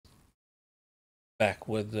back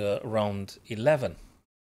with round 11.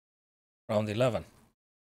 Round 11.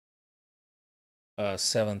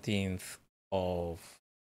 17th of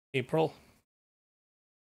April.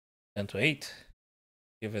 10 to 8.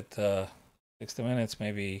 Give it 60 minutes,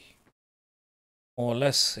 maybe more or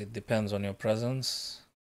less. It depends on your presence.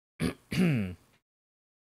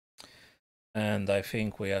 And I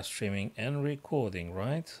think we are streaming and recording,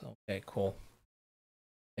 right? Okay, cool.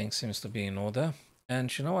 Things seems to be in order.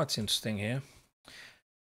 And you know what's interesting here?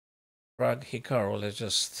 Prague Hikaru, let's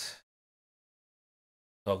just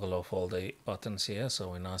toggle off all the buttons here so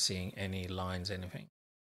we're not seeing any lines, anything.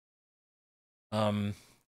 For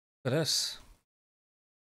this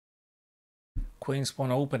Queen's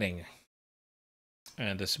Pawn opening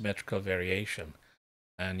and the symmetrical variation,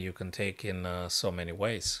 and you can take in so many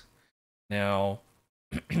ways. Now,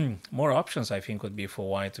 more options I think would be for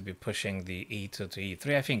white to be pushing the e2 to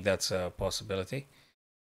e3. I think that's a possibility.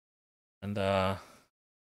 And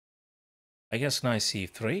I guess knight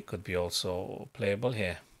c3 could be also playable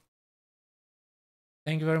here.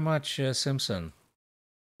 Thank you very much, Simpson.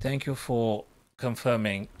 Thank you for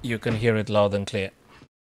confirming you can hear it loud and clear.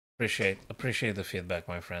 Appreciate the feedback,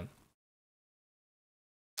 my friend.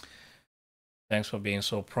 Thanks for being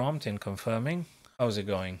so prompt in confirming. How's it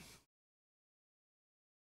going?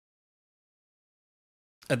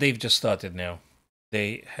 They've just started now.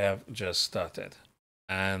 They have just started.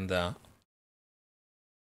 And that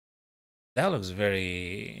looks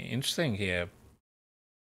very interesting here.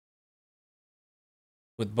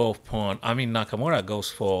 With both pawn. I mean, Nakamura goes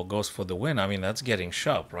for the win. I mean, that's getting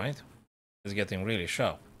sharp, right? It's getting really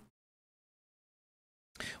sharp.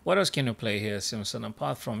 What else can you play here, Simpson,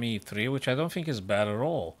 apart from e3, which I don't think is bad at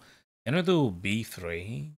all? Can we do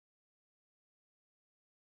b3?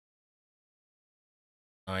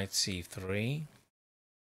 Knight c3.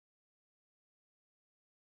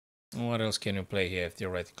 What else can you play here,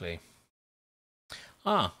 theoretically?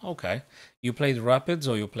 Ah, okay. You played rapids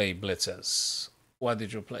or you played blitzes? What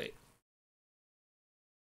did you play?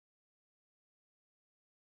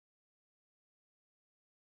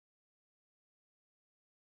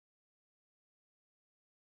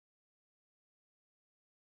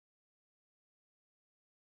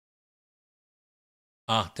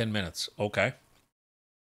 Ah, 10 minutes. Okay.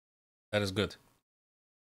 That is good.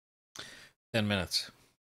 10 minutes.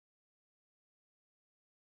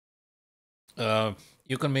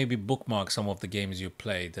 You can maybe bookmark some of the games you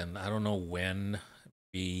played, and I don't know when.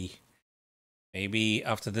 Maybe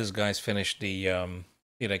after this guy's finished the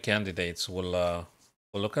FIDE candidates, we'll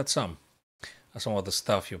look at some of the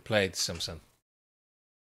stuff you played, Simpson.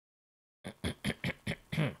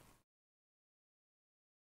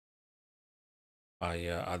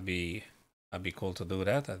 I'd be cool to do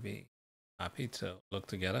that. I'd be happy to look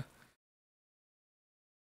together.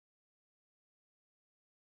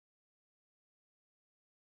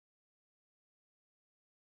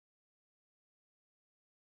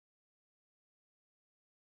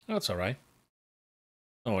 That's all right.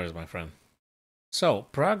 No worries, my friend. So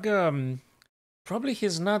Prague, probably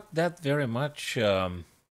he's not that very much.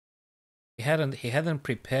 He hadn't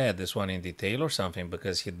prepared this one in detail or something,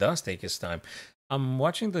 because he does take his time. I'm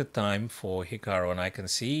watching the time for Hikaru, and I can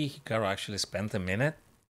see Hikaru actually spent a minute.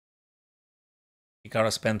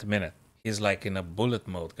 Hikaru spent a minute. He's like in a bullet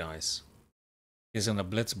mode, guys. He's in a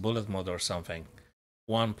blitz bullet mode or something.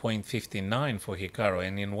 1.59 for Hikaru,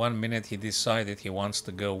 and in 1 minute he decided he wants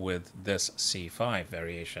to go with this c5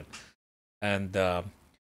 variation. And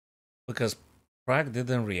because Prague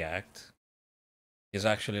didn't react, he's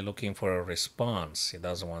actually looking for a response. He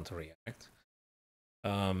doesn't want to react.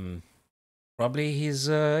 Probably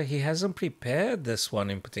he hasn't prepared this one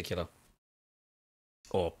in particular.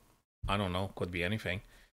 Or, I don't know, could be anything.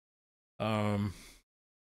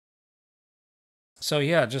 So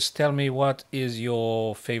yeah, just tell me what is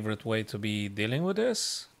your favorite way to be dealing with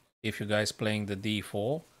this. If you guys playing the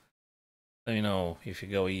d4, you know, if you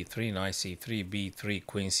go e3, knight c3, b3,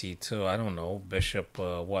 queen c2, I don't know, bishop,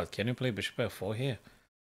 what? Can you play bishop f4 here?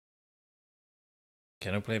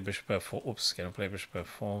 Can you play bishop f4? Oops, can you play bishop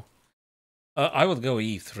f4? I would go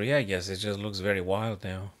e3, I guess. It just looks very wild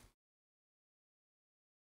now.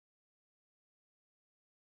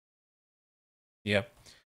 Yep.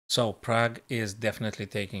 So Prague is definitely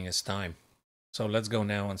taking his time. So let's go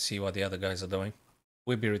now and see what the other guys are doing.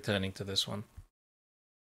 We'll be returning to this one.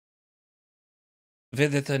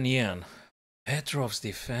 Vedetanian. Petrov's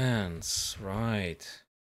defense. Right.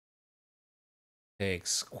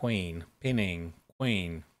 Takes queen. Pinning.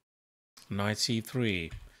 Queen. Knight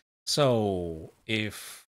c3. So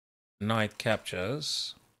if knight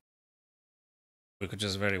captures, we could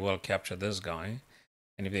just very well capture this guy.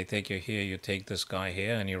 And if they take you here, you take this guy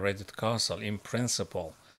here, and you're ready to castle, in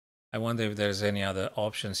principle. I wonder if there's any other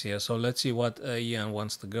options here. So let's see what Ian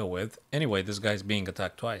wants to go with. Anyway, this guy's being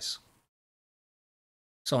attacked twice.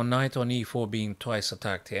 So knight on e4 being twice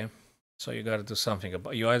attacked here. So you got to do something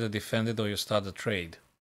about. You either defend it or you start a trade.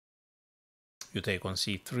 You take on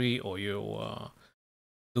c3 or you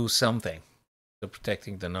do something to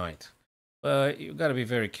protecting the knight. But you got to be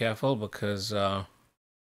very careful because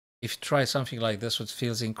if you try something like this, it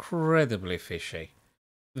feels incredibly fishy.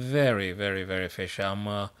 Very, very, very fishy.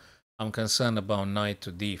 I'm concerned about knight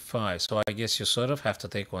to d5. So I guess you sort of have to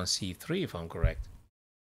take on c3 if I'm correct.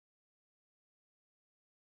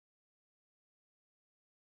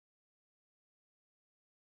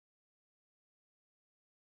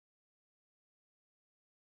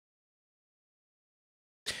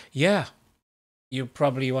 Yeah, you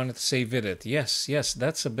probably wanted to say Vidit. Yes, yes,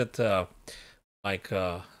 that's a bit like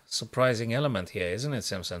a surprising element here, isn't it,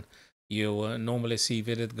 Simpson? You normally see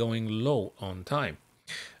Vidit going low on time.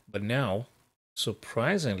 But now,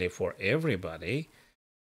 surprisingly for everybody,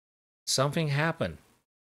 something happened.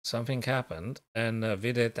 Something happened, and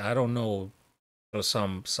Vidit, I don't know, for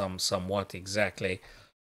somewhat exactly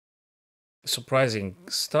surprising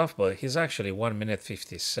stuff, but he's actually 1 minute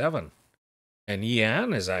 57. And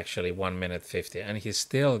Yan is actually 1 minute 50, and he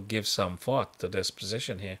still gives some thought to this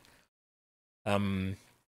position here.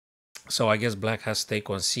 So I guess Black has to take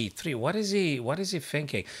on c3. What is he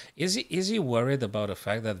thinking? Is he worried about the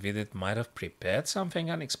fact that Vidit might have prepared something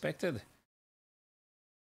unexpected?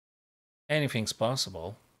 Anything's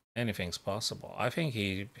possible. Anything's possible. I think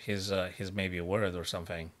he's maybe worried or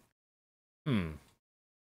something.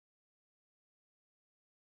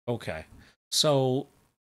 Okay. So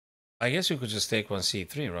I guess you could just take on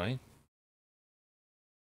c3, right?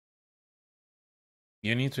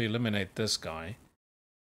 You need to eliminate this guy.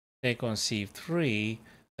 Take on c3.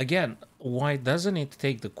 Again, white doesn't need to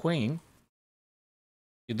take the queen.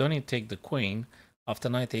 You don't need to take the queen. After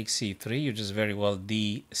knight takes c3, you just very well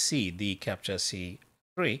d capture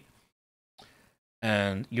c3.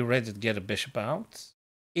 And you're ready to get a bishop out.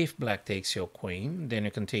 If black takes your queen, then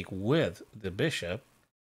you can take with the bishop.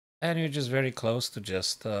 And you're just very close to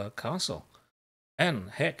just castle.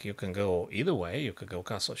 And heck, you can go either way. You could go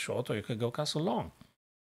castle short or you could go castle long.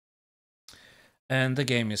 And the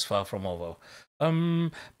game is far from over.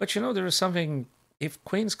 But you know, there is something, if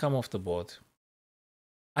queens come off the board,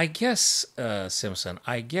 I guess, Simpson,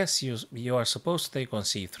 I guess you are supposed to take on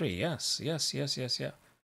c3. Yes.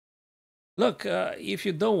 Look, if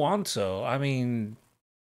you don't want to, I mean,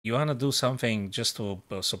 you want to do something just to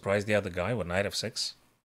surprise the other guy with knight f6?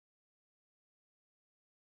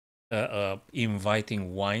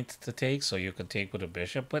 Inviting white to take so you can take with a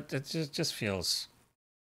bishop, but it just feels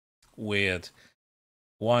weird.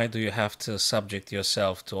 Why do you have to subject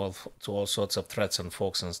yourself to all sorts of threats and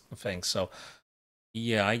forks and things? So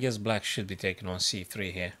yeah, I guess black should be taken on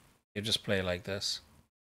c3 here. You just play like this,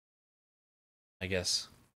 I guess.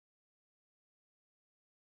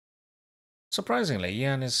 Surprisingly,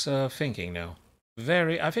 Ian is thinking now.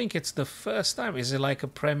 I think it's the first time. Is it like a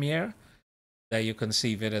premiere that you can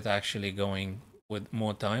see Vidit actually going with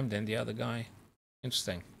more time than the other guy?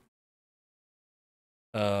 Interesting.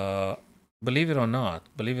 Believe it or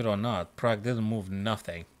not, Prague didn't move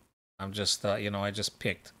nothing. I'm just, I just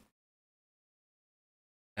picked.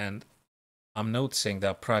 And I'm noticing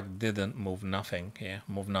that Prague didn't move nothing here,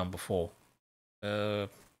 move number 4. That's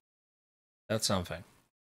something.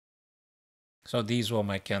 So these were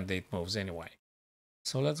my candidate moves anyway.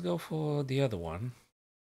 So let's go for the other one.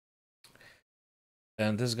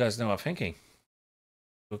 And this guy's now thinking.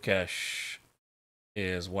 Lukash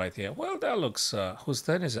is white here. Well, that looks... whose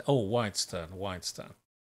turn is it? Oh, white's turn.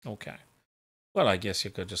 Okay. Well, I guess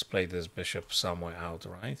you could just play this bishop somewhere out,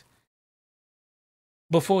 right?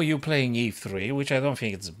 Before you playing e3, which I don't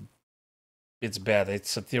think it's bad.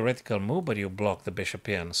 It's a theoretical move, but you block the bishop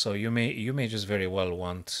in. So you may just very well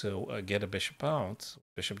want to get a bishop out.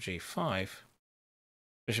 Bishop g5,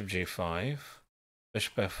 bishop g5,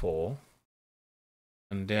 bishop f4,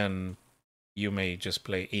 and then you may just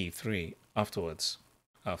play e3 afterwards.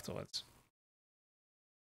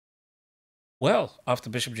 Well, after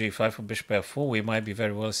bishop g5 or bishop f4, we might be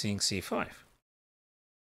very well seeing c5.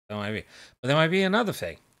 That might be. But there might be another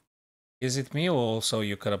thing. Is it me, or also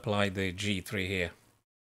you could apply the g3 here?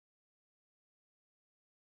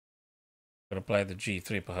 Could apply the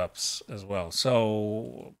g3 perhaps as well.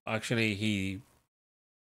 So actually he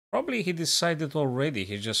decided already.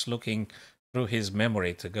 He's just looking through his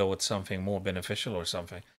memory to go with something more beneficial or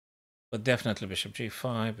something. But definitely bishop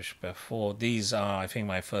g5, bishop f4. These are, I think,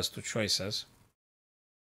 my first two choices.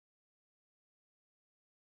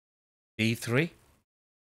 B3.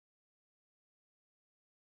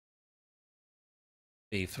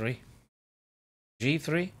 B3.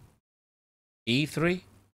 G3. E3.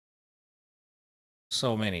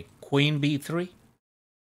 So many. Queen B3.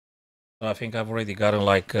 So I think I've already gotten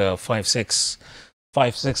like 5, 6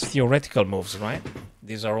 theoretical moves, right?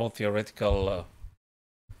 These are all theoretical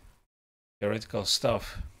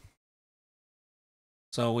stuff.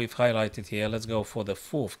 So we've highlighted here. Let's go for the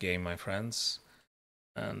fourth game, my friends.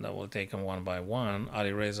 And we'll take them one by one.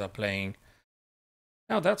 Ali Reza playing.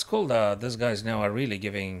 Now that's cool. These guys now are really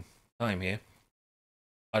giving time here.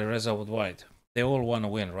 Ali Reza with white. They all want to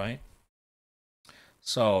win, right?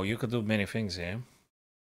 So you could do many things here.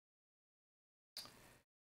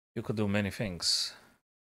 You could do many things.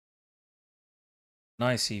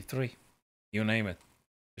 Knight c3. You name it.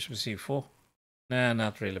 Bishop c4. Nah,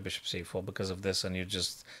 not really bishop c4 because of this, and you're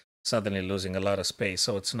just suddenly losing a lot of space,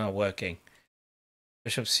 so it's not working.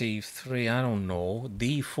 Bishop c3, I don't know.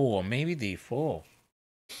 d4, maybe d4.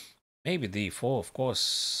 Maybe d4, of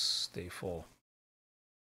course. d4.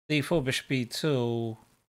 d4, bishop e2.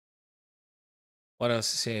 What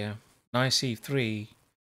else is here? Knight c3.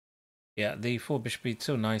 Yeah, d4, bishop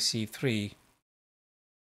e2, knight c3.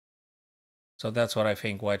 So that's what I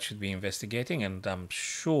think White should be investigating, and I'm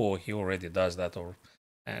sure he already does that,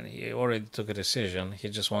 and he already took a decision. He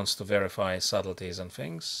just wants to verify subtleties and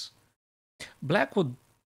things. Black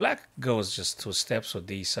goes just 2 steps with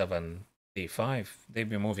d7, d5. They'd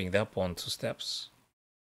be moving that pawn 2 steps,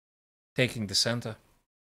 taking the center,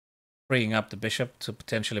 freeing up the bishop to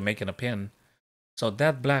potentially making a pin. So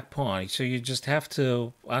that black pawn, so you just have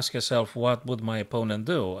to ask yourself, what would my opponent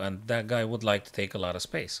do? And that guy would like to take a lot of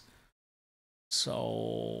space.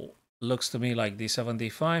 So looks to me like d7,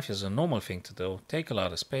 d5 is a normal thing to do. Take a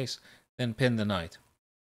lot of space, then pin the knight.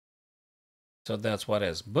 So that's what it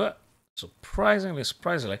is. But surprisingly,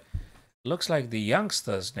 looks like the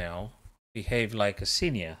youngsters now behave like a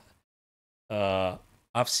senior. I've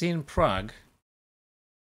seen Prague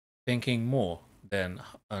thinking more than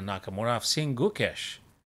Nakamura. I've seen Gukesh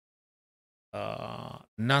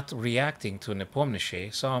not reacting to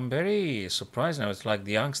Nepomniachtchi, so I'm very surprised now. It's like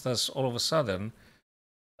the youngsters all of a sudden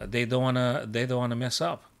they don't wanna mess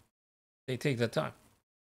up. They take the time.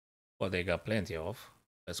 Well, they got plenty of.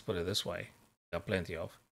 Let's put it this way. Got plenty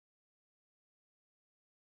of.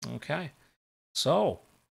 Okay. So,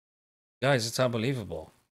 guys, it's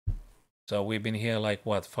unbelievable. So we've been here like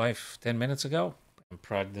what, 5-10 minutes ago, and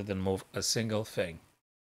Prague didn't move a single thing.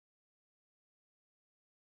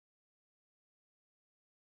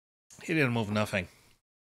 He didn't move nothing.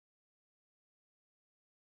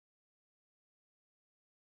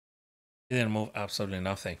 He didn't move absolutely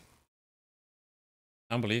nothing.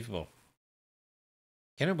 Unbelievable.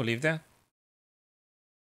 Can you believe that?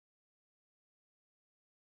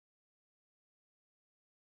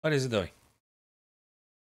 What is he doing?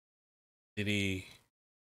 Did he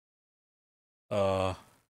fell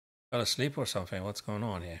asleep or something? What's going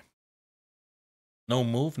on here? No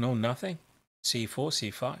move, no nothing? C4,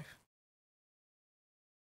 C5.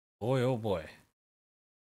 Boy, oh boy.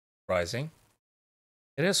 Surprising.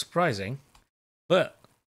 It is surprising, but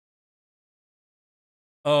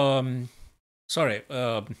sorry,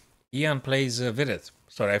 Ian plays Vidit.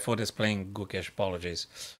 Sorry, I thought he's playing Gukesh. Apologies.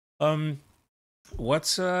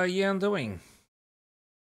 What's Ian doing?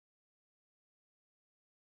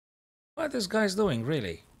 What this guy's doing,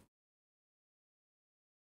 really?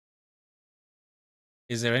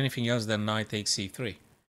 Is there anything else than knight takes c3?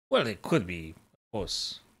 Well, it could be, of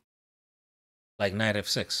course, like knight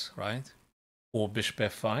f6, right? Or bishop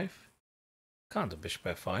f5. Can't do bishop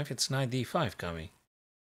f5. It's knight d5 coming.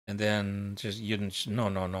 And then just you didn't.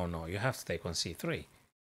 No. You have to take on c3.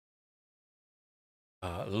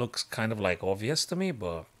 Looks kind of like obvious to me,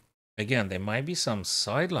 but again, there might be some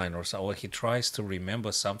sideline or so. Or he tries to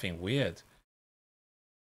remember something weird.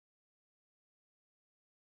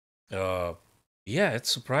 Yeah,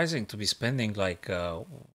 it's surprising to be spending like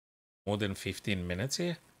more than 15 minutes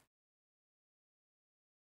here.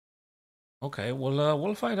 Okay,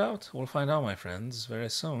 we'll find out. We'll find out, my friends, very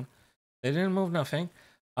soon. They didn't move nothing.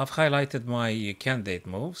 I've highlighted my candidate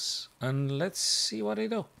moves, and let's see what they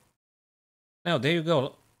do. Now, there you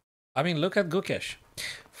go. I mean, look at Gukesh.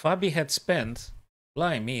 Fabi had spent,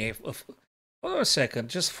 blimey, hold on a second,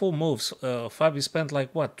 just 4 moves. Fabi spent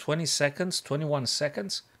like, what, 20 seconds, 21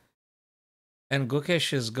 seconds? And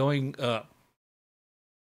Gukesh is going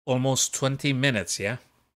almost 20 minutes, yeah?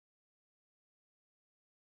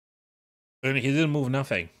 And he didn't move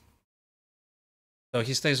nothing. So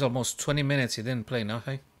he stays almost 20 minutes, he didn't play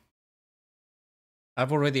nothing.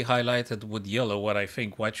 I've already highlighted with yellow what I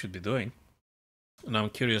think White should be doing. And I'm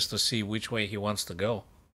curious to see which way he wants to go.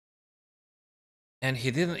 And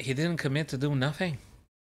he didn't commit to do nothing.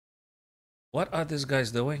 What are these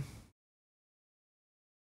guys doing?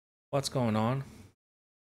 What's going on?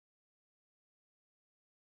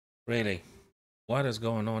 Really? What is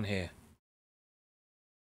going on here?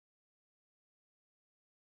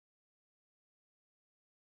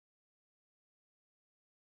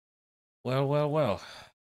 Well, well, well.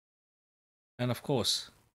 And of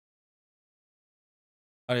course,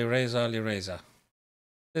 Ali Reza, Ali Reza.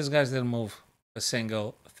 These guys didn't move a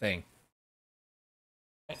single thing.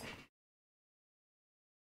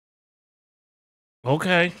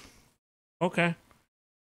 Okay. Okay.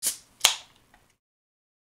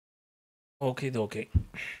 Okay, okay.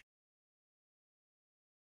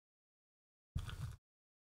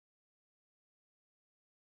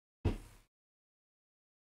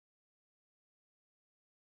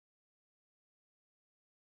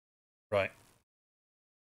 Right.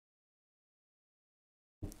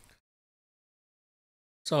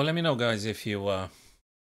 So let me know, guys, if you.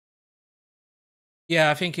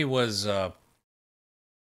 Yeah, I think it was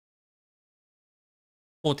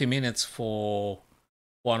 40 minutes for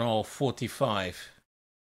 1 hour 45.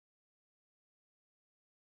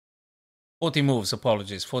 40 moves,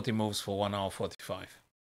 apologies. 40 moves for 1 hour 45.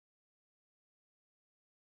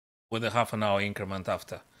 With a half an hour increment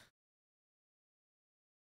after.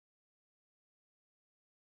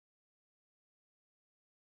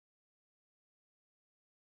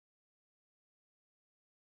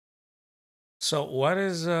 So what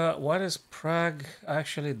is Prague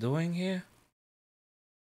actually doing here?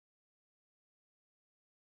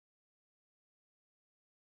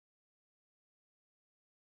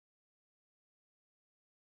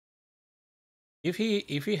 If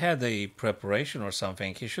he had a preparation or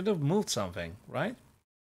something, he should have moved something, right?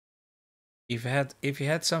 If he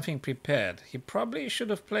had something prepared, he probably should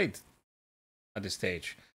have played at this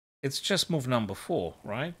stage. It's just move number 4,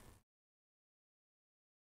 right?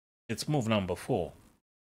 It's move number 4.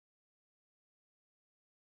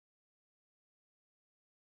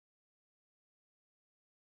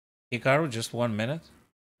 Hikaru just 1 minute,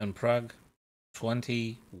 and Prague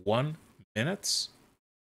 21 minutes.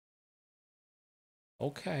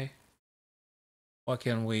 Okay, what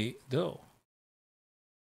can we do?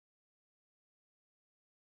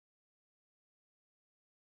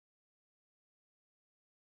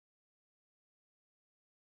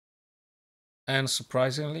 And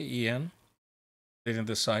surprisingly, Ian didn't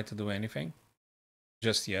decide to do anything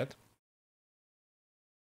just yet.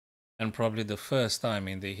 And probably the first time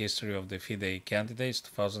in the history of the FIDE candidates,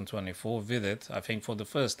 2024, Vidit, I think for the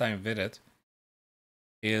first time, Vidit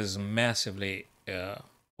is massively,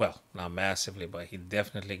 well, not massively, but he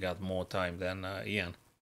definitely got more time than Ian.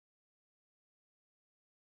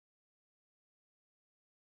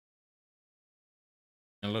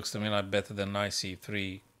 It looks to me like better than knight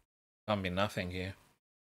c3 can't be nothing here.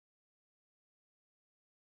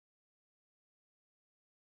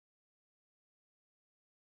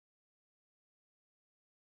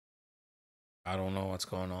 I don't know what's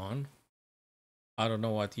going on. I don't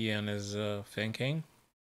know what Ian is thinking.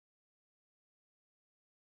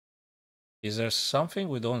 Is there something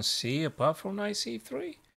we don't see apart from knight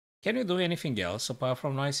c3? Can you do anything else apart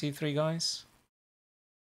from knight c3, guys?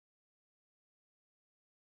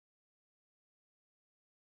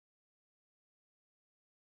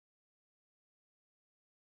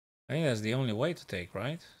 I think that's the only way to take,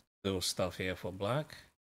 right? Do stuff here for black.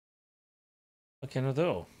 What can we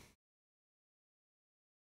do?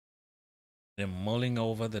 They're mulling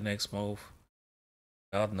over the next move.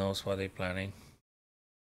 God knows what they're planning.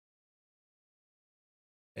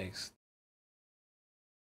 Takes.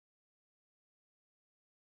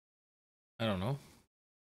 I don't know.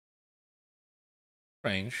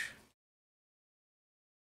 Strange.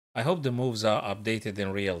 I hope the moves are updated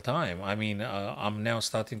in real time. I mean, I'm now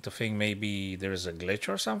starting to think maybe there's a glitch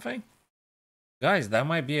or something. Guys, that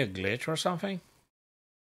might be a glitch or something.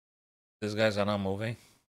 These guys are not moving.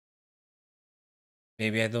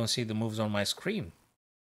 Maybe I don't see the moves on my screen.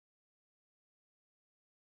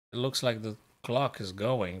 It looks like the clock is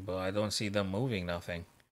going, but I don't see them moving nothing.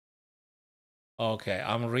 Okay,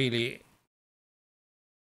 I'm really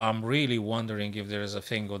wondering if there is a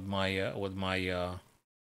thing with my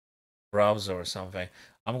browser or something.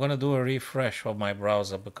 I'm gonna do a refresh of my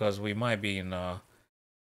browser because we might be in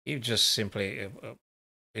it just simply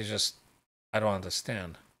it's just I don't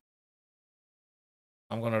understand.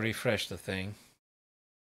 I'm gonna refresh the thing.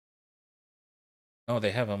 No,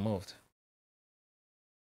 they haven't moved.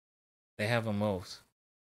 They haven't moved.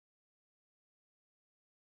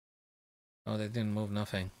 No, they didn't move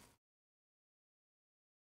nothing.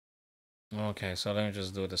 Okay, so let me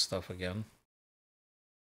just do the stuff again.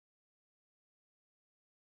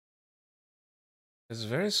 It's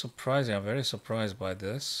very surprising. I'm very surprised by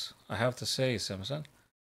this. I have to say, Simpson.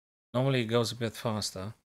 Normally it goes a bit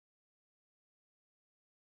faster.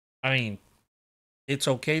 I mean, it's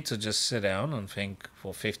okay to just sit down and think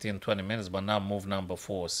for 15, 20 minutes, but not move number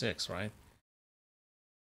 4 or 6, right?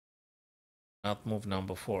 Not move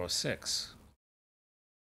number 4 or 6.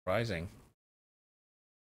 Surprising.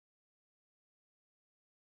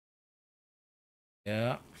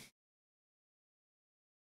 Yeah.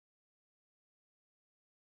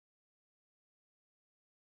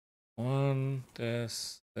 One,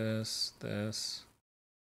 this, this.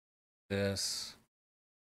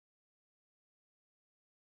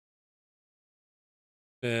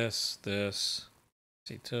 This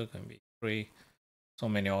C2 can be 3. So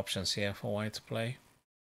many options here for white to play.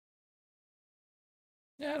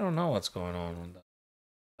 Yeah, I don't know what's going on with that,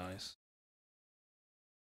 guys.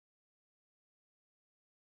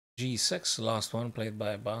 G6, last one played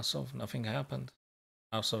by Basov. Nothing happened.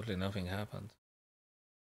 Absolutely nothing happened.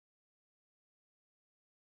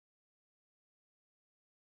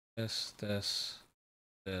 This.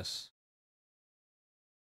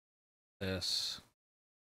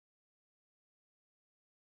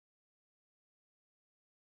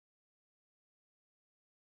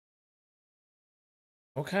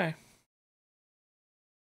 Okay.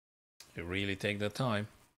 You really take the time.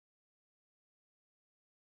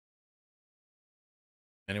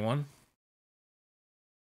 Anyone?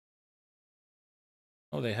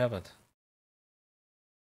 Oh, they haven't.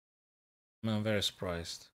 I'm very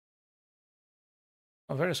surprised.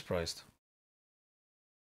 I'm very surprised.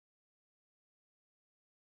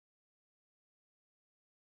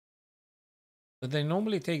 But they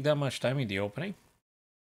normally take that much time in the opening?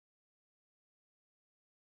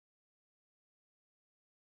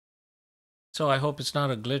 So I hope it's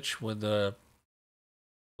not a glitch with the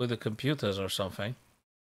computers or something.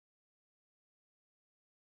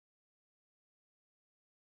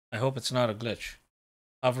 I hope it's not a glitch.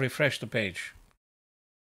 I've refreshed the page.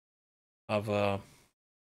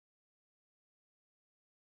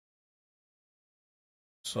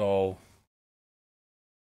 So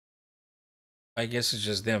I guess it's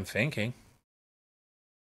just them thinking.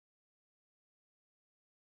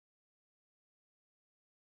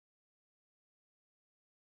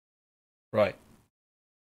 Right.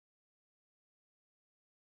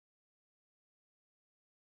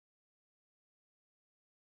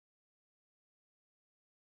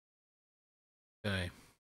 Okay.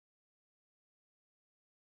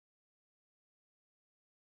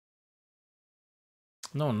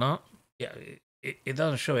 No, not. Yeah, it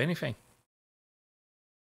doesn't show anything.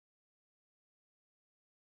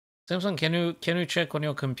 Samsung, can you check on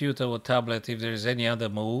your computer or tablet if there is any other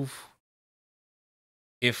move?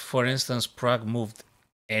 If, for instance, Prague moved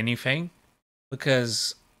anything,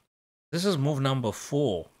 because this is move number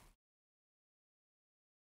 4.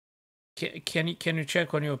 Can you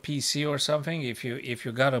check on your PC or something if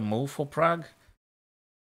you got a move for Prague?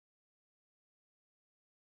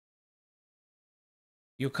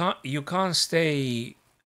 You can't stay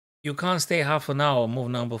half an hour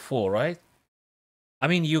move number 4, right? I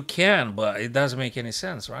mean, you can, but it doesn't make any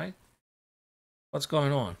sense, right? What's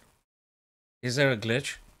going on? Is there a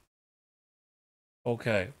glitch?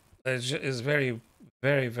 Okay. It's very,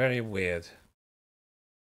 very, very weird.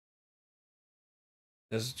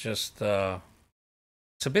 It's just,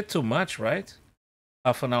 it's a bit too much, right?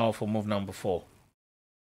 Half an hour for move number 4.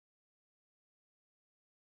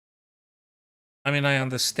 I mean, I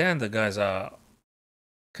understand the guys are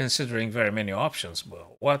considering very many options,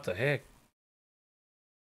 but what the heck?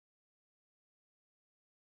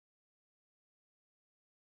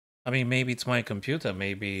 I mean, maybe it's my computer,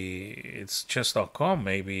 maybe it's chess.com,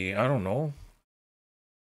 maybe, I don't know.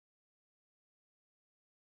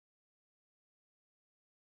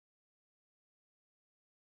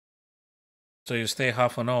 So you stay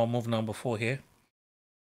half an hour, move number 4 here?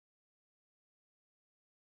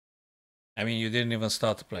 I mean, you didn't even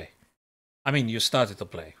start to play. I mean, you started to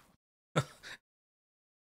play.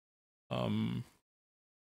 um,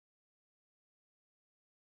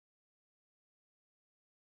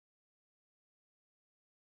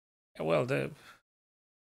 well,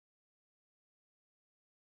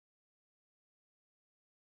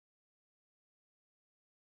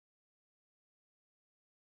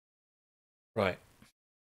 right.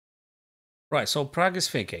 Right, so Prague is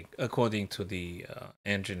thinking, according to the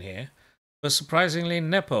engine here. But surprisingly,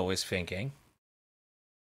 Nepo is thinking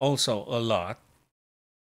also a lot.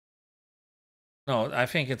 No, I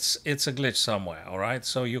think it's a glitch somewhere, all right?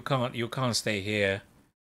 So you can't stay here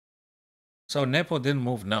So Nepo didn't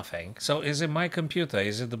move nothing. So is it my computer?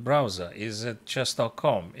 Is it the browser? Is it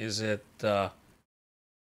chess.com? Is it... Yeah,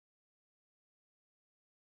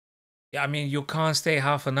 I mean, you can't stay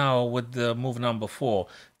half an hour with the move number 4.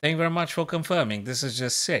 Thank you very much for confirming. This is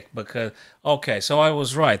just sick because... Okay, so I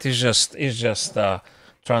was right. It's just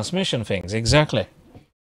transmission things. Exactly.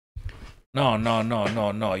 No, no, no,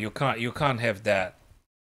 no, no. You can't have that.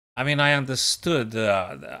 I mean, I understood.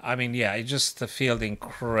 I mean, yeah, it just felt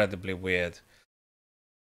incredibly weird.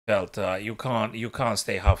 Felt you can't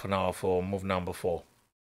stay half an hour for move number 4.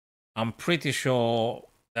 I'm pretty sure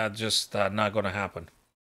that's just not gonna happen.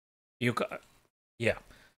 You yeah.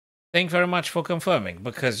 Thank you very much for confirming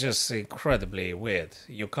because just incredibly weird.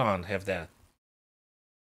 You can't have that.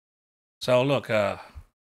 So look,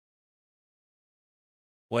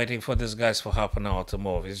 waiting for these guys for half an hour to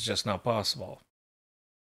move is just not possible.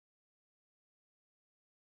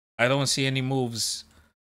 I don't see any moves.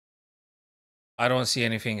 I don't see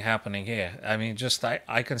anything happening here. I mean, just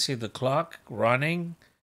I can see the clock running,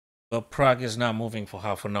 but Prague is not moving for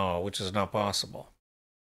half an hour, which is not possible.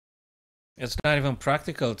 It's not even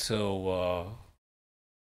practical to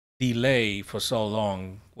delay for so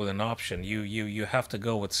long with an option. You have to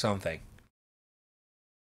go with something.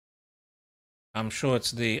 I'm sure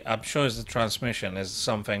it's the transmission is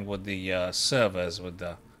something with the servers with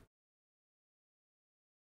the...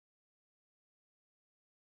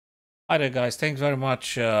 Hi there guys, thanks very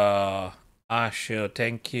much Ashu,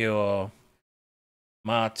 thank you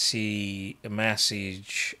Matsi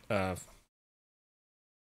message.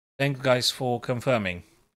 Thanks guys for confirming.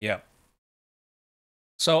 Yeah.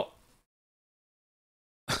 So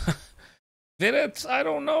did it? I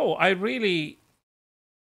don't know. I really...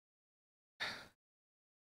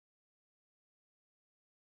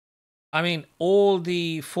 I mean, all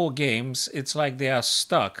the 4 games, it's like they are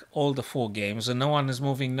stuck, all the 4 games, and no one is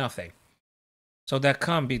moving nothing. So that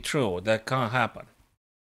can't be true. That can't happen.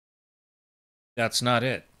 That's not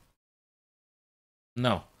it.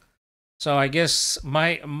 No. So I guess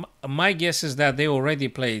my guess is that they already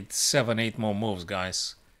played 7-8 more moves,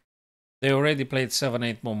 guys. They already played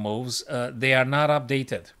 7-8 more moves. They are not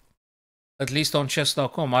updated. At least on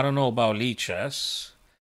chess.com. I don't know about Lee Chess.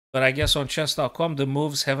 But I guess on chess.com the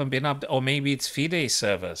moves haven't been up. Or maybe it's FIDE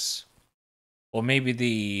servers. Or maybe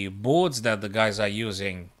the boards that the guys are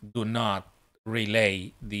using do not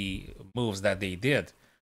relay the moves that they did.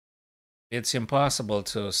 It's impossible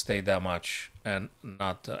to stay that much and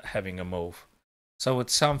not having a move. So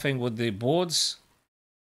it's something with the boards.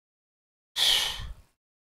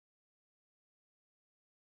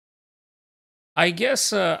 I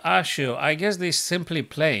guess, Ashu, I guess they're simply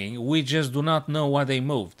playing. We just do not know what they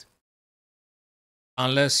moved.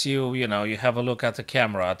 Unless you have a look at the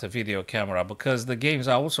camera, at the video camera, because the games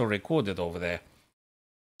are also recorded over there.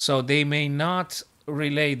 So they may not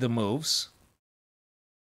relay the moves.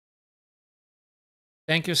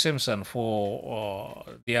 Thank you, Simpson, for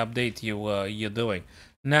the update you're doing.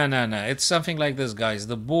 No. It's something like this, guys.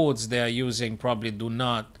 The boards they are using probably do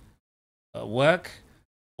not work,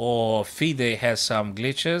 or FIDE has some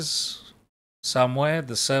glitches somewhere.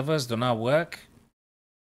 The servers do not work,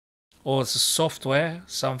 or it's software,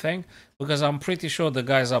 something. Because I'm pretty sure the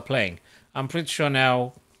guys are playing. I'm pretty sure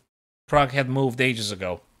now Prague had moved ages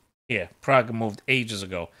ago. Yeah, Prague moved ages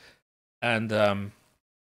ago. And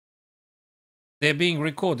they're being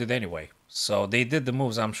recorded anyway. So they did the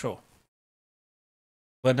moves, I'm sure.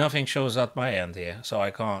 But nothing shows at my end here, so I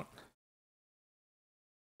can't.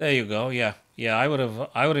 There you go. Yeah. I would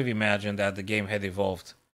have imagined that the game had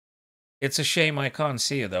evolved. It's a shame I can't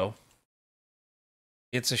see it though.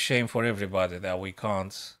 It's a shame for everybody that we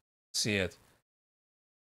can't see it.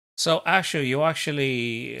 So actually, you're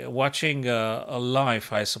actually watching a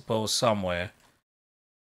live, I suppose, somewhere.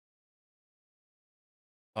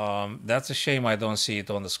 That's a shame I don't see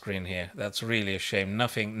it on the screen here. That's really a shame.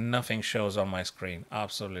 Nothing shows on my screen.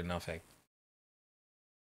 Absolutely nothing.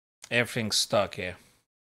 Everything's stuck here.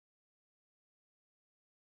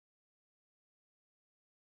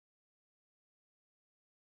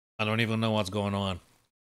 I don't even know what's going on.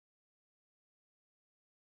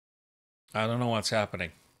 I don't know what's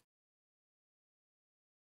happening.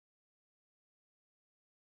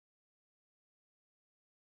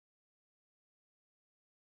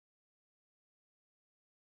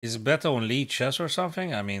 Is it better on Lee Chess or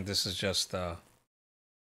something? I mean, this is just it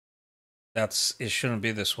shouldn't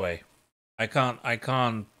be this way. I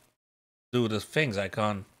can't do the things. I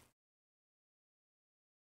can't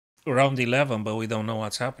round 11, but we don't know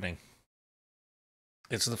what's happening.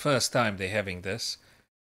 It's the first time they're having this.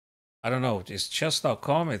 I don't know. It's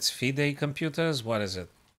chess.com. It's FIDE computers. What is it?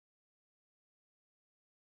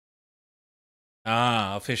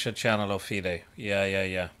 Ah, official channel of FIDE. Yeah, yeah,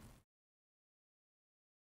 yeah.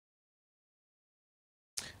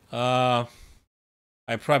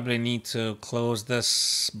 I probably need to close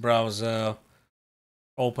this browser,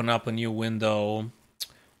 open up a new window,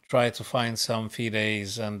 try to find some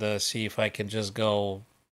FIDEs, and see if I can just go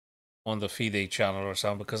on the FIDE channel or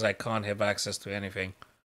something, because I can't have access to anything.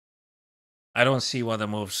 I don't see what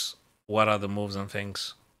are the moves and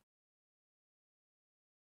things.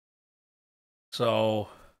 So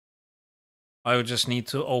I would just need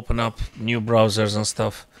to open up new browsers and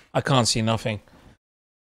stuff. I can't see nothing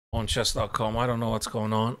on chess.com. I don't know what's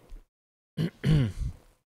going on.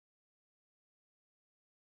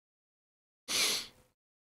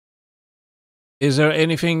 Is there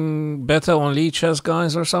anything better on Lichess,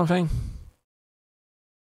 guys, or something?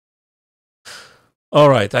 All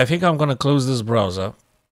right, I think I'm going to close this browser.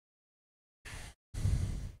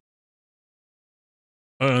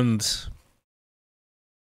 And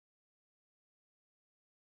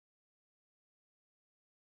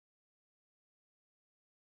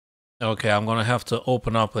okay, I'm going to have to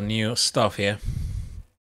open up a new stuff here.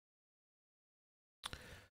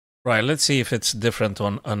 Right, let's see if it's different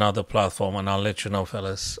on another platform, and I'll let you know,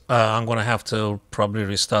 fellas. I'm going to have to probably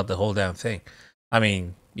restart the whole damn thing. I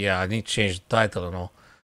mean, yeah, I need to change the title and all.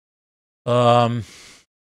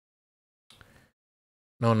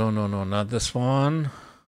 No, not this one.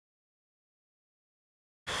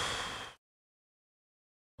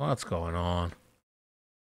 What's going on?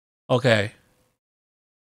 Okay.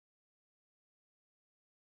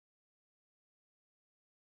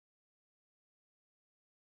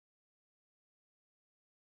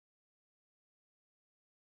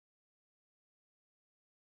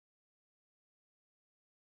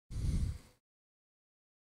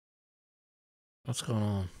 What's going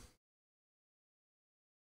on?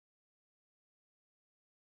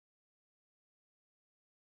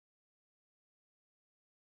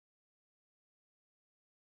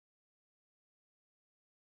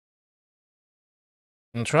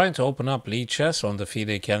 I'm trying to open up Lichess on the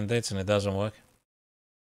FIDE candidates and it doesn't work.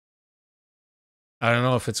 I don't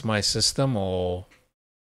know if it's my system or...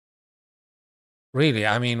 Really,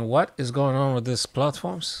 I mean, what is going on with these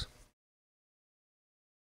platforms?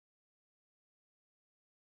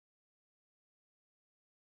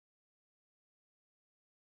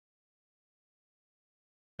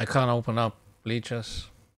 I can't open up Lichess.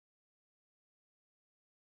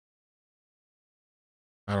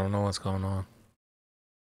 I don't know what's going on.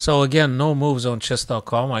 So again, no moves on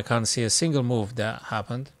chess.com. I can't see a single move that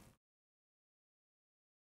happened.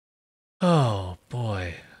 Oh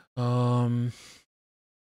boy. Round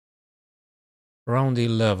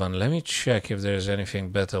 11. Let me check if there's anything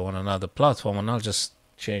better on another platform, and I'll just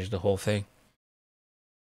change the whole thing.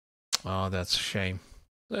 Oh, that's a shame.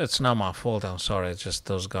 It's not my fault, I'm sorry. It's just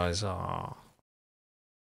those guys are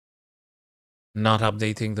not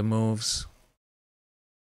updating the moves.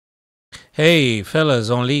 Hey, fellas,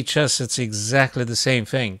 on Lichess, it's exactly the same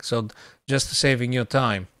thing. So just saving your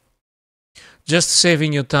time. Just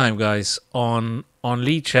saving your time, guys. On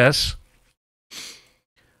Lichess,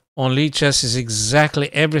 is exactly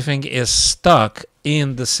everything is stuck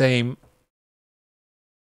in the same.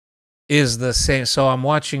 Is the same. So I'm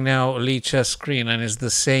watching now Lichess screen, and it's the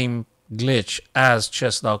same glitch as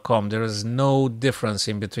chess.com. There is no difference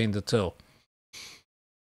in between the two.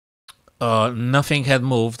 Nothing had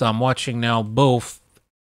moved. I'm watching now both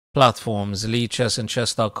platforms, Lichess and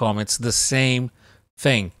chess.com. It's the same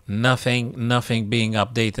thing. Nothing being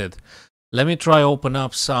updated. Let me try open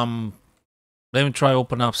up some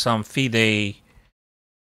FIDE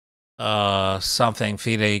something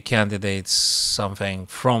FIDE candidates, something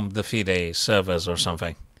from the FIDE servers or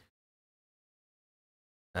something.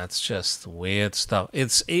 That's just weird stuff.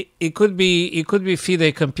 It could be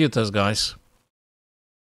FIDE computers, guys.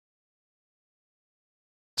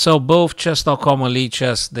 So both chess.com and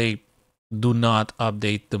Lichess, they do not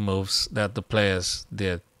update the moves that the players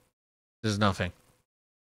did. There's nothing.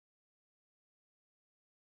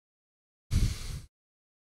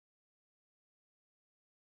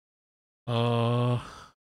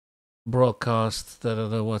 Broadcast.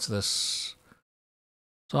 What's this?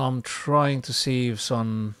 So I'm trying to see if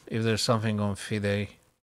there's something on FIDE.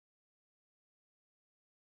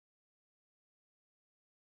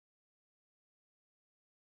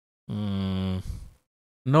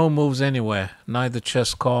 No moves anywhere. Neither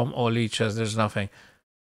chess.com or Lichess. There's nothing.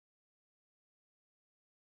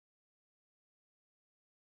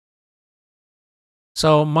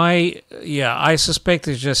 So I suspect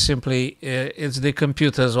it's just simply it's the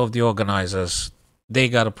computers of the organizers. They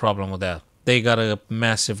got a problem with that. They got a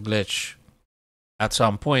massive glitch at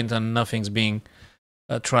some point, and nothing's being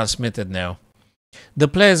transmitted now. The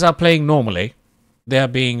players are playing normally. They are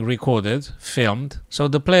being recorded, filmed. So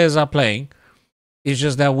the players are playing. It's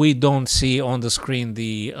just that we don't see on the screen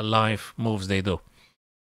the live moves they do.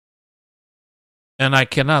 And I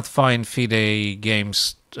cannot find FIDE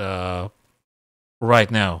games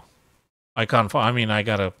right now. I can't find. I mean, I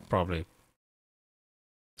gotta probably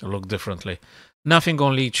look differently. Nothing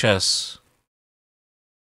on Lichess.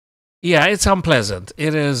 Yeah, it's unpleasant.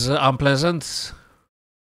 It is unpleasant.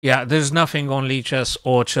 Yeah, there's nothing on Lichess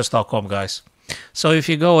or chess.com, guys. So if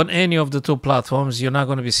you go on any of the two platforms, you're not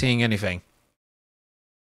going to be seeing anything.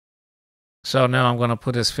 So now I'm going to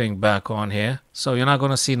put this thing back on here. So you're not going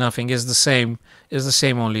to see nothing. It's the same. It's the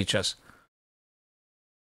same on Lichess.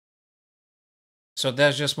 So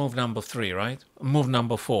that's just move number 3, right? Move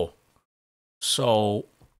number 4. So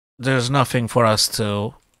there's nothing for us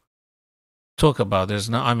to talk about. There's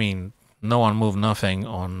no. I mean, no one moved nothing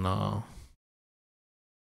on.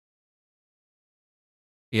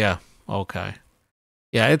 Yeah. Okay.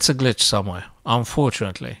 Yeah, it's a glitch somewhere.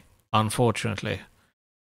 Unfortunately. Unfortunately.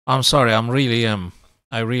 I'm sorry. I really am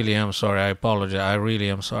sorry. I apologize. I really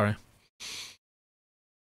am sorry.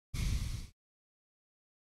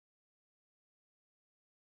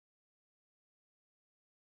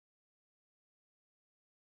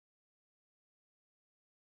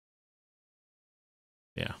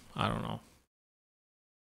 Yeah, I don't know.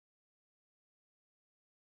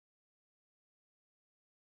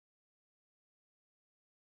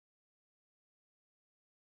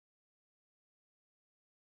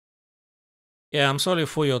 Yeah, I'm sorry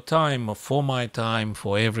for your time, for my time,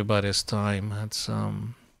 for everybody's time.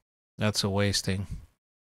 That's a wasting.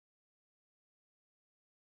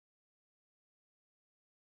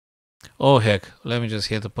 Oh heck, let me just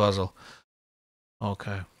hit the puzzle.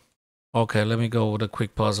 Okay. Okay, let me go with a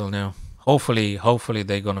quick puzzle now. Hopefully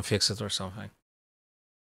they're gonna fix it or something.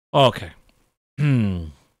 Okay.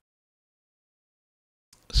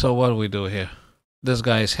 So what do we do here? This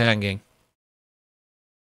guy is hanging.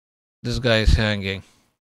 This guy is hanging.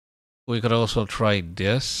 We could also try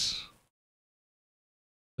this.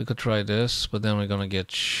 We could try this, but then we're gonna get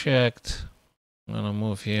checked. I'm gonna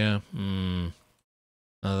move here. That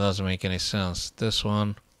doesn't make any sense. This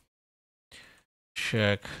one.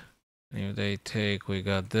 Check. If they take, we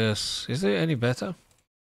got this. Is there any better?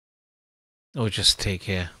 Or just take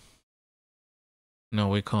here? No,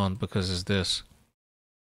 we can't because it's this.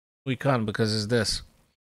 We can't because it's this.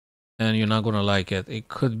 And you're not gonna like it. It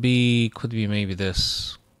could be maybe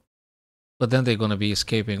this. But then they're gonna be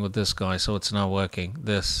escaping with this guy, so it's not working.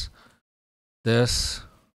 This.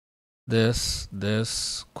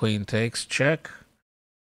 Queen takes, check.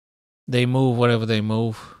 They move whatever they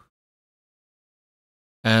move.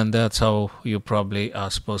 And that's how you probably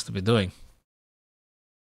are supposed to be doing.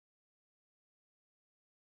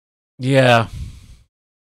 Yeah.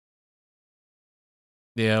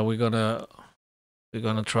 Yeah, we're gonna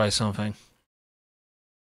try something.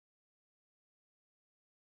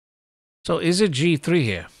 So is it G3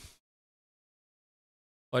 here?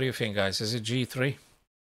 What do you think, guys? Is it G3?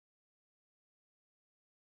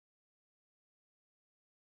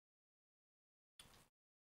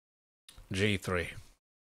 G3.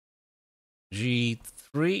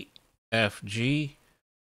 G3, FG,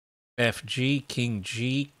 FG, King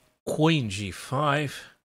G, Queen G5.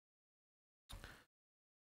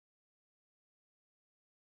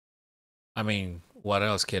 I mean, what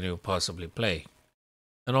else can you possibly play?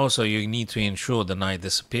 And also, you need to ensure the knight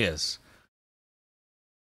disappears.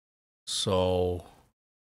 So,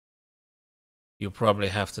 you probably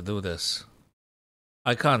have to do this.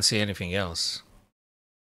 I can't see anything else.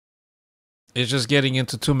 It's just getting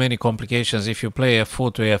into too many complications. If you play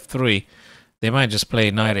f4 to f3, they might just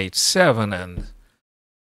play knight h7 and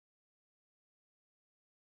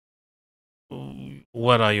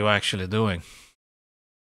what are you actually doing?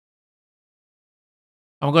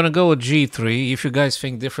 I'm gonna go with G3. If you guys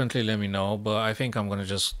think differently, let me know. But I think I'm gonna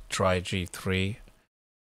just try G3.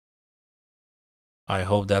 I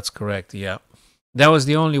hope that's correct. Yeah. That was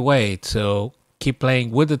the only way to keep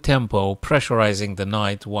playing with the tempo, pressurizing the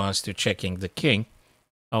knight whilst you're checking the king.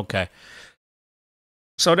 Okay.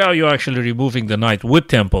 So now you're actually removing the knight with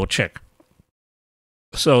tempo check.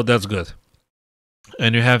 So that's good.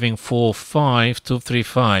 And you're having 4-5,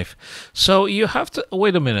 2-3-5. So you have to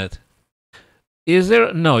wait a minute. Is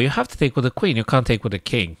there no? You have to take with the queen. You can't take with the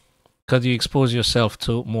king because you expose yourself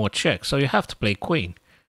to more checks. So you have to play queen.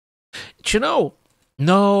 But you know,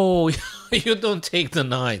 no, you don't take the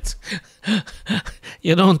knight.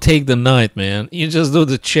 You don't take the knight, man. You just do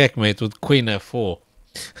the checkmate with queen f4.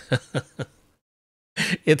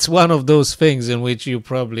 It's one of those things in which you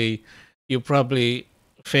probably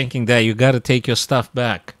thinking that you got to take your stuff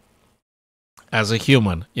back as a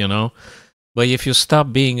human, you know. But if you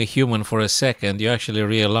stop being a human for a second, you actually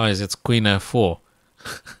realize it's Queen F4.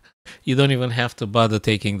 You don't even have to bother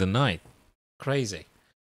taking the knight. Crazy.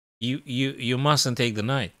 You mustn't take the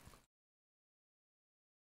knight.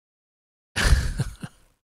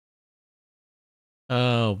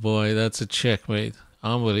 Oh boy, that's a checkmate.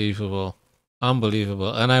 Unbelievable.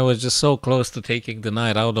 Unbelievable. And I was just so close to taking the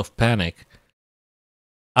knight out of panic.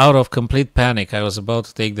 Out of complete panic, I was about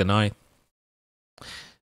to take the knight.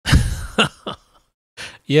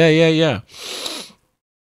 Yeah.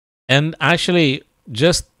 And actually,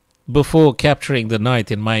 just before capturing the knight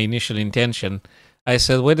in my initial intention, I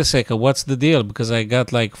said, wait a second, what's the deal? Because I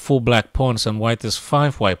got like 4 black pawns and white is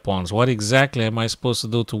 5 white pawns. What exactly am I supposed to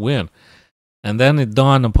do to win? And then it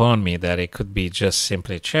dawned upon me that it could be just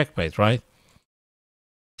simply checkmate, right?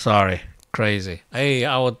 Sorry, crazy. Hey,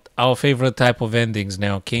 our favorite type of endings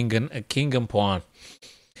now: king and pawn,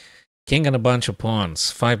 king and a bunch of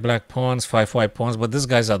pawns, 5 black pawns, 5 white pawns. But these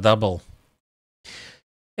guys are double.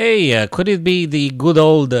 Hey, could it be the good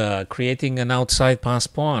old creating an outside pass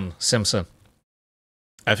pawn, Simpson?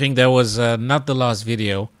 I think that was not the last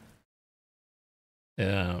video.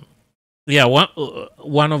 Yeah,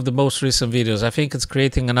 one of the most recent videos. I think it's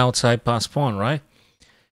creating an outside pass pawn, right?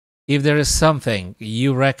 If there is something,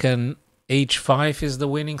 you reckon h5 is the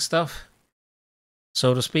winning stuff,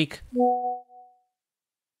 so to speak?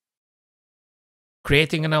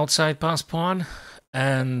 Creating an outside pass pawn,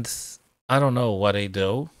 and I don't know what they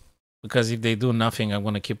do, because if they do nothing, I'm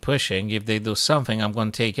going to keep pushing. If they do something, I'm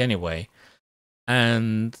going to take anyway.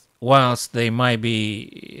 And whilst they might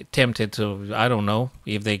be tempted to, I don't know,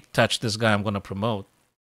 if they touch this guy, I'm going to promote.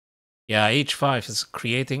 Yeah, h5 is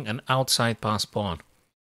creating an outside pass pawn.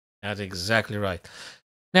 That's exactly right.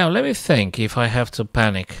 Now, let me think if I have to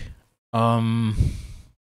panic. Can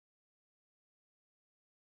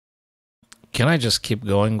I just keep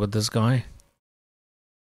going with this guy?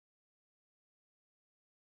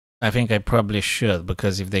 I think I probably should,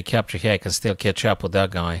 because if they capture here, I can still catch up with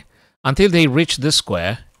that guy. Until they reach this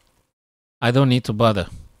square, I don't need to bother.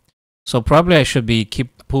 So probably I should be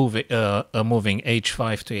moving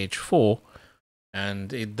h5 to h4.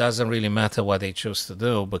 And it doesn't really matter what they choose to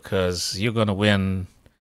do, because you're going to win.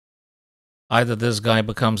 Either this guy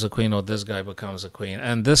becomes a queen or this guy becomes a queen.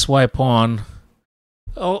 And this white pawn...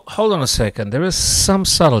 Oh, hold on a second. There is some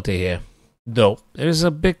subtlety here. Though, there is a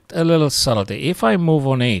little subtlety. If I move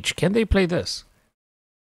on h, can they play this?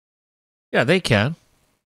 Yeah, they can.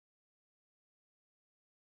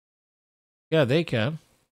 Yeah, they can.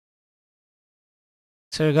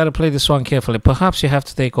 So you got to play this one carefully. Perhaps you have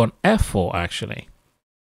to take on f4, actually.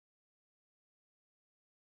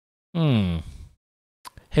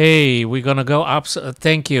 Hey, we're going to go up.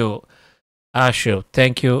 Thank you, Ashu.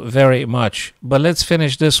 Thank you very much. But let's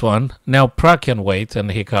finish this one. Now, Prague can wait, and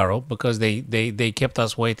Hikaru, because they kept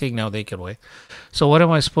us waiting. Now they can wait. So what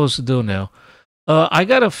am I supposed to do now? I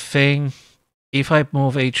got a thing. If I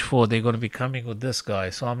move h4, they're going to be coming with this guy.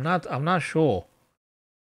 So I'm not sure.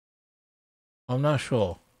 I'm not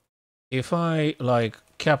sure. If I like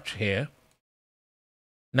capture here.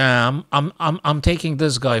 Nah, I'm taking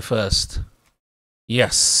this guy first.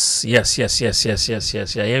 Yes. Yeah,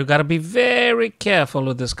 you gotta be very careful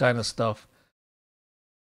with this kind of stuff.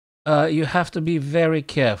 You have to be very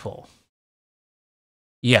careful.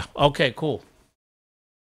 Yeah, okay, cool.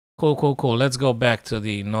 Cool. Let's go back to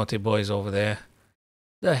the naughty boys over there.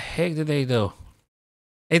 The heck did they do?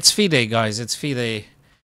 It's FIDE, guys. It's FIDE.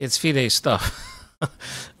 It's FIDE stuff.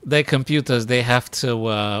 Their computers, they have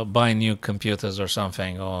to buy new computers or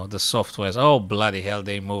something, or the softwares. Oh, bloody hell,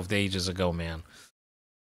 they moved ages ago, man.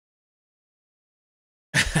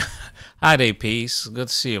 Hi there, Peace. Good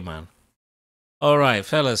to see you, man. All right,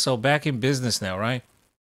 fellas, so back in business now, right?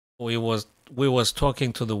 We was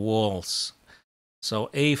talking to the walls.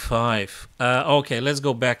 So a5. Okay, let's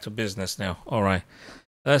go back to business now. All right.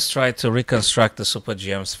 Let's try to reconstruct the Super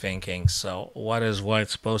GM's thinking. So what is White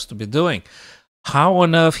supposed to be doing? How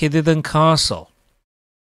on earth he didn't castle?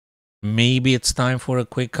 Maybe it's time for a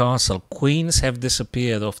quick castle. Queens have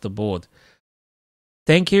disappeared off the board.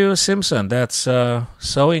 Thank you, Simpson. That's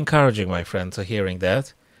so encouraging, my friend, to hearing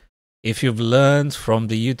that. If you've learned from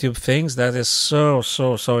the YouTube things, that is so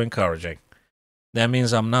encouraging. That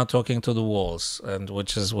means I'm not talking to the walls, and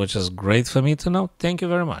which is great for me to know. Thank you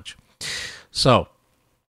very much. So,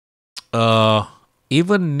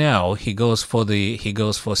 even now he goes for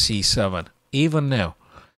c7. Even now,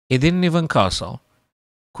 he didn't even castle.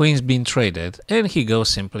 Queen's been traded, and he goes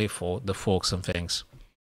simply for the forks and things.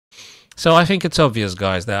 So I think it's obvious,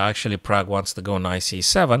 guys, that actually Prague wants to go knight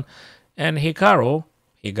c7, and Hikaru,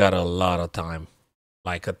 He got a lot of time,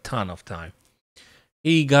 like a ton of time.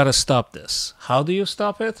 He gotta stop this. How do you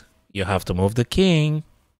stop it? You have to move the king.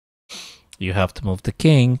 You have to move the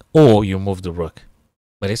king, or you move the rook.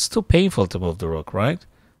 But it's too painful to move the rook, right?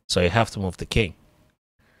 So you have to move the king.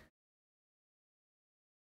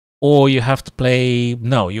 Or you have to play...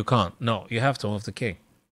 No, you can't. No, you have to move the king.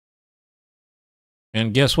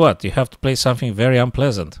 And guess what? You have to play something very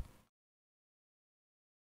unpleasant.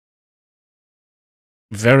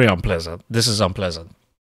 Very unpleasant. This is unpleasant.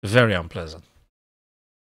 Very unpleasant.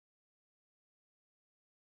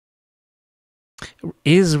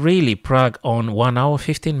 Is really Prague on 1 hour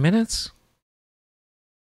 15 minutes?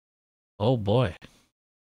 Oh boy.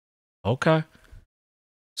 Okay.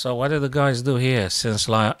 So what did the guys do here since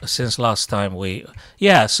last time we...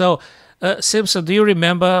 Yeah, so Simpson, do you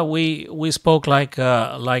remember we spoke like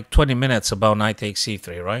 20 minutes about knight takes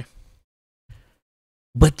c3, right?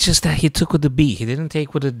 But just that he took with the b. He didn't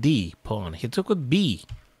take with the d pawn. He took with b.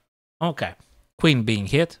 Okay. Queen being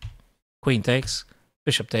hit. Queen takes.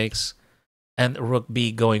 Bishop takes. And rook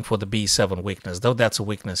b going for the b7 weakness, though that's a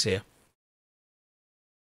weakness here.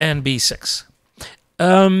 And b6.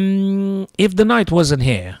 If the knight wasn't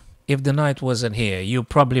here, you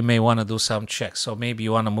probably may want to do some checks. So maybe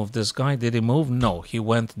you want to move this guy. Did he move? No, he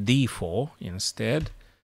went d4 instead.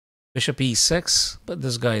 Bishop e6, but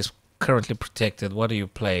this guy is currently protected. What do you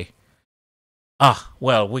play? Ah,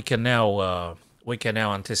 well, we can now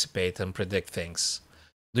anticipate and predict things.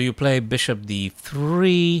 Do you play bishop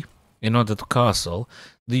d3 in order to castle?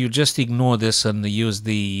 Do you just ignore this and use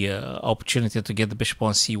the opportunity to get the bishop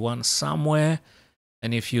on c1 somewhere?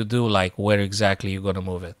 And if you do, like, where exactly you're going to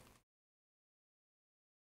move it?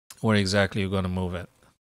 Where exactly you're going to move it?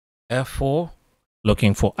 f4,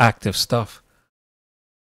 looking for active stuff.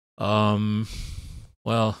 Well,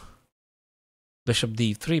 bishop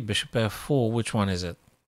d3, bishop f4, which one is it?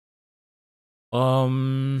 Or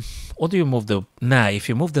do you move the... Nah, if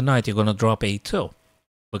you move the knight, you're going to drop a2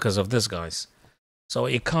 because of this, guys. So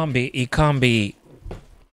it can't be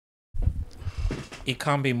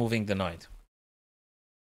moving the knight.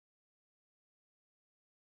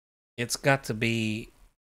 It's got to be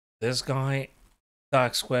this guy,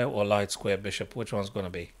 dark square or light square bishop. Which one's going to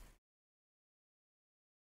be?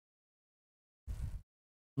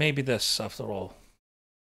 Maybe this, after all.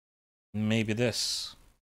 Maybe this.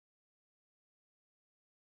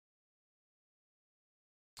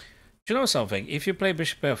 Do you know something? If you play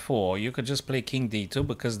bishop f4, you could just play king d2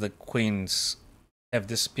 because the queens have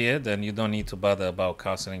disappeared and you don't need to bother about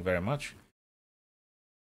castling very much.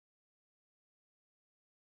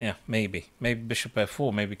 Yeah, maybe. Maybe bishop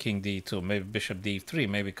f4, maybe king d2, maybe bishop d3,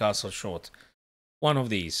 maybe castle short. One of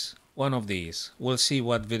these. One of these. We'll see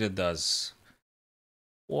what video does.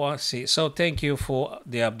 We'll see. So thank you for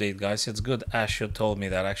the update, guys. It's good Asher told me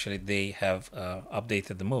that actually they have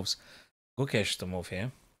updated the moves. Gukesh to move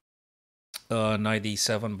here. Knight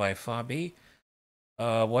d7 by FIDE.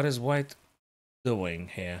 What is white doing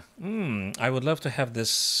here? I would love to have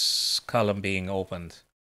this column being opened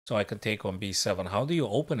so I could take on b7. How do you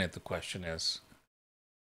open it, the question is?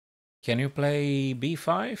 Can you play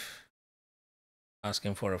b5?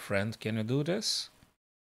 Asking for a friend. Can you do this?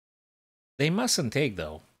 They mustn't take,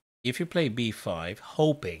 though. If you play b5,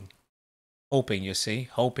 hoping, you see,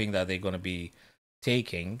 hoping that they're going to be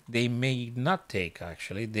taking, they may not take,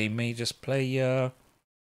 actually. They may just play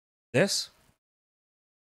this.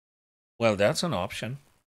 Well, that's an option.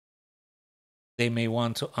 They may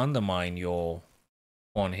want to undermine your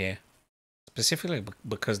pawn here, specifically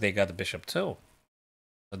because they got the bishop too.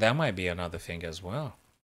 So that might be another thing as well.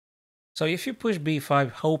 So if you push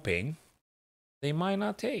b5 hoping, they might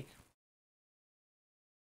not take.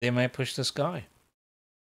 They might push this guy.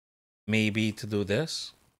 Maybe to do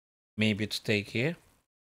this. Maybe to take here.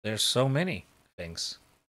 There's so many things.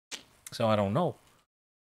 So I don't know.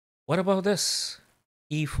 What about this?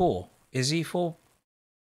 e4. Is e4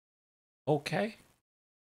 okay?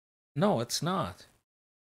 No, it's not.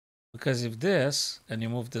 Because if this, and you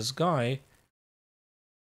move this guy,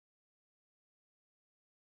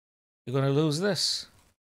 you're going to lose this.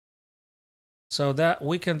 So that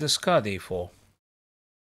we can discard e4.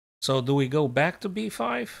 So do we go back to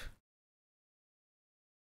b5?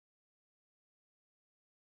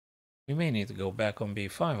 We may need to go back on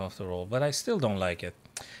b5 after all, but I still don't like it.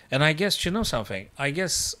 And I guess, you know something? I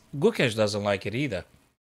guess Gukesh doesn't like it either.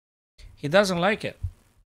 He doesn't like it.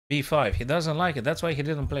 b5. He doesn't like it. That's why he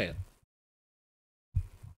didn't play it.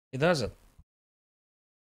 He doesn't.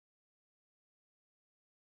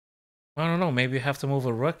 I don't know. Maybe you have to move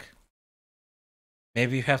a rook.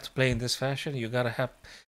 Maybe you have to play in this fashion. You gotta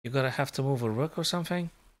have to move a rook or something.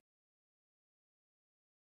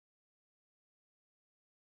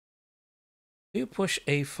 You push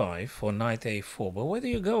a5 for knight a4, but where do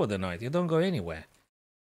you go with the knight? You don't go anywhere.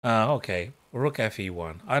 Okay. Rook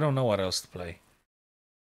fe1. I don't know what else to play.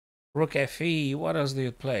 Rook fe, what else do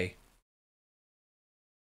you play?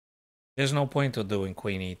 There's no point to doing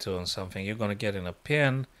queen e2 and something. You're gonna get in a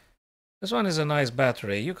pin. This one is a nice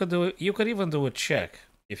battery. You could even do a check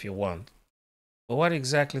if you want. But what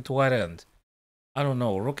exactly, to what end? I don't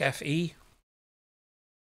know. Rook fe?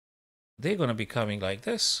 They're gonna be coming like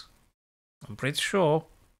this. I'm pretty sure.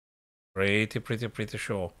 Pretty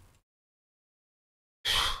sure.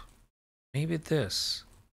 Maybe this.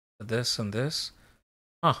 This and this.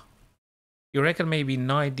 Huh. You reckon maybe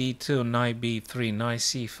knight d2, knight b3, knight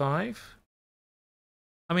c5?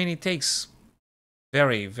 I mean, it takes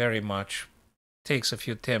very much. Takes a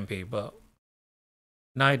few tempi, but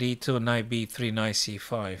knight d2, knight b3, knight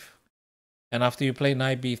c5. And after you play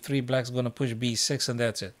knight b3, black's gonna push b6 and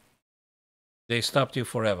that's it. They stopped you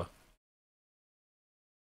forever.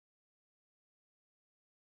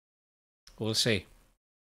 We'll see.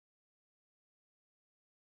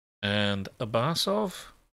 And Abbasov,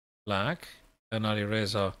 black, and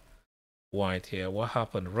Alireza, white here. What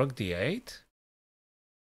happened? Rook d8?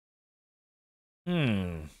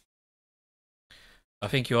 I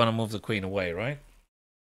think you want to move the queen away, right?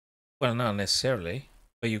 Well, not necessarily,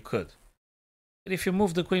 but you could. But if you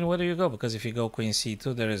move the queen, where do you go? Because if you go queen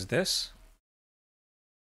c2, there is this.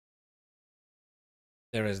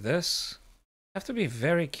 There is this. You have to be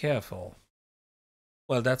very careful.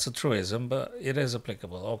 Well, that's a truism, but it is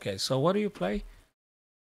applicable. Okay, so what do you play?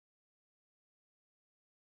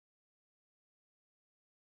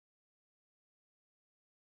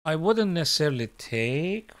 I wouldn't necessarily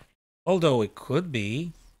take, although it could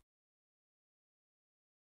be.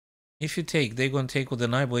 If you take, they're going to take with the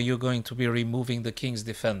knight, where you're going to be removing the king's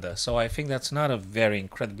defender. So I think that's not a very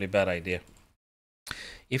incredibly bad idea.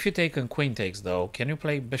 If you take and queen takes, though, can you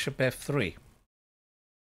play bishop f3?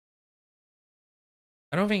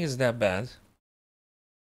 I don't think it's that bad.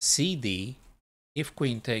 cd, if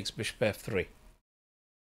queen takes, bishop f3.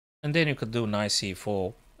 And then you could do knight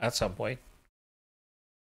c4 at some point.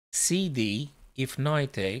 cd, if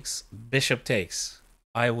knight takes, bishop takes.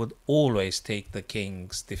 I would always take the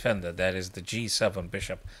king's defender, that is the g7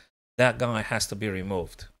 bishop. That guy has to be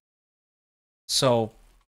removed. So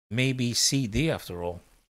maybe cd after all.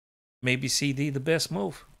 Maybe cd the best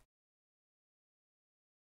move.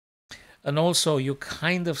 And also you're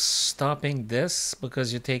kind of stopping this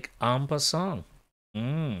because you take en passant.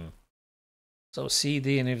 So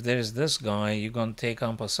cd, and if there's this guy, you're going to take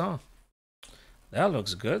en passant. That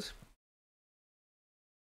looks good.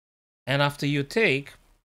 And after you take,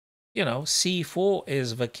 you know, c4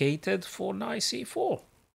 is vacated for knight c4.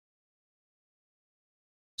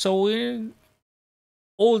 So in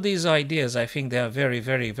all these ideas, I think they are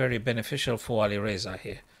very beneficial for Alireza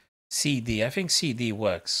here. cd, I think cd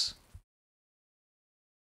works.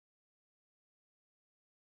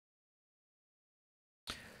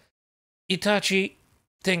 Itachi,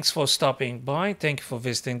 thanks for stopping by. Thank you for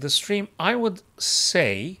visiting the stream. I would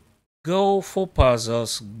say go for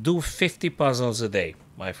puzzles. Do 50 puzzles a day,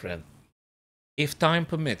 my friend. If time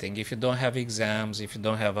permitting, if you don't have exams, if you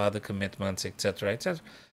don't have other commitments, etc., etc.,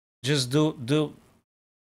 just do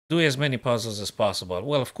as many puzzles as possible.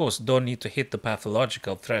 Well, of course, don't need to hit the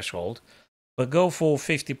pathological threshold, but go for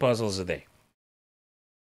 50 puzzles a day.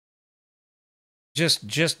 Just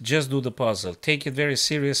do the puzzle. Take it very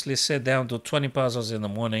seriously. Sit down, do 20 puzzles in the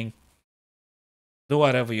morning. Do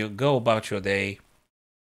whatever you go about your day.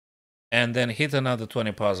 And then hit another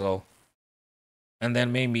 20 puzzle. And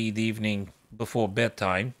then maybe the evening before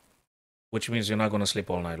bedtime, which means you're not going to sleep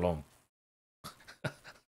all night long.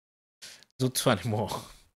 Do 20 more.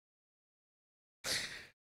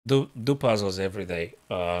 Do puzzles every day.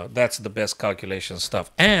 That's the best calculation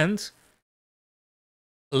stuff. And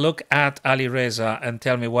look at Alireza and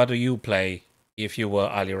tell me, what do you play if you were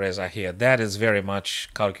Alireza here? That is very much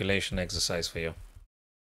calculation exercise for you.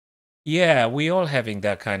 Yeah, we all having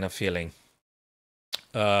that kind of feeling.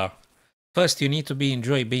 First, you need to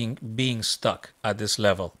enjoy being stuck at this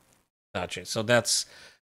level. Gotcha. So that's,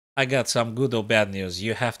 I got some good or bad news.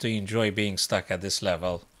 You have to enjoy being stuck at this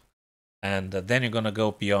level, and then you're gonna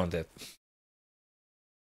go beyond it.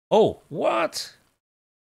 Oh, what?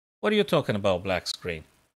 What are you talking about, black screen?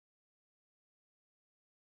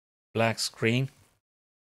 Black screen?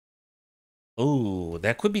 Oh,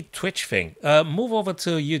 that could be Twitch thing. Move over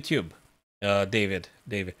to YouTube, David.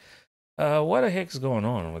 What the heck is going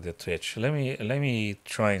on with the Twitch? Let me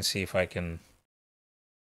try and see if I can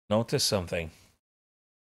notice something.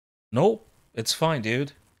 Nope, it's fine,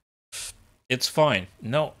 dude. It's fine.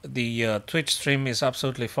 No, the Twitch stream is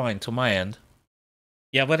absolutely fine to my end.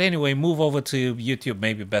 Yeah, but anyway, move over to YouTube,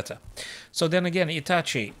 maybe better. So then again,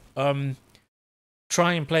 Itachi,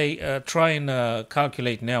 try and play,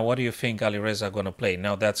 calculate now. What do you think Alireza going to play?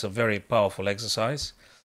 Now that's a very powerful exercise,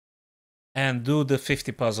 and do the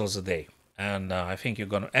 50 puzzles a day. And I think you're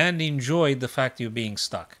gonna and enjoy the fact you're being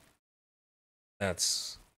stuck.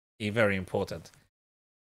 That's very important.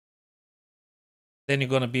 Then you're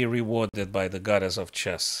gonna be rewarded by the goddess of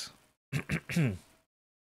chess.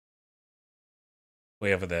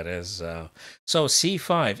 Wherever that is. So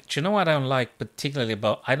c5. Do you know what I don't like particularly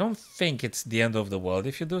about? I don't think it's the end of the world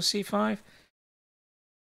if you do c5.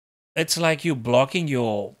 It's like you blocking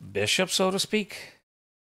your bishop, so to speak.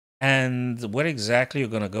 And where exactly you're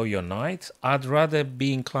gonna go your knight? I'd rather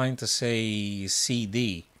be inclined to say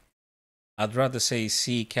cd. I'd rather say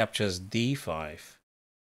c captures d5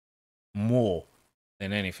 more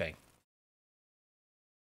than anything.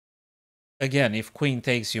 Again, if queen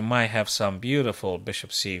takes, you might have some beautiful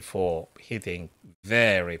bishop c4 hitting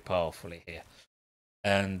very powerfully here.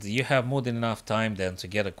 And you have more than enough time then to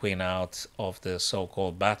get a queen out of the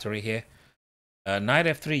so-called battery here. Knight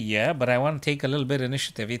f3, yeah, but I want to take a little bit of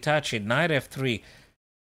initiative. Itachi, knight f3.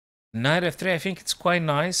 Knight f3, I think it's quite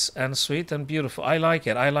nice and sweet and beautiful. I like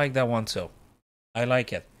it. I like that one too. I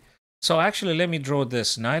like it. So actually, let me draw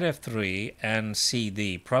this. Knight f3 and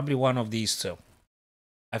cd. Probably one of these two.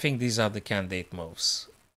 I think these are the candidate moves.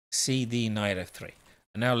 CD, knight f3.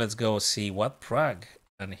 And now let's go see what Prague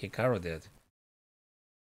and Hikaru did.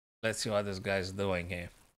 Let's see what this guy's doing here.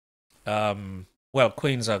 Well,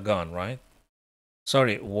 queens are gone, right?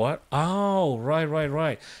 Sorry, what? Oh,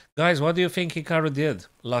 right. Guys, what do you think Hikaru did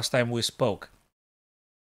last time we spoke?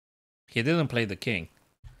 He didn't play the king.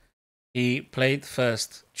 He played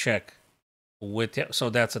first check. So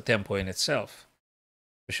that's a tempo in itself.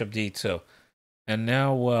 Bishop d2. And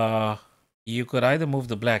now you could either move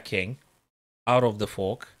the black king out of the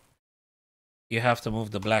fork. You have to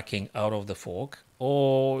move the black king out of the fork.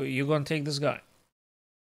 Or you're going to take this guy.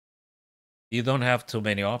 You don't have too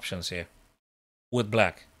many options here. With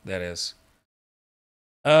black, that is.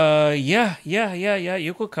 Yeah.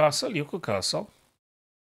 You could castle.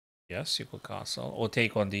 Yes, you could castle. Or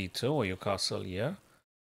take on d2, or you castle, yeah.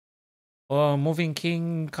 Or moving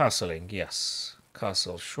king, castling, yes.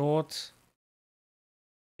 Castle short.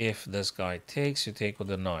 If this guy takes, you take with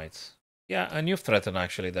the knight. Yeah, and you threaten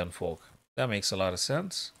actually then fork. That makes a lot of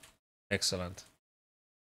sense. Excellent.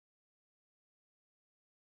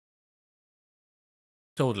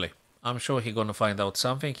 Totally. I'm sure he's gonna find out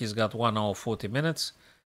something. He's got 1 hour 40 minutes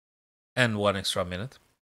and 1 extra minute.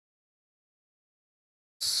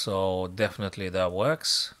 So definitely that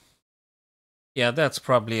works. Yeah, that's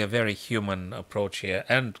probably a very human approach here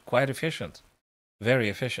and quite efficient. Very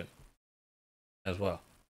efficient as well.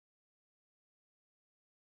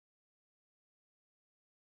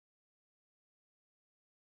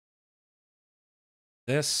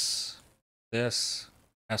 This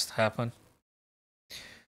has to happen.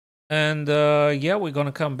 And yeah, we're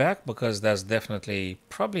gonna come back because that's definitely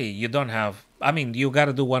probably you don't have. I mean, you got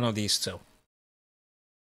to do one of these two.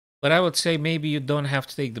 But I would say maybe you don't have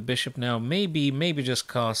to take the bishop now. Maybe just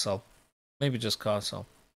castle. Maybe just castle.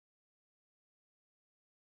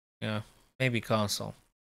 Yeah, maybe castle.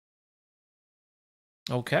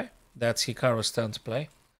 Okay, that's Hikaru's turn to play.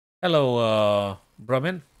 Hello,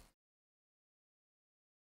 Brahmin.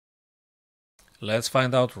 Let's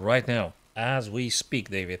find out right now, as we speak,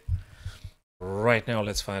 David. Right now,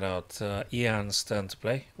 let's find out Ian's turn to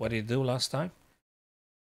play. What did he do last time?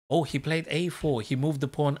 Oh, he played a4. He moved the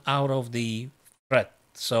pawn out of the threat.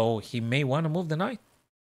 So he may want to move the knight.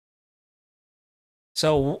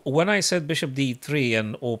 So when I said bishop d3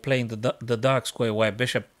 and or playing the dark square white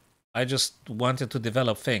bishop, I just wanted to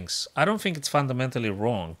develop things. I don't think it's fundamentally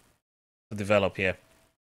wrong to develop here.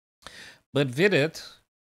 But Vidit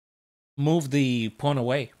moved the pawn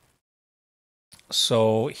away.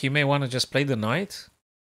 So he may want to just play the knight.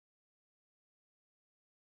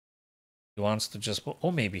 He wants to just,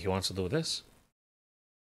 or maybe he wants to do this.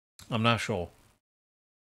 I'm not sure.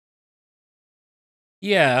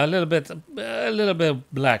 Yeah, a little bit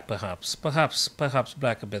black, perhaps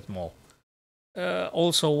black a bit more.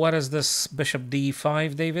 Also, what is this bishop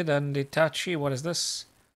d5, David and Itachi? What is this?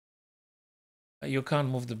 You can't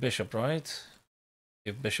move the bishop, right?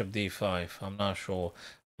 If bishop d5, I'm not sure.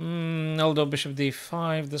 Although bishop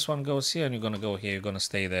d5, this one goes here, and you're gonna go here. You're gonna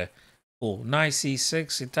stay there. Oh, knight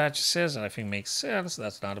c6. Itachi says, I think makes sense.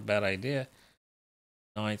 That's not a bad idea.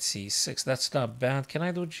 Knight c6. That's not bad. Can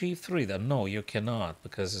I do g3 then? No, you cannot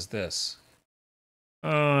because it's this.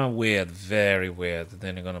 Weird. Very weird.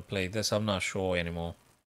 Then you're gonna play this. I'm not sure anymore.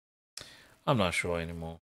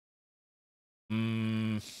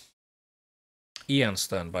 Ian's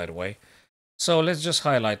turn, by the way. So let's just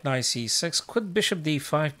highlight knight c6. Could bishop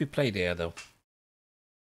d5 be played here, though?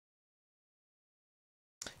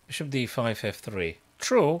 Bishop d5, f3.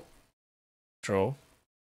 True. True.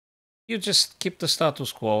 You just keep the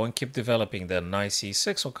status quo and keep developing then. Knight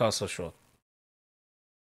c6 or castle short.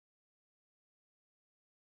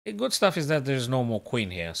 The good stuff is that there's no more queen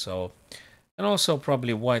here, so... And also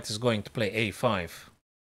probably white is going to play a5.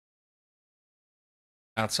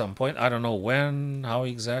 At some point. I don't know when, how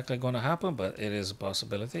exactly going to happen, but it is a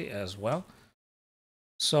possibility as well.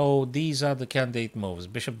 So these are the candidate moves.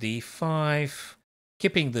 Bishop d5.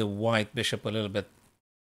 Keeping the white bishop a little bit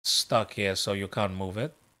stuck here so you can't move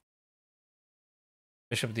it.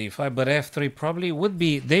 Bishop d5, but f3 probably would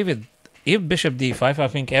be... David, if bishop d5, I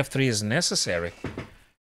think f3 is necessary.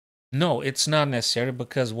 No, it's not necessary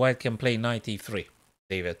because white can play knight e3,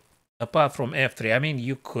 David. Apart from f3. I mean,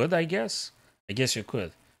 you could, I guess. I guess you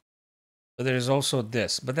could. But there is also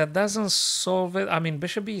this. But that doesn't solve it. I mean,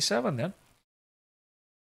 bishop e7 then.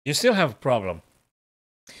 You still have a problem.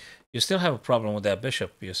 You still have a problem with that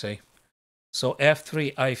bishop, you see. So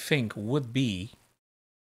f3, I think, would be...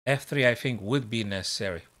 f3, I think, would be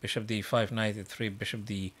necessary. Bishop d5, knight e3, bishop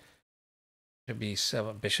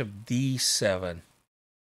e7, bishop d7.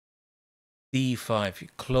 d5,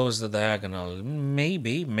 close the diagonal.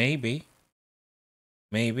 Maybe.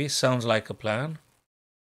 Sounds like a plan.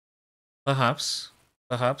 Perhaps.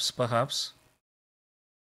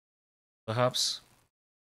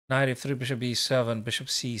 Knight e3, bishop e7, bishop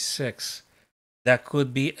c6. That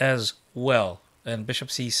could be as well. And bishop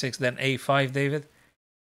c6, then a5, David.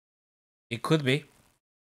 It could be.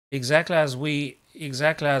 Exactly as we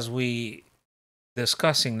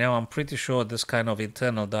discussing now, I'm pretty sure this kind of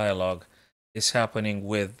internal dialogue is happening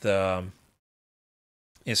with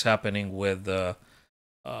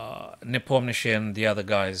Nepomniachtchi and the other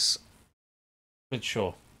guys. Pretty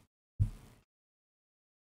sure.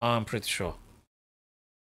 I'm pretty sure.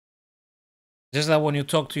 Just that when you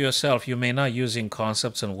talk to yourself, you may not using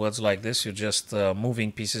concepts and words like this. You're just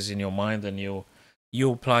moving pieces in your mind, and you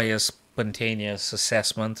apply a spontaneous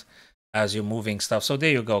assessment as you're moving stuff. So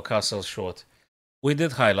there you go, castle short. We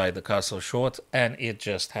did highlight the castle short, and it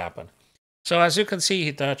just happened. So as you can see,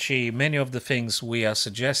 Hitachi, many of the things we are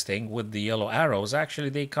suggesting with the yellow arrows, actually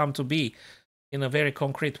they come to be in a very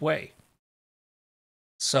concrete way.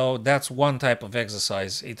 So that's one type of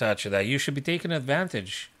exercise, Hitachi, that you should be taking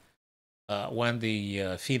advantage when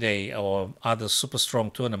the FIDE or other super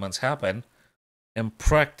strong tournaments happen, and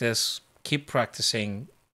keep practicing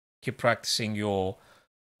your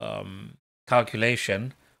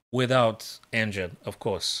calculation without engine, of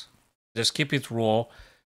course. Just keep it raw,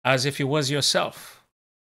 as if it was yourself.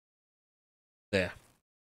 There.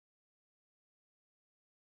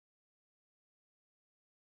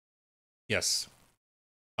 Yes.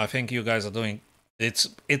 I think you guys are doing... It's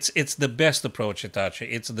the best approach, Hitachi.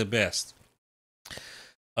 It's the best.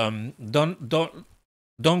 Don't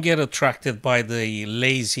get attracted by the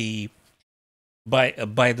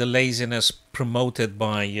the laziness promoted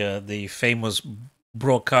by the famous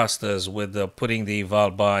broadcasters with putting the eval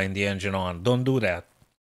bar in the engine on. Don't do that.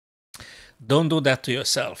 Don't do that to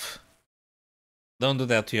yourself. Don't do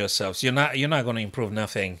that to yourselves. You're not going to improve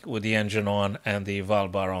nothing with the engine on and the eval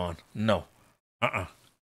bar on. No.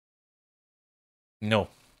 No.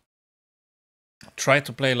 Try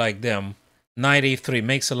to play like them. Knight e3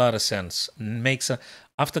 makes a lot of sense.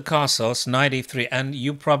 After castles, knight e3, and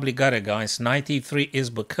you probably got it, guys. Knight e3 is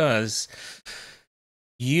because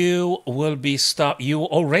you will be stopped. You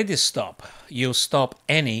already stop. You stop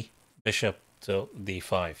any bishop to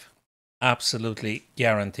d5. Absolutely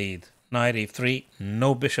guaranteed. Knight e3,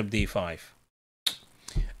 no bishop d5.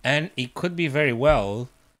 And it could be very well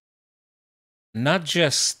not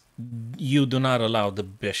just you do not allow the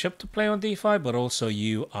bishop to play on d5, but also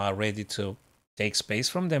you are ready to take space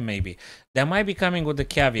from them, maybe. That might be coming with the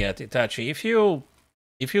caveat, Itachi.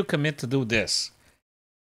 If you commit to do this,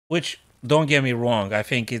 which, don't get me wrong, I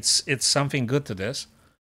think it's something good to this,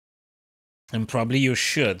 and probably you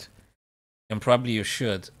should. I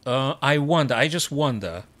just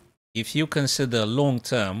wonder if you consider long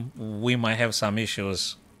term, we might have some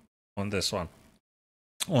issues on this one,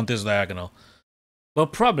 on this diagonal.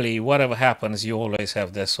 But probably whatever happens, you always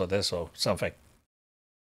have this or something.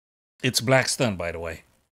 It's black's turn, by the way.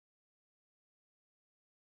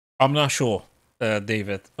 I'm not sure,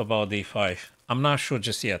 David, about d5. I'm not sure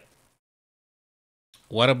just yet.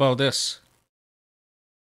 What about this?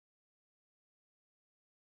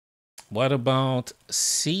 What about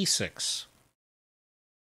c6?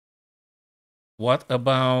 What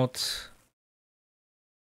about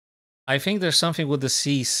I think there's something with the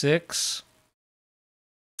c6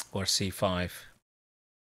 or c5.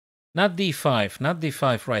 Not d5, not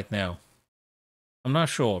d5 right now. I'm not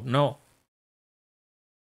sure. No.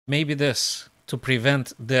 Maybe this, to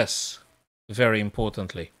prevent this, very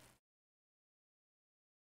importantly.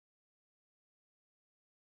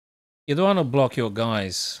 You don't want to block your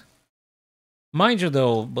guys. Mind you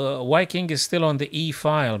though, White King is still on the E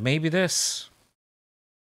file. Maybe this.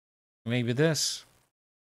 Maybe this.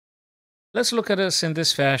 Let's look at this in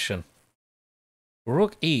this fashion.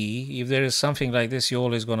 Rook E, if there is something like this, you're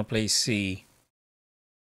always going to play C.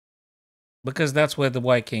 Because that's where the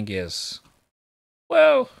White King is.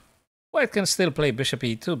 Well, White can still play Bishop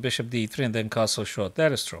E2, Bishop D3, and then castle short.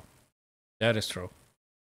 That is true. That is true.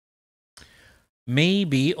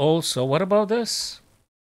 Maybe also, what about this?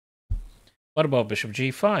 What about Bishop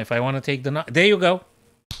G5? I want to take the knight. There you go.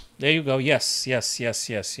 There you go. Yes, yes, yes,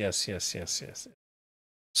 yes, yes, yes, yes, yes.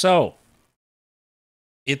 So,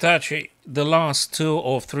 Itachi, the last 2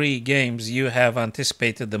 or 3 games, you have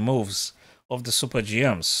anticipated the moves of the Super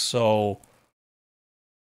GMs. So,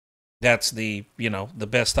 that's the, the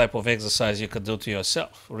best type of exercise you could do to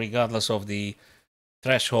yourself, regardless of the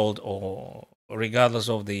threshold or regardless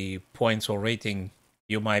of the points or rating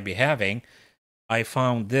you might be having. I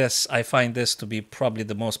find this to be probably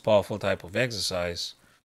the most powerful type of exercise.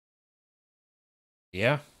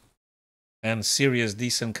 Yeah. And serious,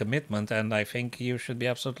 decent commitment, and I think you should be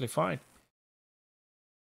absolutely fine.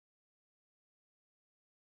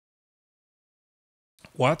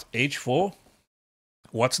 What? H4?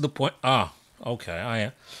 What's the point? Ah,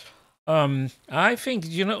 okay. I think,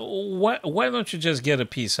 why don't you just get a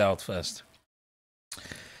piece out first?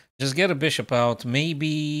 Just get a bishop out.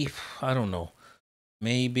 Maybe, I don't know.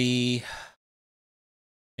 Maybe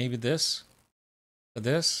this.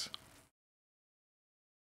 This.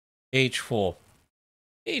 H4.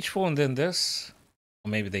 H4 and then this.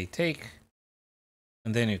 Or maybe they take.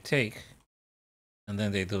 And then you take. And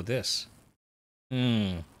then they do this.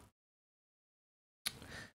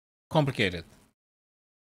 Complicated.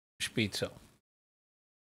 Bishop E2.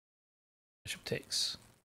 Bishop takes.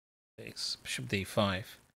 Takes. Bishop D5.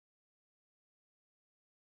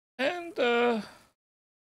 And,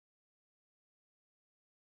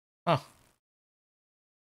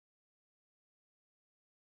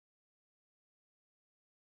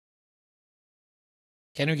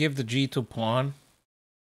 can you give the G2 pawn?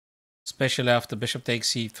 Especially after bishop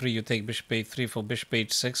takes C3, you take bishop A3 for bishop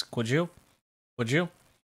H6. Could you? Would you?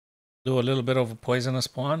 Do a little bit of a poisonous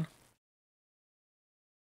pawn?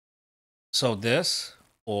 So this,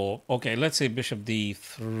 or, okay, let's say bishop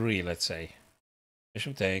D3, let's say.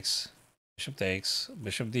 Bishop takes, bishop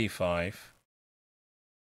D5.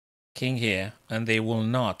 King here, and they will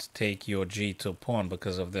not take your G2 pawn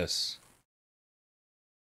because of this.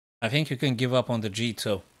 I think you can give up on the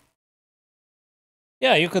G2.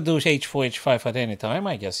 Yeah, you could do H4, H5 at any time,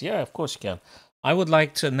 I guess. Yeah, of course you can. I would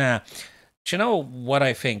like to now. You know what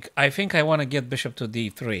I think? I think I want to get bishop to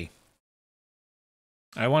D3.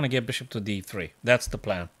 I want to get bishop to D3. That's the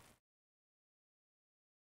plan.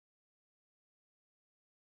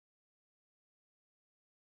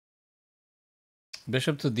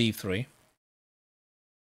 Bishop to D3.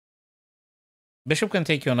 Bishop can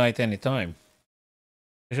take your knight anytime.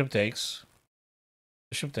 Bishop takes.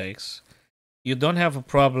 Bishop takes. You don't have a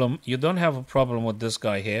problem. You don't have a problem with this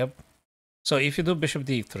guy here. So if you do bishop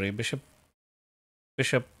D3, bishop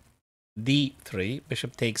D3,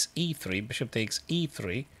 bishop takes E3, bishop takes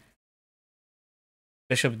E3,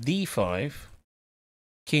 bishop D5,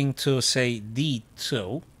 king to say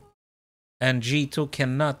D2, and G2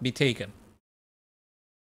 cannot be taken.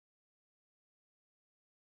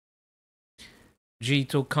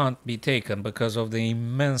 G2 can't be taken because of the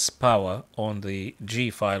immense power on the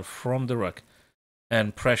G file from the rook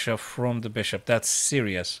and pressure from the bishop. That's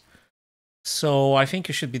serious. So I think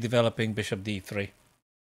you should be developing bishop D3.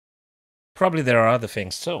 Probably there are other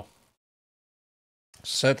things too.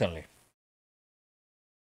 Certainly.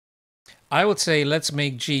 I would say let's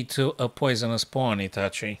make G2 a poisonous pawn,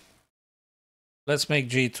 Itachi. Let's make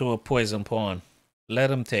G2 a poison pawn. Let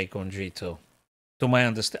him take on G2. To my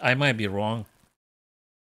understanding, I might be wrong.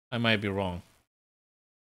 I might be wrong.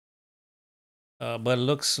 But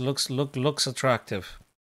looks attractive.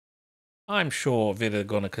 I'm sure they're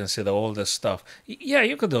gonna consider all this stuff. Yeah,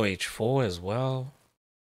 you could do H4 as well.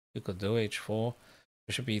 You could do H4.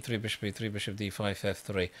 Bishop E3, Bishop E3, Bishop D5,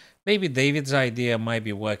 F3. Maybe David's idea might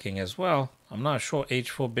be working as well. I'm not sure.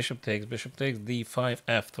 H4, Bishop takes, D5,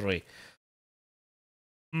 F3.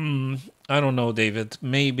 I don't know, David.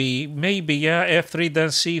 Maybe, yeah, F3, then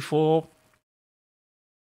C4.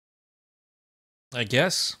 I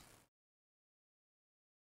guess.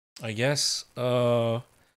 I guess there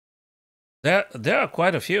are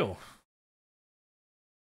quite a few.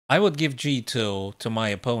 I would give G2 to my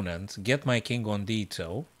opponent, get my king on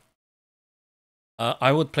D2.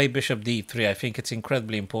 I would play bishop D3. I think it's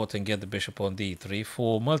incredibly important to get the bishop on D3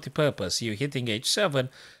 for multi-purpose. You're hitting H7,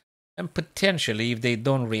 and potentially, if they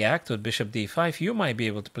don't react with bishop D5, you might be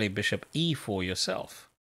able to play bishop E4 yourself.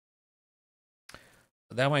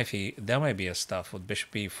 That might be a stuff with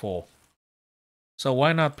bishop E4. So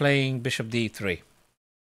why not playing bishop D3?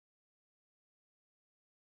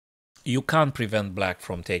 You can't prevent black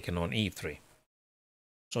from taking on E3.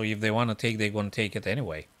 So if they want to take, they're going to take it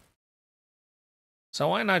anyway. So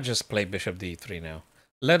why not just play bishop D3 now?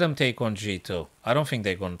 Let them take on G2. I don't think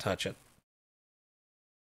they're going to touch it.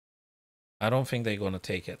 I don't think they're going to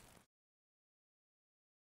take it.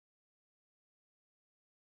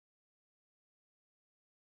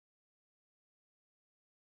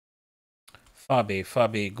 Fabi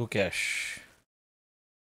Gukesh.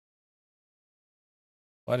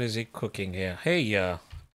 What is he cooking here? Hey, I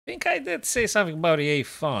think I did say something about the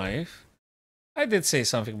A5. I did say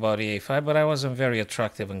something about the A5, but I wasn't very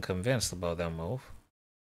attractive and convinced about that move.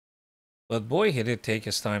 But boy, he did take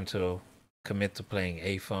his time to commit to playing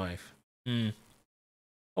A5.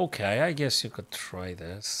 Okay, I guess you could try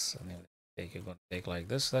this. I mean, you're going to take like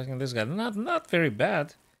this. I think this guy, not very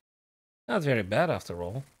bad. Not very bad after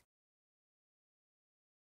all.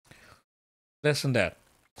 Less than that.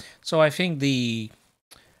 So I think the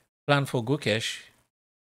plan for Gukesh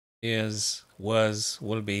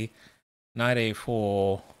will be knight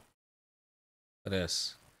A4.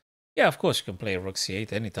 This. Yeah, of course you can play rook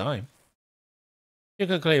C8 anytime. You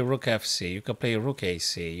can play rook FC, you can play rook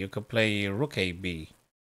AC, you can play rook AB.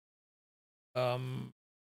 I'm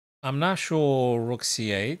not sure rook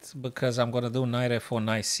C8 because I'm gonna do knight F4,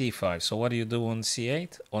 knight C5. So what do you do on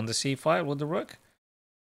C8? On the C5 with the rook?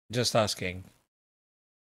 Just asking.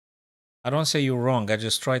 I don't say you're wrong. I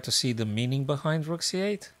just try to see the meaning behind rook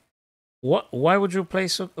C8. Why would you play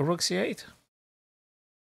rook C8?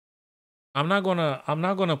 I'm not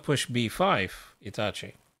gonna push B5,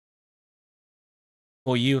 Itachi.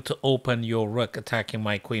 For you to open your rook attacking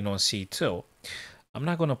my queen on C2. I'm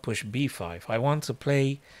not gonna push B5. I want to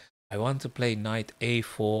play knight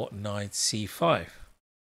A4, knight C5.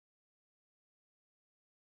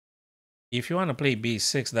 If you want to play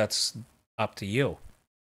B6, that's up to you.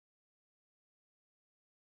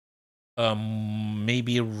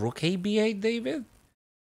 Maybe rook AB8, David?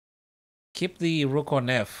 Keep the rook on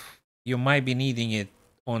F. You might be needing it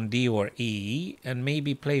on D or E, and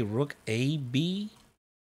maybe play rook AB.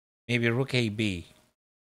 Maybe rook AB.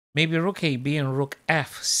 Maybe rook AB and rook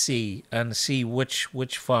FC, and see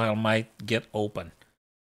which file might get open.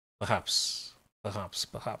 Perhaps.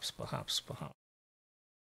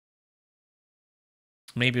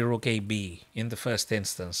 Maybe rook AB in the first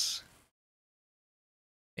instance.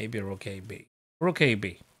 Maybe rook AB. Rook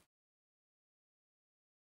AB.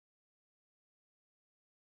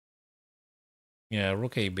 Yeah,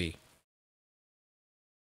 rook AB.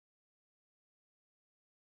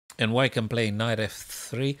 And white can play knight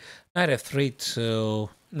F3. Knight F3 to...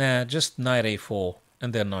 Nah, just knight A4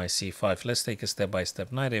 and then knight C5. Let's take it step by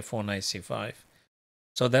step. Knight A4, knight C5.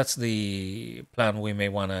 So that's the plan we may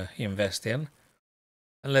want to invest in.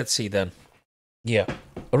 And let's see then. Yeah,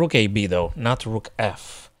 rook AB though, not rook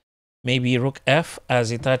F. Maybe rook F,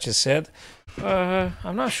 as Itachi said.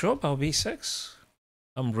 I'm not sure about B6.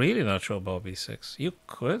 I'm really not sure about B6. You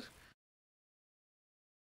could.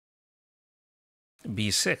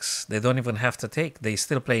 B6. They don't even have to take. They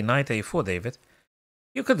still play knight A4, David.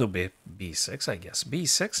 You could do B6, I guess.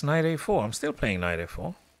 B6, knight A4. I'm still playing knight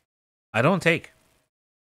A4. I don't take.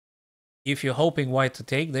 If you're hoping white to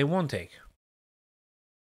take, they won't take.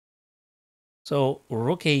 So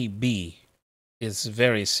rook AB is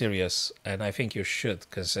very serious, and I think you should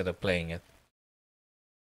consider playing it.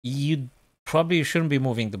 You probably shouldn't be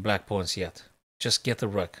moving the black pawns yet. Just get the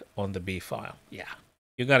rook on the B file. Yeah,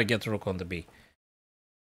 you got to get the rook on the B.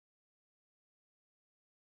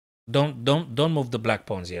 Don't move the black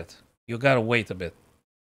pawns yet. You got to wait a bit.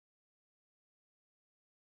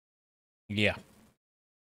 Yeah.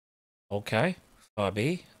 Okay,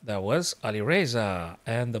 Fabi, that was Alireza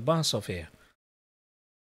and the boss of here.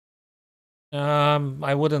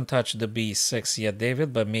 I wouldn't touch the B6 yet,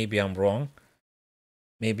 David, but maybe I'm wrong.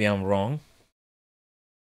 Maybe I'm wrong.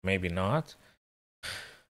 Maybe not.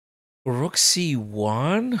 Rook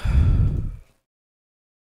C1?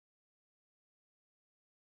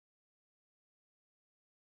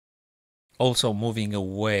 Also moving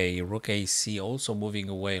away. Rook AC also moving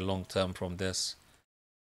away long term from this.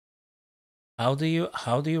 How do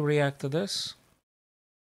you react to this?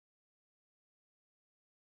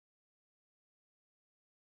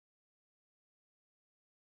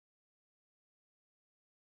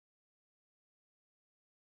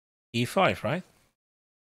 E5, right?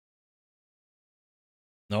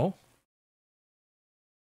 No?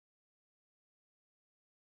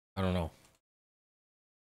 I don't know.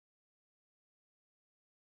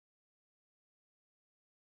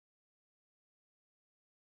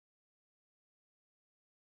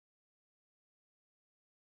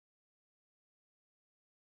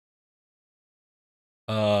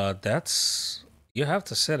 That's... You have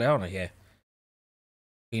to sit down here.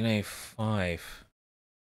 Queen A5.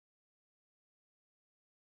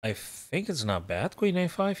 I think it's not bad, Queen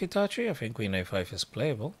A5, Itachi. I think Queen A5 is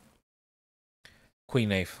playable. Queen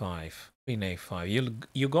A5. Queen A5.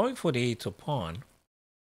 You're going for the E2 pawn.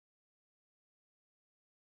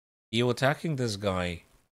 You're attacking this guy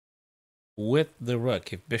with the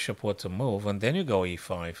rook if bishop were to move, and then you go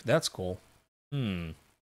E5. That's cool.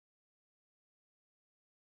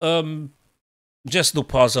 Just do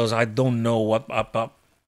puzzles. I don't know what...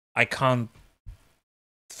 I can't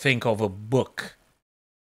think of a book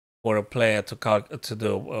for a player to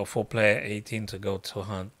do for player 18 to go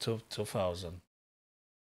to 2000.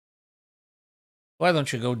 Why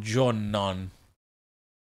don't you go John Nunn?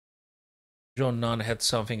 John Nunn had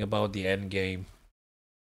something about the end game.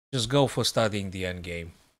 Just go for studying the end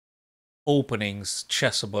game. Openings.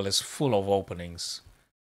 Chessable is full of openings.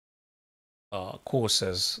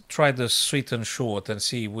 Courses. Try the sweet and short and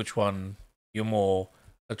see which one you're more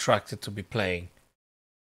attracted to be playing.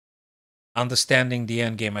 Understanding the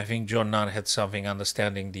end game. I think John Nunn had something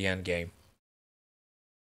understanding the end game.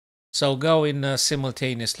 So go in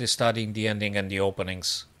simultaneously studying the ending and the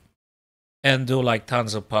openings. And do like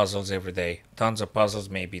tons of puzzles every day. Tons of puzzles,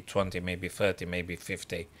 maybe 20, maybe 30, maybe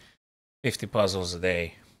 50. 50 puzzles a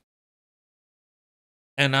day.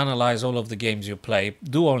 And analyze all of the games you play.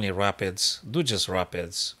 Do only rapids. Do just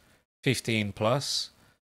rapids. 15 plus.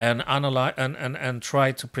 And analyze and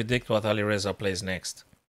try to predict what Alireza plays next.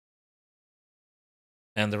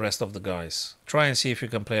 And the rest of the guys. Try and see if you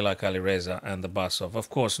can play like Alireza and the Basov. Of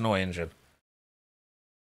course, no engine.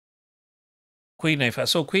 Queen A5.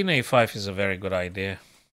 So Queen A5 is a very good idea.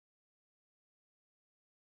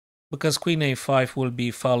 Because Queen A5 will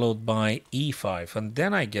be followed by E5. And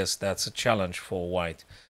then I guess that's a challenge for White.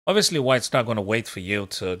 Obviously, White's not going to wait for you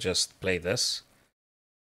to just play this.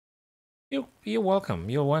 You're welcome.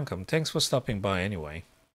 You're welcome. Thanks for stopping by anyway.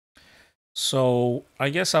 So, I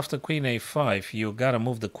guess after Queen A5, you gotta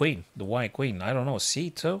move the queen. The white queen. I don't know,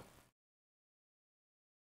 C2?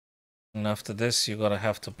 And after this, you're gonna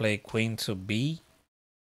have to play queen to B.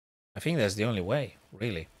 I think that's the only way,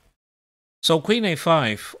 really. So, Queen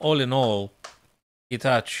A5, all in all,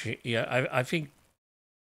 Itachi, yeah, I think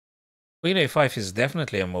Queen A5 is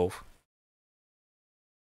definitely a move.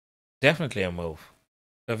 Definitely a move.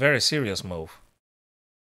 A very serious move.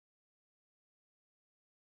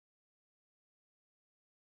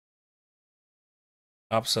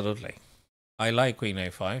 Absolutely. I like Queen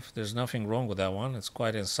A5. There's nothing wrong with that one. It's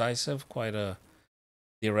quite incisive, quite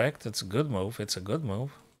direct. It's a good move. It's a good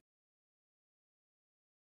move.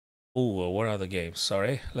 Ooh, what are the games?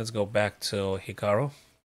 Sorry. Let's go back to Hikaru.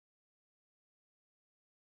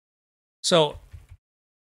 So,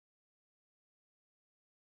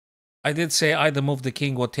 I did say either move the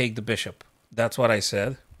king or take the bishop. That's what I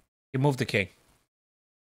said. He moved the king.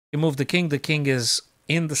 He moved the king. The king is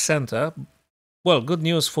in the center. Well, good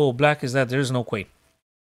news for black is that there is no queen.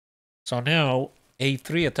 So now,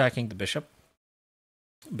 A3 attacking the bishop.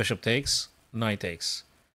 Bishop takes, knight takes.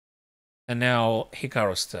 And now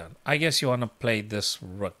Hikaru's turn. I guess you want to play this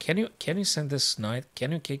rook. Can you send this knight?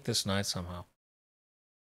 Can you kick this knight somehow?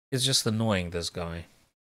 It's just annoying, this guy.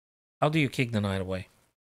 How do you kick the knight away?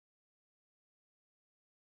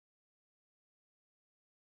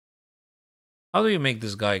 How do you make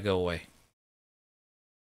this guy go away?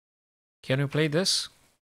 Can you play this?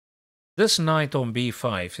 This knight on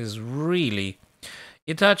b5 is really...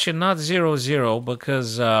 Itachi not 0-0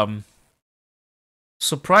 because...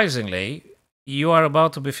 surprisingly, you are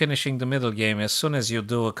about to be finishing the middle game as soon as you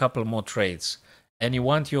do a couple more trades. And you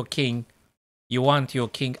want your king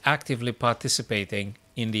actively participating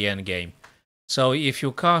in the end game. So if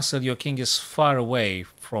you castle, your king is far away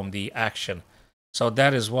from the action. So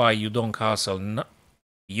that is why you don't castle.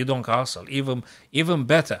 You don't castle. Even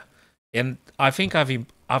better. And I think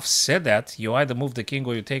I've said that. You either move the king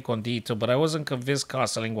or you take on d2, but I wasn't convinced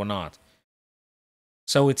castling or not.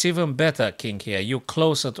 So it's even better, king here. You're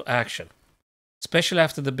closer to action. Especially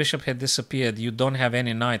after the bishop had disappeared, you don't have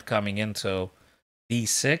any knight coming into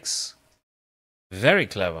d6. Very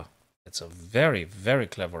clever. It's a very, very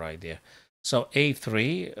clever idea. So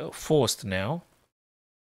a3, forced now.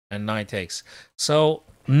 And knight takes. So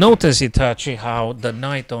notice, Itachi, how the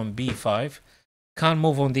knight on b5 Can't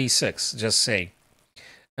move on d6, just say.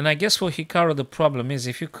 And I guess for Hikaru, the problem is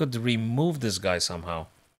if you could remove this guy somehow.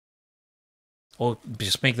 Or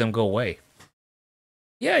just make them go away.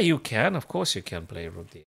 Yeah, you can. Of course you can play rook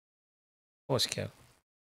d8. Of course you can.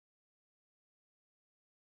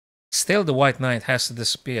 Still, the white knight has to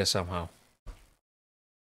disappear somehow.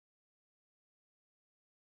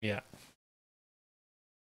 Yeah.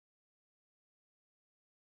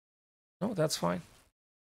 No, that's fine.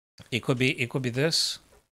 It could be this.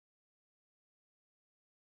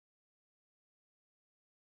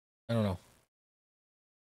 I don't know.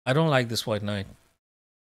 I don't like this white knight.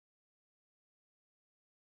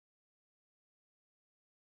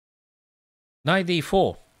 Knight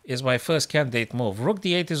d4 is my first candidate move. Rook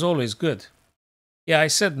d8 is always good. Yeah, I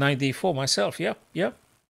said knight d4 myself. Yep, yep.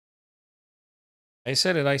 I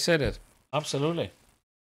said it. Absolutely.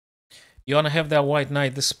 You want to have that white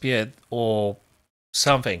knight disappeared or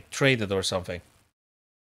something, traded or something.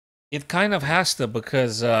 It kind of has to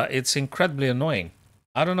because it's incredibly annoying.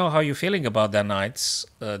 I don't know how you're feeling about that knights,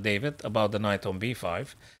 David, about the knight on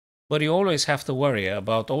b5. But you always have to worry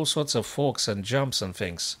about all sorts of forks and jumps and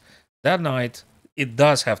things. That knight, it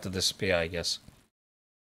does have to disappear, I guess.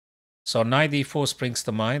 So knight d4 springs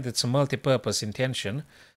to mind. It's a multi-purpose intention.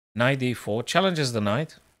 Knight d4 challenges the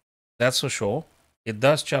knight. That's for sure. It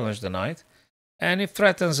does challenge the knight. And it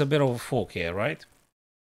threatens a bit of a fork here, right?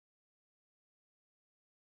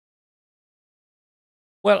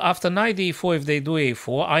 Well, after knight d4, if they do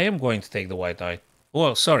a4, I am going to take the white knight.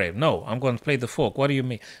 Well, sorry, no, I'm going to play the fork. What do you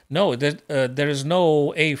mean? No, there is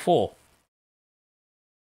no a4.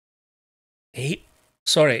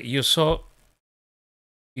 Sorry, you're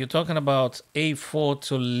talking about a4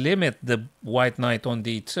 to limit the white knight on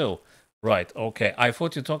d2. Right, okay. I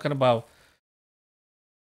thought you're talking about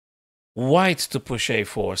white to push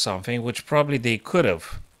a4 or something, which probably they could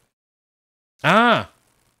have. Ah!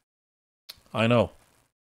 I know.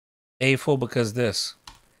 a4 because this.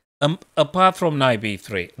 Apart from knight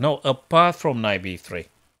b3. No, apart from knight b3.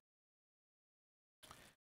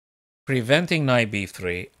 Preventing knight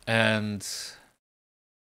b3, and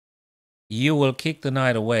you will kick the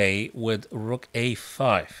knight away with rook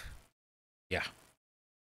a5. Yeah.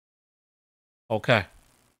 Okay.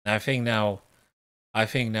 I think now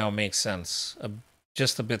makes sense.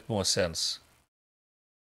 Just a bit more sense.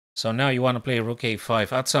 So now you want to play rook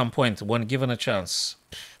a5 at some point when given a chance.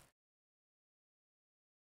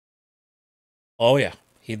 Oh yeah,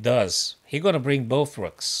 he does. He's gonna bring both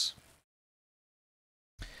rooks.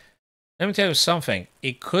 Let me tell you something.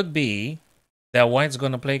 It could be that white's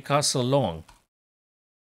gonna play castle long.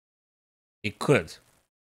 It could.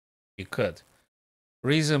 It could.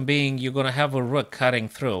 Reason being, you're gonna have a rook cutting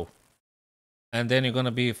through. And then you're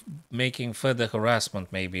gonna be making further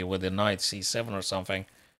harassment maybe with the knight c7 or something.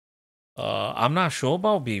 I'm not sure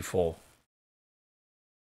about b4.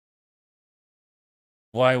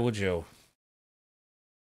 Why would you?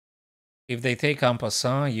 If they take en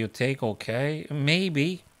passant, you take okay?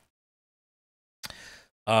 Maybe.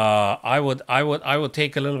 I would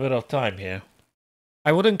take a little bit of time here.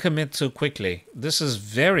 I wouldn't commit too quickly. This is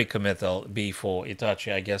very committal b4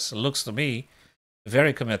 Itachi, I guess. It looks to me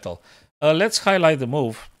very committal. Let's highlight the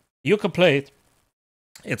move. You can play it.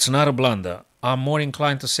 It's not a blunder. I'm more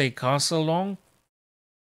inclined to say castle long.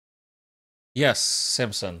 Yes,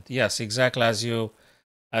 Simpson. Yes, exactly as you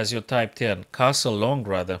typed in. Castle long,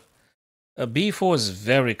 rather. b4 is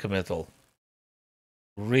very committal.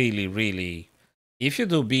 Really, really. If you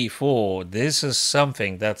do b4, this is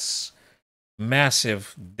something that's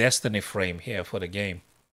massive destiny frame here for the game.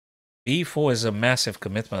 b4 is a massive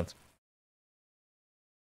commitment.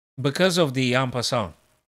 Because of the en passant.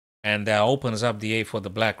 And that opens up the a for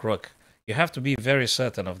the black rook. You have to be very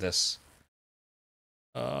certain of this.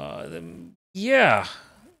 Yeah.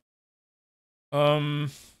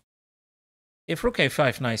 If rook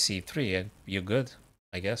a5, knight c3, you're good,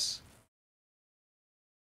 I guess.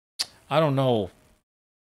 I don't know.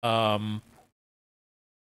 Or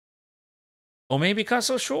maybe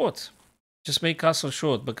castle short. Just make castle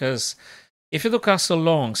short, because if you do castle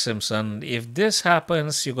long, Simpson, if this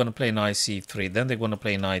happens, you're going to play knight c3, then they're going to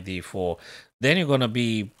play knight d4. Then you're going to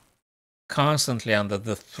be constantly under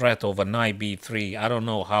the threat of a knight b3. I don't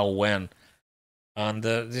know how, when. And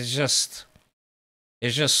it's just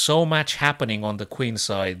so much happening on the queen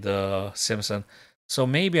side, Simpson. So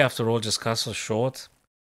maybe after all, just castle short.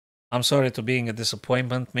 I'm sorry to being a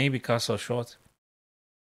disappointment. Maybe castle short.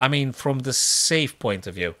 I mean, from the safe point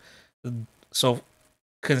of view. So,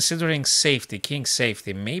 considering safety, king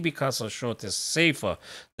safety, maybe castle short is safer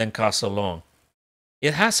than castle long.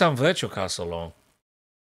 It has some virtue, castle long.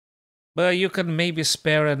 But you can maybe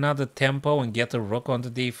spare another tempo and get a rook on the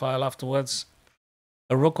d file afterwards.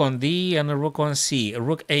 A rook on d and a rook on c. A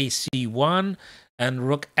rook a c1 and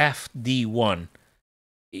rook f d1.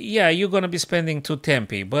 Yeah, you're going to be spending 2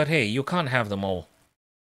 tempi, but hey, you can't have them all.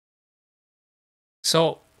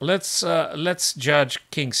 So let's judge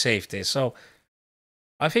king safety. So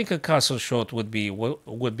I think a castle shot would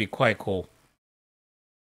be quite cool.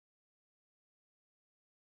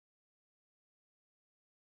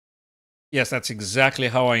 Yes, that's exactly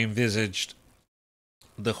how I envisaged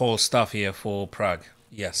the whole stuff here for Prague.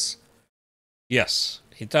 Yes. Yes.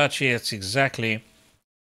 Hitachi, it's exactly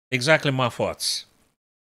my thoughts.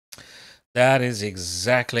 That is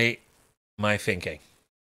exactly my thinking.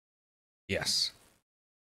 Yes.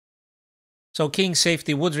 So king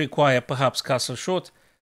safety would require perhaps castle short.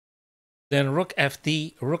 Then rook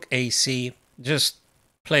fd, rook ac, just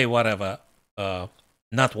play whatever.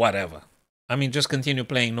 Not whatever. I mean, just continue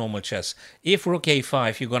playing normal chess. If rook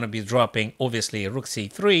a5, you're going to be dropping, obviously, rook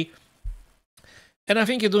c3. And I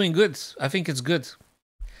think you're doing good. I think it's good.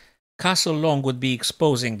 Castle long would be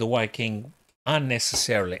exposing the white king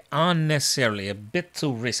unnecessarily. Unnecessarily. A bit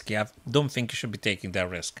too risky. I don't think you should be taking that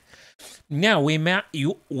risk. Now, we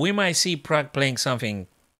might see Prague playing something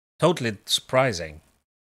totally surprising.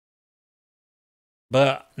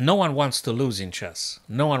 But no one wants to lose in chess.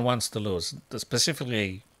 No one wants to lose.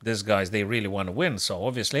 Specifically, these guys, they really want to win, so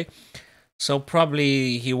obviously. So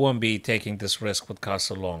probably he won't be taking this risk with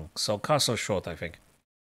castle long. So castle short, I think.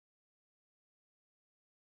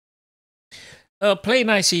 Play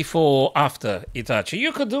knight c4 after Itachi.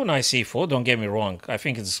 You could do knight c4, don't get me wrong. I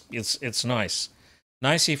think it's nice.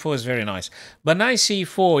 Knight c4 is very nice. But knight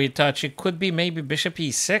c4 Itachi could be maybe bishop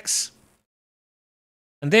e6.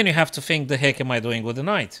 And then you have to think, the heck am I doing with the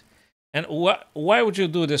knight? And why would you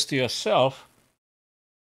do this to yourself?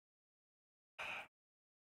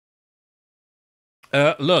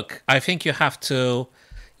 Look, I think you have to...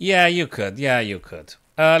 Yeah, you could. Yeah, you could.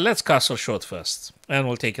 Let's castle short first, and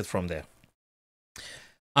we'll take it from there.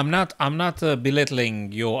 I'm not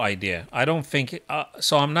belittling your idea. I don't think...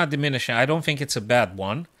 so I'm not diminishing. I don't think it's a bad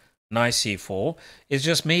one. Knight c4. It's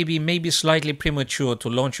just maybe slightly premature to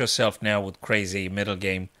launch yourself now with crazy middle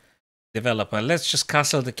game development. Let's just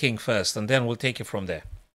castle the king first, and then we'll take it from there.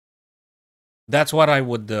 That's what I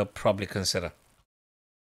would probably consider.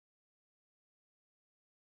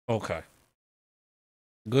 Okay.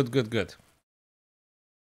 Good.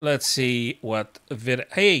 Let's see what vid...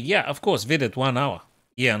 Hey, yeah, of course, vidit 1 hour.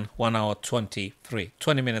 Ian, 1 hour 23.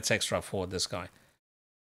 20 minutes extra for this guy.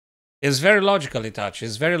 It's very logical, Itachi.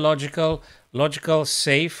 It's very logical,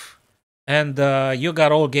 safe, and you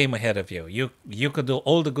got all game ahead of you. You could do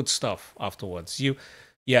all the good stuff afterwards. You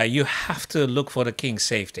have to look for the king's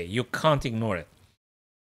safety. You can't ignore it.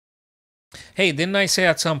 Hey, didn't I say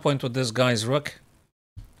at some point with this guy's rook?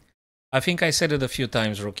 I think I said it a few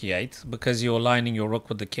times, rook e8, because you're aligning your rook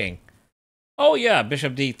with the king. Oh yeah,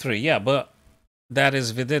 bishop d3. Yeah, but that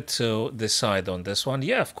is vidit to decide on this one.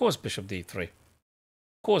 Yeah, of course, bishop d3. Of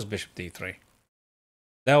course, bishop d3.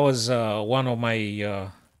 That was one of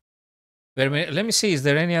my... let me see, is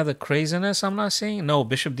there any other craziness I'm not seeing? No,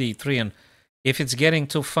 bishop d3, and if it's getting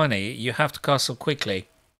too funny, you have to castle quickly.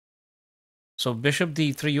 So bishop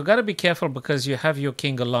d3, you got to be careful because you have your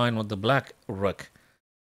king aligned with the black rook.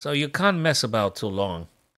 So you can't mess about too long.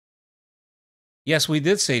 Yes, we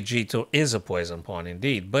did say g2 is a poison pawn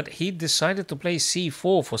indeed, but he decided to play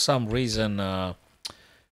c4 for some reason.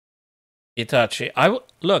 Itachi,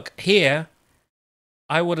 look here.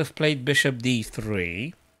 I would have played bishop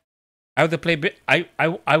d3. I would have played.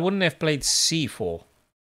 I wouldn't have played c4,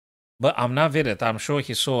 but I'm not vidit. I'm sure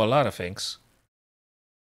he saw a lot of things.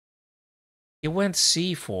 He went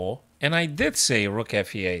c4, and I did say rook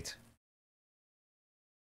fe8.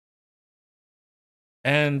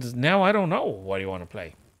 And now I don't know what you want to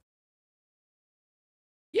play.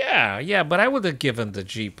 Yeah, but I would have given the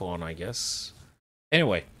g pawn, I guess.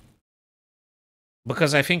 Anyway,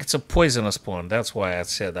 because I think it's a poisonous pawn. That's why I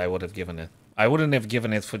said I would have given it. I wouldn't have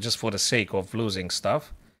given it just for the sake of losing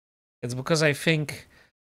stuff. It's because I think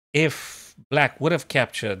if black would have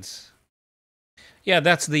captured... Yeah,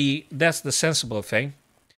 that's the sensible thing.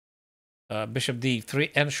 Bishop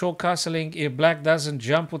d3 and short castling if black doesn't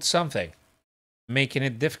jump with something, making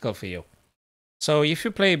it difficult for you. So if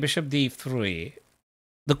you play bishop d3,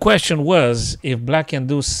 the question was if black can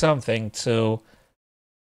do something to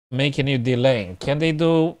making you delaying. Can they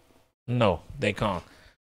do... No, they can't.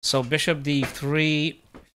 So bishop d3...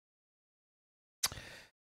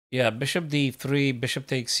 Yeah, bishop d3, bishop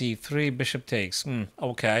takes c3, bishop takes.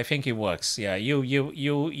 Okay, I think it works. Yeah,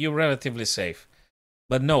 you're relatively safe.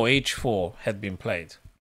 But no, h4 had been played.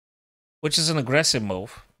 which is an aggressive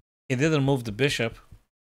move. He didn't move the bishop.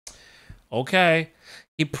 Okay.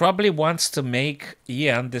 He probably wants to make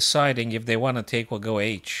Ian deciding if they want to take or go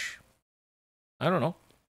H. I don't know.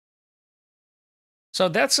 So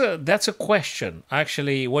that's a question.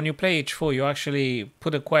 Actually, when you play H4, you actually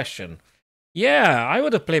put a question. Yeah, I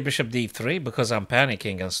would have played Bishop D3 because I'm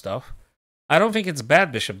panicking and stuff. I don't think it's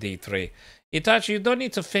bad Bishop D3. Itachi, you don't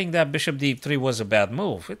need to think that Bishop D3 was a bad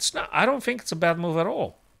move. It's not. I don't think it's a bad move at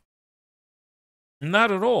all.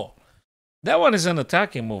 Not at all. That one is an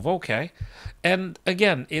attacking move, okay. And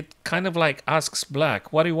again, it kind of like asks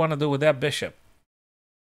black, what do you want to do with that bishop?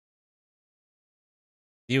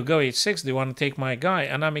 Do you go h6? Do you want to take my guy?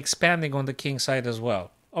 And I'm expanding on the king side as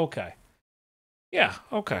well. Okay. Yeah,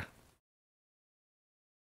 okay.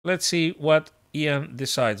 Let's see what Ian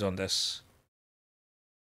decides on this.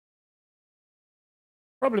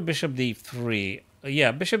 Probably bishop d3.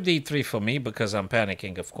 Yeah, bishop d3 for me because I'm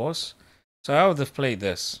panicking, of course. So I would have played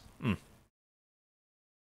this.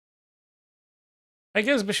 I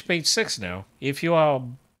guess bishop h6 now. If you are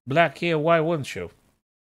black here, why wouldn't you?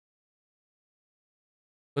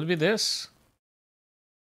 Could be this.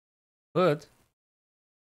 Good.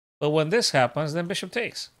 But when this happens, then bishop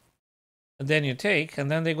takes. And then you take, and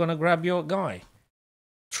then they're going to grab your guy.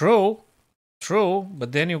 True. True.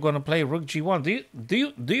 But then you're going to play rook g1.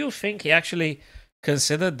 Do you think he actually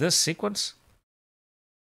considered this sequence?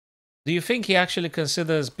 Do you think he actually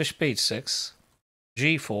considers bishop h6,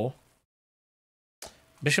 g4,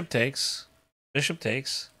 bishop takes,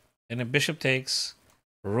 and then bishop takes,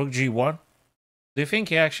 rook g1? Do you think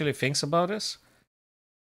he actually thinks about this?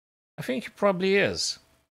 I think he probably is.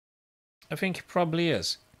 I think he probably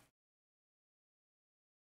is.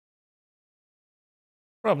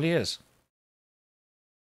 Probably is.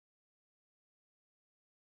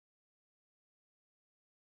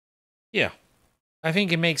 Yeah. I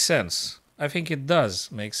think it makes sense. I think it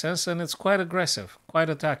does make sense, and it's quite aggressive,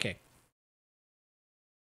 quite attacking.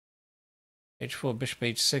 h4, bishop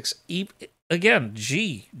h6. Again,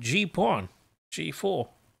 g pawn, g4,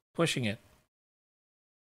 pushing it.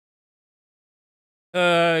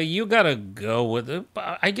 You gotta go with it.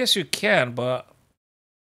 I guess you can, but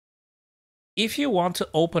if you want to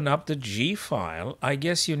open up the g file, I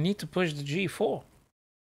guess you need to push the g4.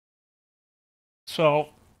 So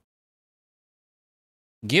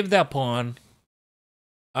give that pawn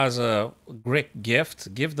as a great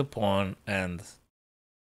gift. Give the pawn and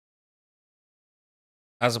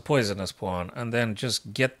as a poisonous pawn, and then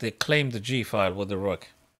just claim the g file with the rook.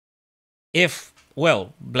 If,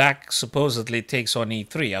 well, black supposedly takes on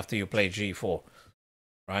e3 after you play g4,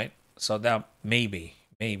 right? So that maybe.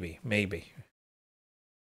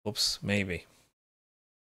 Oops, maybe.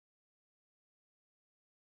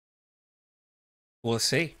 We'll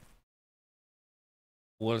see.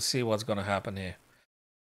 We'll see what's going to happen here.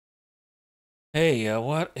 Hey,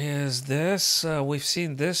 what is this? We've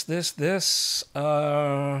seen this. This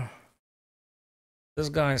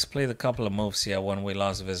guy's played a couple of moves here when we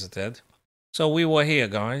last visited. So we were here,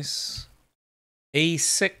 guys.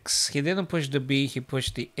 A6. He didn't push the B, he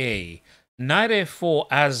pushed the A. Knight A4,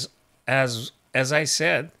 as I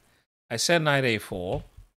said knight A4.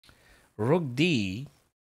 Rook D.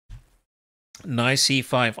 Knight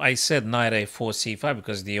C5. I said knight A4 C5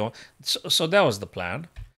 because so that was the plan.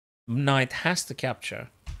 Knight has to capture,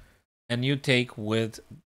 and you take with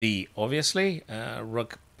B. Obviously,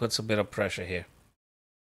 rook puts a bit of pressure here.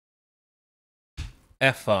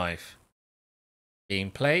 F5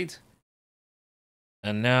 being played,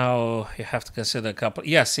 and now you have to consider a couple.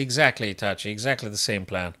 Yes, exactly, Itachi. Exactly the same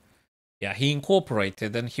plan. Yeah, he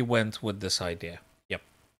incorporated and he went with this idea. Yep.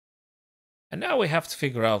 And now we have to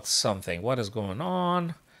figure out something. What is going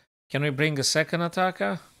on? Can we bring a second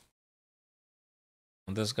attacker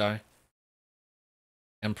on this guy?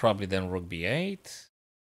 And probably then rook b8.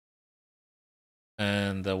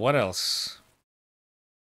 And what else?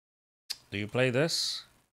 Do you play this?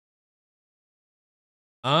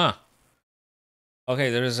 Ah.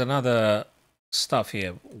 Okay, there is another stuff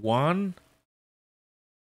here. One.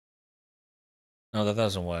 No, that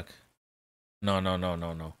doesn't work.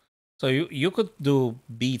 No. So you could do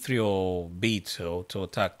b3 or b2 to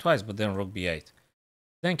attack twice, but then rook b8.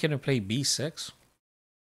 Then can you play b6?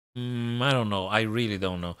 I don't know. I really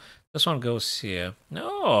don't know. This one goes here.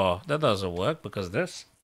 No, that doesn't work because this.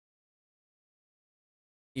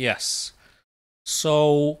 Yes.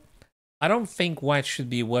 So I don't think white should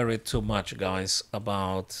be worried too much, guys,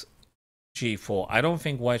 about g4. I don't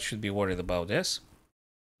think white should be worried about this.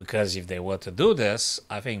 Because if they were to do this,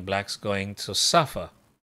 I think black's going to suffer.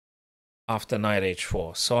 after knight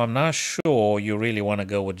h4. So I'm not sure you really want to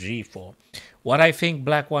go with g4. What I think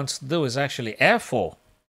black wants to do is actually f4.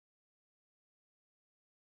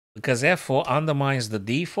 Because f4 undermines the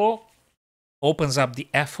d4, opens up the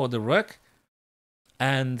f for the rook,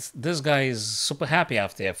 and this guy is super happy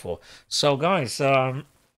after f4. So guys,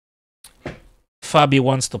 Fabi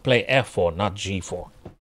wants to play f4, not g4.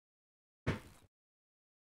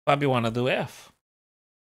 Fabi want to do f.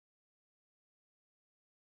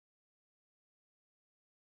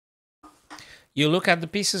 You look at the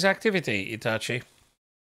pieces activity, Itachi.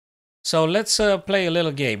 So let's play a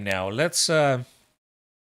little game now. Let's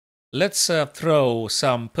throw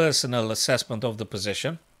some personal assessment of the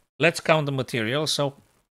position. Let's count the material. So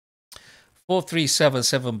 4, 3, 7,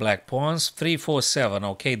 7 black pawns. 3, 4, 7.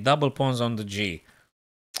 Okay, double pawns on the G.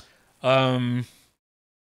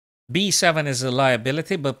 B7 is a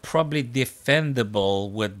liability, but probably defendable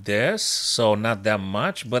with this. So not that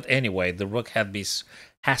much. But anyway, the rook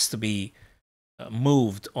has to be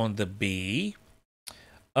moved on the B.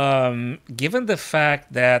 Given the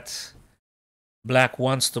fact that black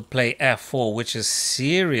wants to play f4, which is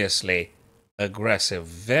seriously aggressive,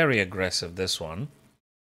 very aggressive, this one.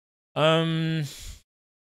 A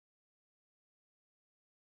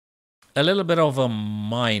little bit of a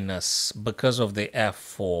minus because of the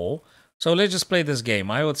f4. So let's just play this game.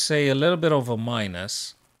 I would say a little bit of a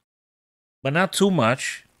minus, but not too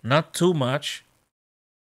much. Not too much.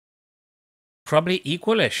 Probably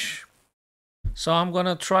equalish. So I'm going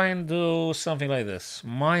to try and do something like this.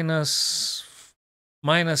 Minus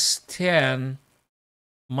 10,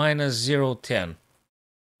 minus 0.10.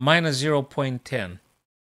 Minus 0.10.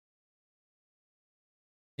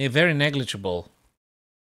 Very negligible.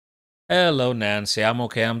 Hello, Nancy. I'm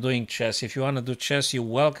okay. I'm doing chess. If you want to do chess, you're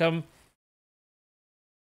welcome.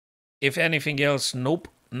 If anything else, nope.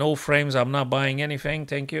 No frames. I'm not buying anything.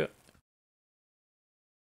 Thank you.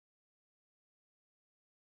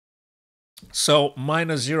 So,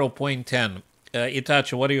 minus 0.10.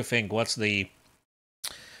 Itachi, what do you think? What's the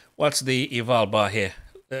eval bar here?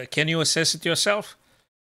 Can you assess it yourself?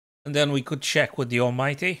 And then we could check with the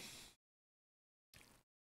Almighty.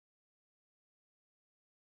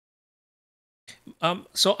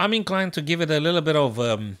 So I'm inclined to give it a little bit of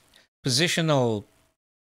positional,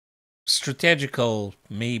 strategical,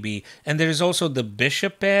 maybe. And there is also the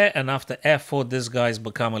bishop pair, and after f4, this guy's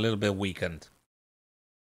become a little bit weakened.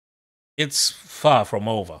 It's far from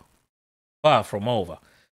over. Far from over.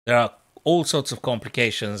 There are all sorts of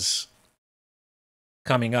complications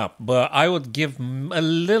coming up, but I would give a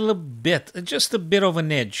little bit, just a bit of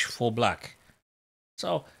an edge for black.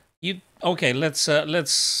 So okay?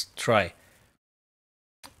 Let's try.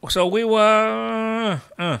 So we were.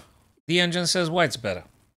 The engine says white's better.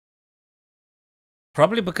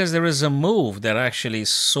 Probably because there is a move that actually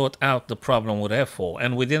sort out the problem with f4,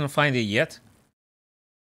 and we didn't find it yet.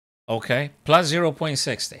 Okay, plus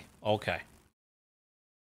 0.60. Okay.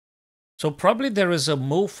 So probably there is a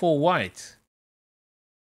move for white.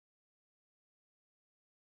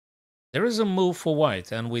 There is a move for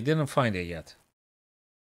white, and we didn't find it yet.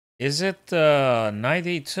 Is it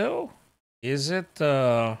 92? Is it...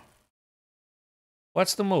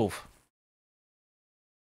 what's the move?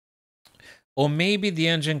 Or maybe the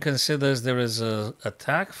engine considers there is a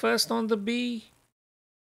attack first on the B?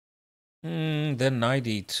 Then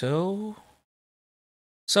 92.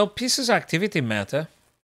 So pieces activity matter.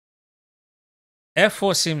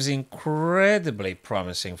 f4 seems incredibly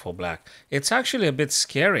promising for black. It's actually a bit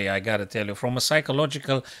scary, I gotta tell you, from a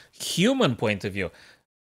psychological human point of view.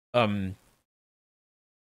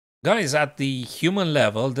 Guys, at the human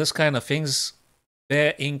level, this kind of things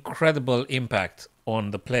bear incredible impact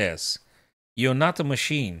on the players. You're not a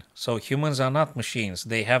machine, so humans are not machines.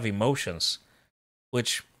 They have emotions,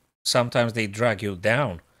 which sometimes they drag you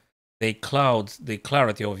down. They cloud the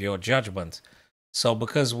clarity of your judgment. So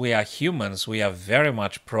because we are humans, we are very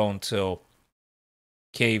much prone to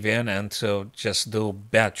cave in and to just do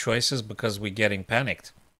bad choices because we're getting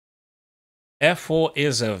panicked. f4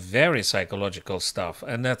 is a very psychological stuff,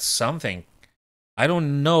 and that's something. I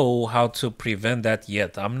don't know how to prevent that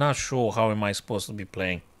yet. I'm not sure how am I supposed to be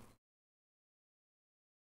playing.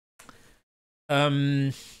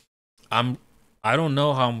 I don't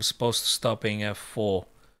know how I'm supposed to stopping f4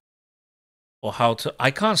 or how to.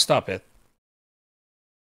 I can't stop it.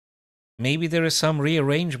 Maybe there is some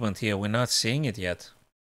rearrangement here. We're not seeing it yet.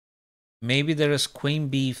 Maybe there is queen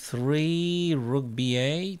b3, rook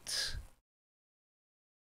b8.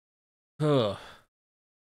 Ugh.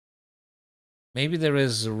 Maybe there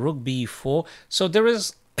is rook b4. So there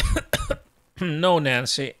is... No,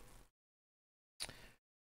 Nancy.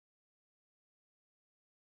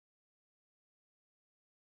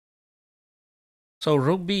 So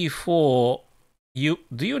rook b4.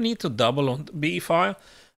 Do you need to double on the b file?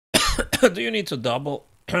 Do you need to double?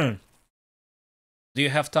 Do you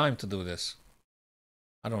have time to do this?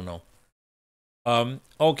 I don't know.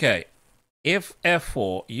 Okay. If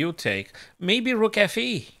f4, you take maybe rook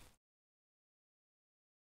fe.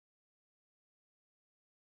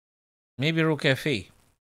 Maybe rook fe.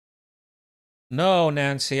 No,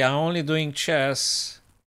 Nancy, I'm only doing chess,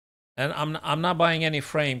 and I'm not buying any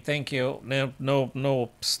frame. Thank you. No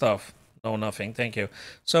stuff. No nothing. Thank you.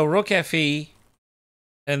 So rook fe,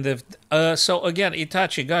 and if so again,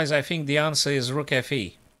 Itachi guys, I think the answer is rook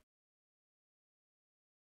fe.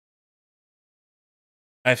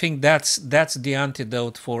 I think that's the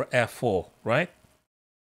antidote for f4, right?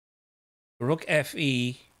 Rook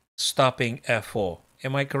fe, stopping f4.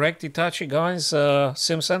 Am I correct, Itachi guys?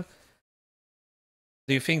 Simpson?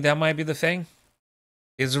 Do you think that might be the thing?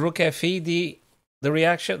 Is rook fe the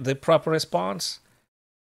reaction, the proper response?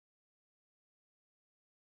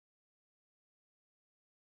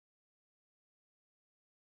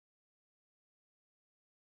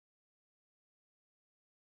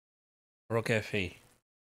 Rook fe.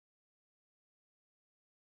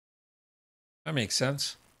 That makes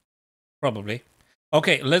sense. Probably.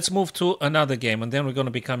 Okay, let's move to another game, and then we're going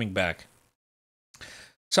to be coming back.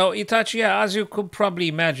 So, Itachi, yeah, as you could probably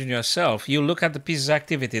imagine yourself, you look at the pieces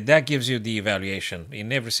activity. That gives you the evaluation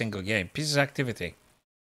in every single game. Pieces activity.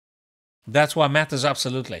 That's what matters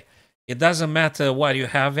absolutely. It doesn't matter what you're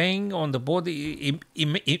having on the board.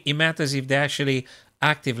 It matters if they actually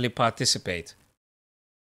actively participate.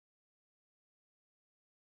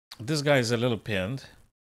 This guy is a little pinned.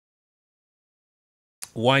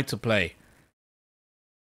 Why to play?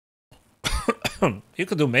 You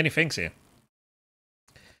could do many things here.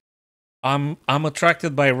 I'm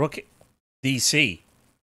attracted by rook DC.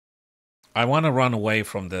 I want to run away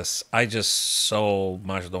from this. I just so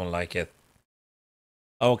much don't like it.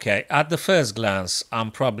 Okay, at the first glance,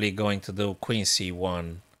 I'm probably going to do queen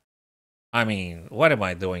c1. I mean, what am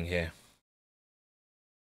I doing here?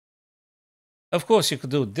 Of course, you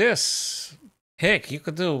could do this. Heck, you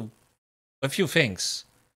could do a few things.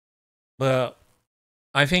 But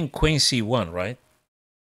I think queen c1, right?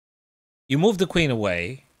 You move the queen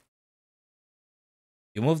away.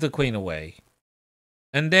 You move the queen away.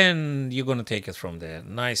 And then you're going to take it from there.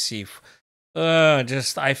 Nice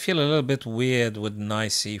c4. I feel a little bit weird with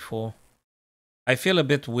nice c4. I feel a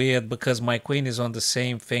bit weird because my queen is on the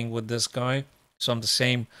same thing with this guy. It's on the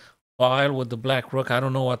same file with the black rook. I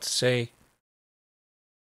don't know what to say.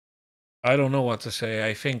 I don't know what to say.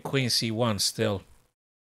 I think queen c1 still.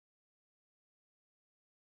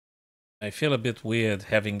 I feel a bit weird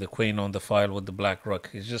having the queen on the file with the black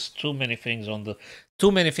rook. It's just too many things on the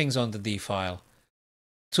d file.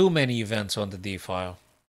 Too many events on the d file.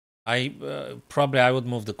 Probably I would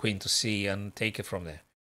move the queen to c and take it from there.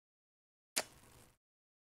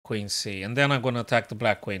 Queen c, and then I'm going to attack the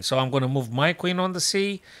black queen. So I'm going to move my queen on the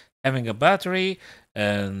c, having a battery,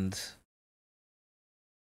 and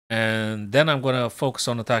then I'm going to focus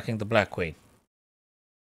on attacking the black queen.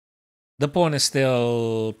 The pawn is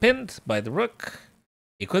still pinned by the rook.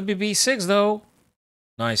 It could be b6 though.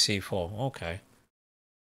 Nice c4. Okay.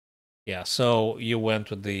 Yeah, so you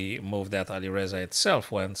went with the move that Alireza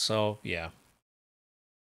itself went, so yeah.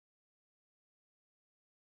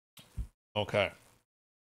 Okay.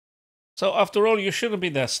 So after all, you shouldn't be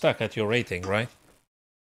that stuck at your rating, right?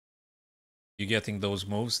 You're getting those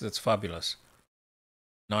moves, that's fabulous.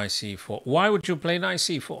 Nice c4. Why would you play nice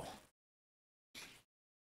c4?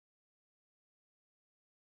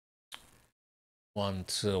 One,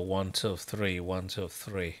 two,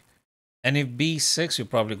 three. And if b6, you're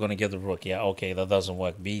probably going to get the rook. Yeah, okay, that doesn't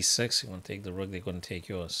work. b6, you're going to take the rook, they're going to take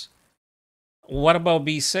yours. What about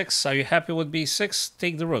b6? Are you happy with b6?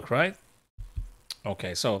 Take the rook, right?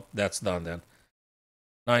 Okay, so that's done then.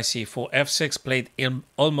 Nice c4. f6 played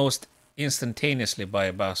almost instantaneously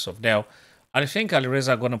by Basov. Now, I think Alireza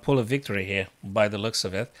are going to pull a victory here by the looks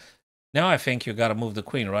of it. Now I think you got to move the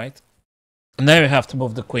queen, right? Now you have to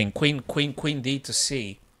move the queen. Queen d to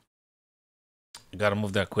c. You got to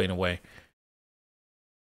move that queen away.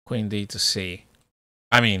 Queen d to c.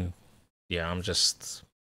 I mean, yeah, I'm just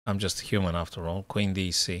human after all. Queen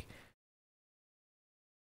d c.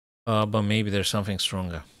 But maybe there's something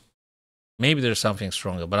stronger. Maybe there's something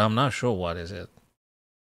stronger, but I'm not sure what is it.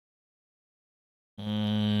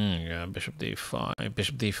 Yeah, bishop d5.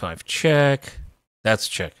 Bishop d5 check. That's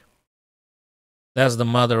check. That's the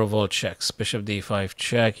mother of all checks. Bishop d5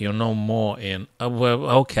 check. You're no more in. Well,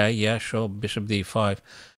 okay, yeah, sure. Bishop d5.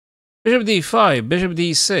 Bishop d5. Bishop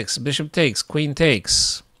d6. Bishop takes. Queen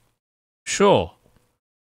takes. Sure.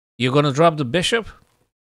 You're gonna drop the bishop?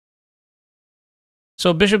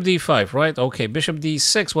 So bishop d5, right? Okay, bishop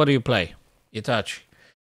d6, what do you play? Itachi.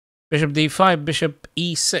 Bishop d5, bishop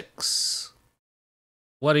e6.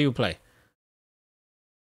 What do you play?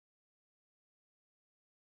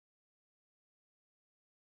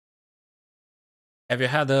 Have you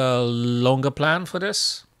had a longer plan for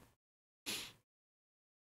this?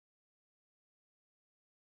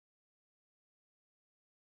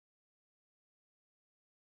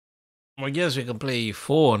 I guess we can play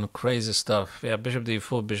e4 and crazy stuff. Yeah, bishop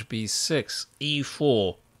d4, bishop e6,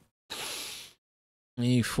 e4.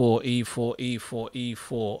 E4, e4, e4,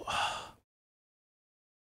 e4.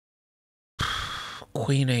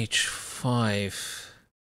 Queen h5.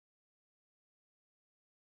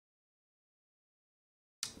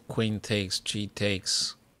 Queen takes, g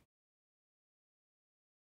takes.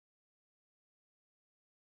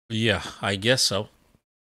 Yeah, I guess so.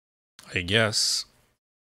 I guess.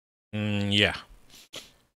 Yeah.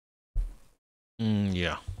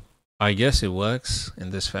 Yeah. I guess it works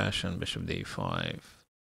in this fashion. Bishop d5.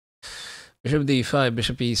 Bishop d5,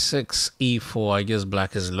 bishop e6, e4. I guess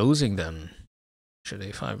black is losing then. Bishop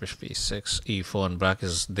d5, bishop e6, e4, and black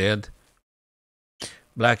is dead.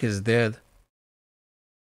 Black is dead.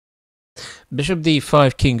 Bishop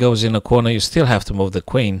d5, king goes in a corner. You still have to move the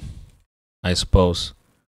queen, I suppose.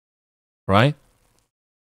 Right?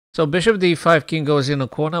 So bishop d5, king goes in a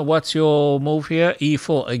corner. What's your move here?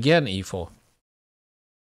 e4. Again e4.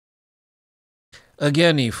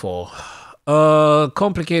 Again e4.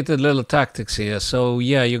 Complicated little tactics here. So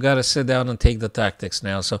yeah, you gotta sit down and take the tactics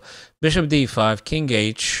now. So bishop d5, king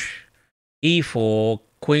h, e4,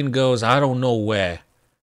 queen goes, I don't know where.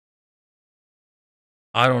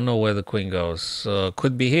 I don't know where the queen goes.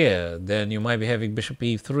 Could be here. Then you might be having bishop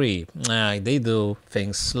e3. They do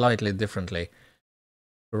things slightly differently.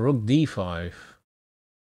 Rook d5.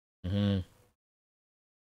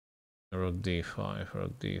 Rook d5,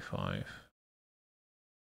 rook d5.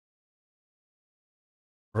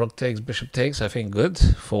 Rook takes, bishop takes, I think good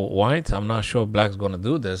for white. I'm not sure black's gonna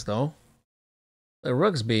do this though. The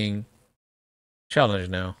rook's being challenged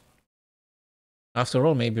now. After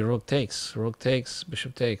all, maybe rook takes,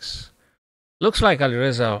 bishop takes. Looks like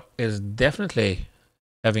Alireza is definitely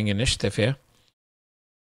having initiative here.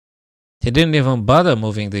 He didn't even bother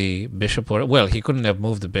moving the bishop. Well, he couldn't have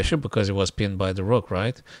moved the bishop because it was pinned by the rook,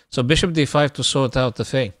 right? So bishop d5 to sort out the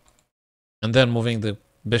thing. And then moving the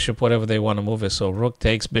bishop, whatever they want to move it. So rook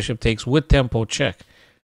takes, bishop takes with tempo check.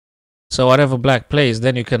 So whatever black plays,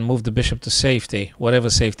 then you can move the bishop to safety,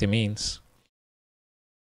 whatever safety means.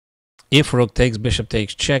 If rook takes, bishop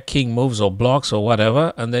takes check, king moves or blocks or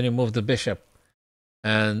whatever, and then you move the bishop.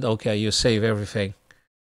 And okay, you save everything.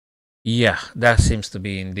 Yeah, that seems to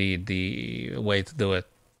be indeed the way to do it.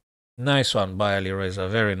 Nice one by Alireza,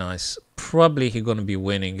 very nice. Probably he's going to be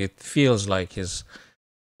winning. It feels like his...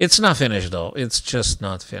 It's not finished though. It's just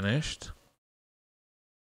not finished.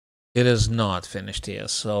 It is not finished here.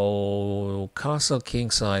 So castle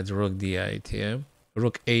kingside, rook d8 here.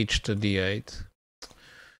 Rook h to d8.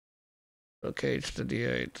 Rook h to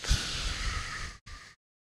d8.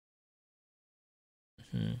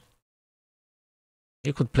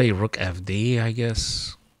 You could play rook fd, I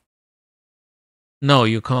guess. No,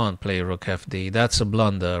 you can't play rook fd. That's a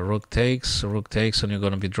blunder. Rook takes, and you're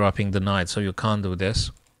going to be dropping the knight, so you can't do this.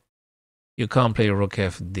 You can't play rook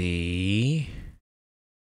fd.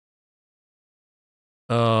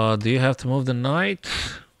 Do you have to move the knight?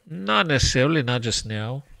 Not necessarily, not just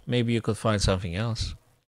now. Maybe you could find something else.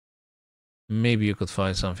 Maybe you could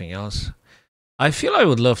find something else. I feel I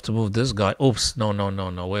would love to move this guy. Oops, no.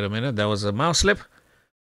 Wait a minute. That was a mouse slip.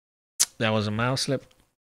 That was a mouse slip.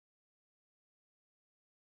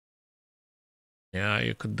 Yeah,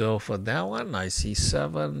 you could go for that one. Knight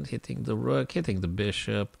c7, hitting the rook, hitting the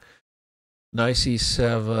bishop. Knight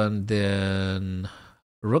c7, then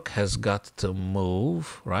rook has got to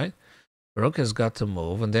move, right? Rook has got to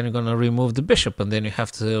move, and then you're going to remove the bishop, and then you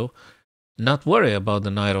have to not worry about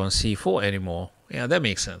the knight on c4 anymore. Yeah, that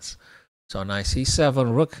makes sense. So knight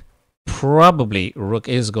c7, rook, probably rook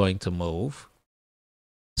is going to move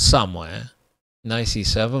somewhere. Knight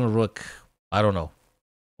c7, rook, I don't know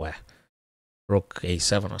where. Rook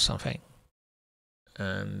a7 or something.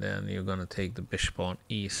 And then you're going to take the bishop on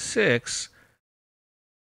e6.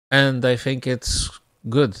 And I think it's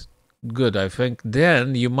good. Good. I think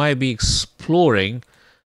then you might be exploring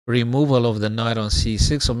removal of the knight on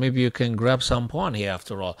c6, or maybe you can grab some pawn here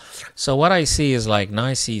after all. So what I see is like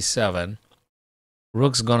knight c7.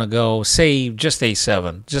 Rook's going to go, say, just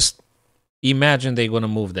a7. Just imagine they're going to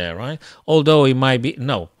move there, right? Although it might be...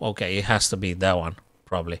 No, okay, it has to be that one,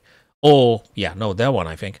 probably. Or, yeah, no, that one,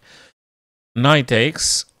 I think. Knight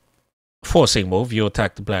takes, forcing move, you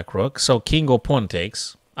attack the black rook. So king or pawn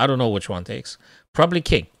takes. I don't know which one takes. Probably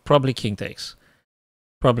king. Probably king takes.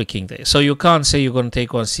 Probably king takes. So you can't say you're going to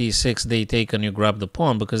take on c6, they take, and you grab the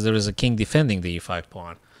pawn, because there is a king defending the e5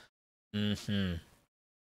 pawn.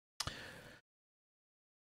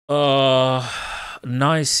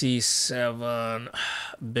 Knight c7,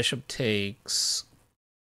 bishop takes.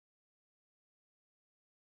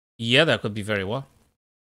 Yeah, that could be very well.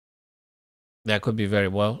 That could be very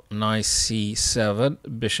well. Knight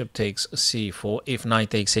c7, bishop takes c4. If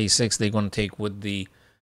knight takes a6, they're going to take with the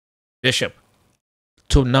bishop.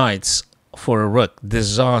 2 knights for a rook.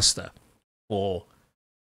 Disaster for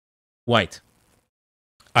white.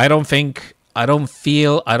 I don't think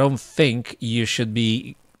you should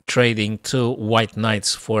be trading 2 white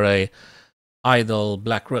knights for a idle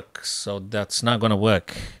black rook. So that's not going to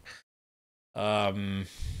work.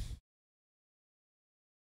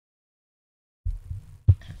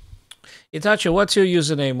 Itachi, what's your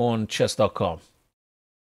username on chess.com?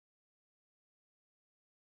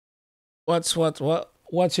 What's your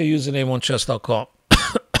username on chess.com?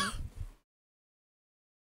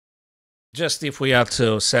 Just if we are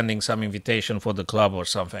to sending some invitation for the club or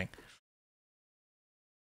something.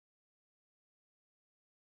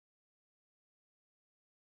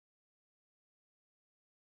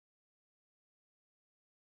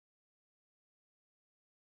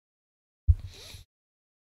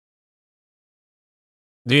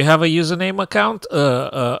 Do you have a username account,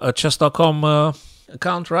 a chess.com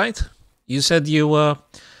account, right? You said you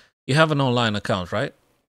have an online account, right?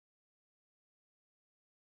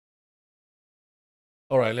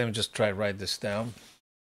 All right, let me just try to write this down.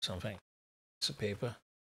 Something. It's a paper.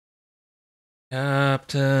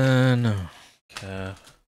 Captain.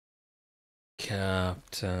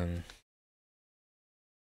 Captain.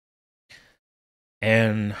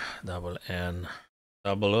 N double N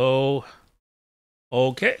double O.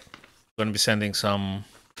 Okay. Going to be sending some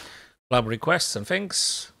club requests and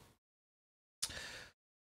things.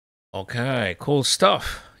 Okay, cool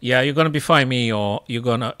stuff. Yeah, you're gonna be find me, or you're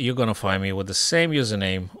gonna find me with the same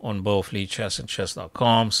username on both LeeChess and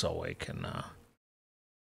chess.com, so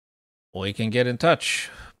we can get in touch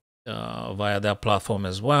via that platform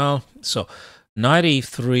as well. So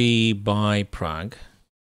 93 by Prague.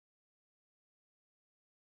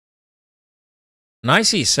 Knight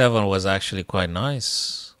c7 was actually quite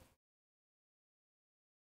nice.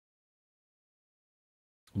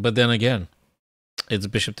 But then again, it's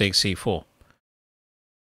bishop takes c4,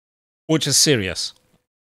 which is serious.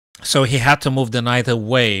 So he had to move the knight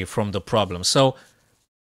away from the problem. So,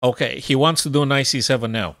 okay, he wants to do knight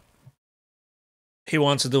c7 now. He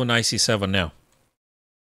wants to do knight c7 now.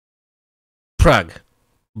 Prague.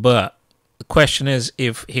 But the question is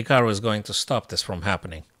if Hikaru is going to stop this from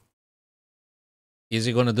happening. Is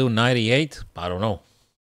he going to do 98? I don't know.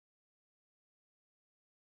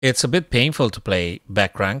 It's a bit painful to play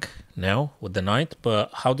back rank now with the knight, but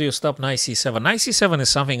how do you stop knight c7? Knight c7 is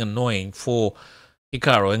something annoying for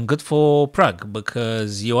Hikaru and good for Prague,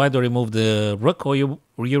 because you either remove the rook or you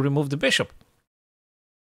remove the bishop.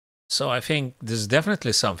 So I think there's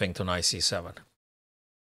definitely something to knight c7.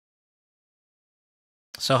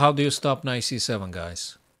 So how do you stop knight c7,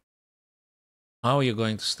 guys? How are you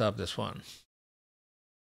going to stop this one?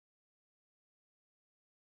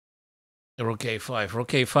 Rook a5. Rook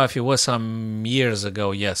a5, it was some years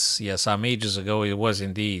ago. Yes, some ages ago it was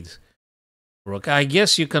indeed. Rook. I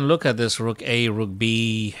guess you can look at this rook a, rook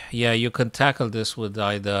b. Yeah, you can tackle this with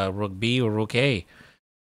either rook b or rook a.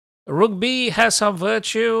 Rook b has some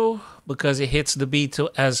virtue because it hits the b2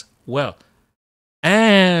 as well.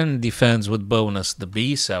 And defends with bonus the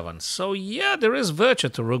b7. So yeah, there is virtue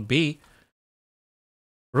to rook b.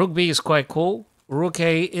 Rook b is quite cool. Rook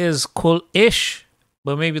a is cool-ish.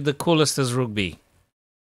 But maybe the coolest is rook b.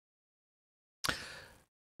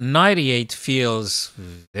 98 feels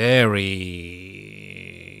very,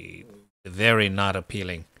 very not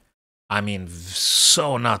appealing. I mean,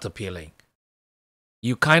 so not appealing.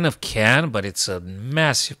 You kind of can, but it's a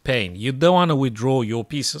massive pain. You don't want to withdraw your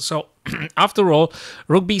pieces. So, after all,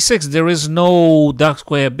 rook b6, there is no dark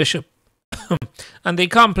square bishop. And they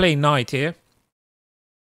can't play knight here.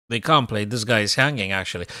 They can't play. This guy is hanging,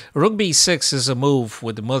 actually. Rook b6 is a move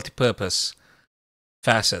with multi-purpose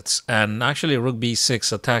facets. And actually, rook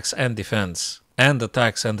b6 attacks and defends. And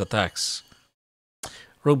attacks and attacks.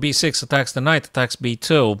 Rook b6 attacks the knight, attacks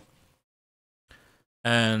b2.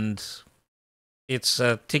 And it's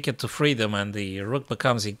a ticket to freedom, and the rook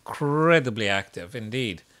becomes incredibly active,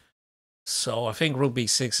 indeed. So I think rook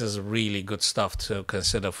b6 is really good stuff to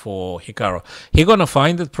consider for Hikaru. He gonna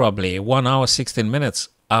find it probably 1 hour 16 minutes.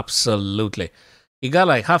 Absolutely. He got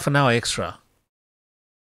like half an hour extra.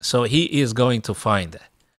 So he is going to find it.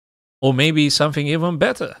 Or maybe something even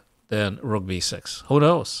better than rook b6. Who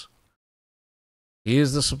knows? He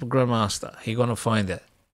is the super grandmaster. He gonna find it.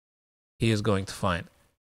 He is going to find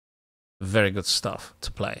very good stuff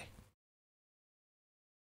to play.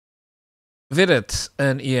 Vidit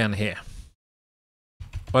and Ian here.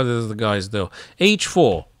 What does the guys do?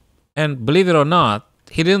 h4. And believe it or not,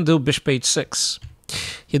 he didn't do bishop h6.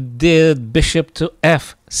 He did bishop to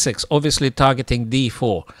f6, obviously targeting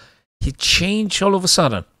d4. He changed all of a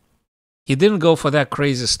sudden. He didn't go for that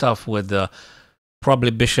crazy stuff with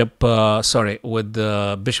probably bishop, with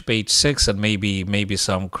bishop h6 and maybe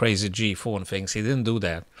some crazy g4 and things. He didn't do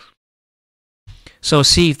that. So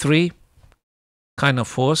c3, kind of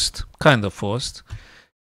forced.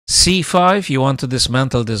 c5, you want to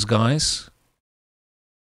dismantle these guys.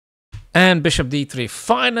 And bishop d3.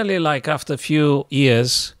 Finally, like after a few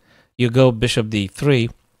years, you go bishop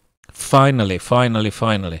d3. Finally.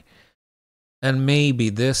 And maybe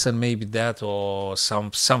this and maybe that or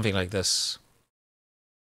something like this.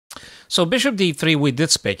 So bishop d3, we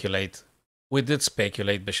did speculate. Bishop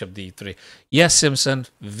d3. Yes, Simpson,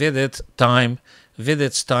 Vidit's time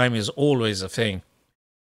is always a thing.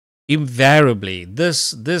 Invariably,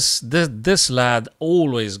 this lad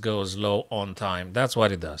always goes low on time. That's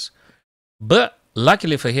what he does. But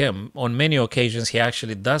luckily for him, on many occasions, he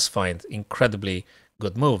actually does find incredibly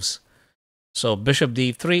good moves. So bishop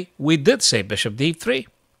d3, we did say bishop d3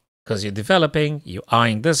 because you're developing, you're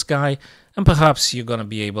eyeing this guy, and perhaps you're going to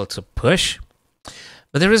be able to push.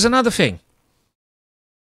 But there is another thing.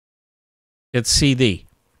 It's cd.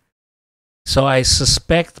 So I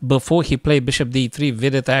suspect before he played bishop d3,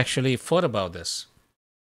 Vidit actually thought about this.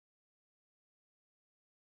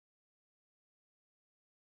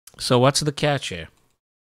 So what's the catch here?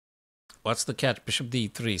 What's the catch? Bishop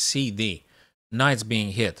d3, cd. Knight's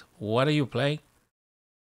being hit. What are you playing?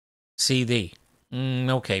 cd.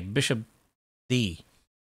 Okay, bishop d.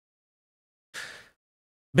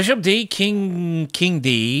 Bishop d, king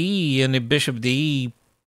d, and bishop d.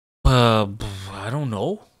 I don't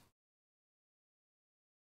know.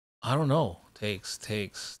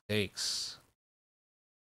 Takes.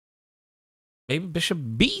 Maybe bishop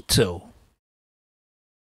b2.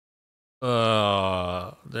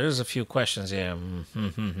 There's a few questions here.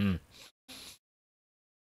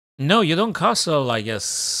 No, you don't castle, I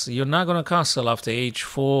guess. You're not going to castle after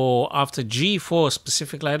h4. After g4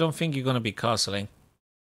 specifically, I don't think you're going to be castling.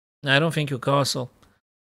 I don't think you castle.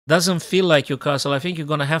 Doesn't feel like you castle. I think you're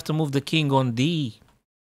going to have to move the king on d.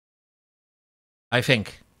 I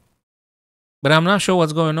think. But I'm not sure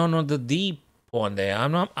what's going on the d pawn there.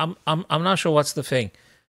 I'm not sure what's the thing.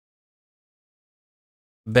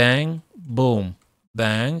 Bang, boom,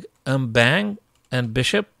 bang, and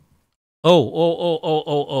bishop.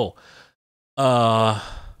 Oh.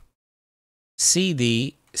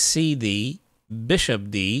 CD,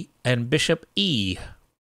 bishop D, and bishop E.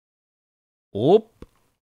 Whoop.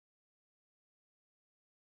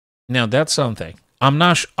 Now that's something. I'm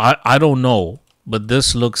not. I don't know, but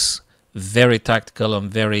this looks very tactical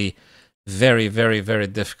and very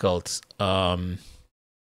difficult.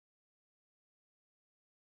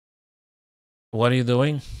 What are you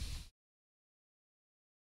doing?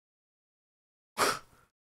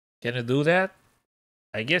 Can you do that?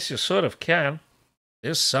 I guess you sort of can.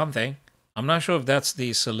 There's something. I'm not sure if that's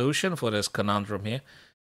the solution for this conundrum here.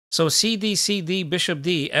 So CD, bishop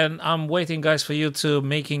D, and I'm waiting, guys, for you to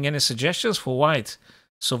making any suggestions for white.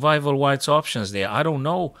 Survival white's options there. I don't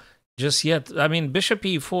know just yet. I mean, bishop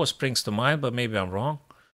E4 springs to mind, but maybe I'm wrong.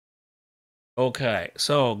 Okay,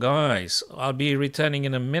 so guys, I'll be returning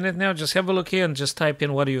in a minute now. Just have a look here and just type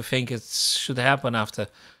in what do you think it should happen after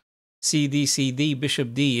CD,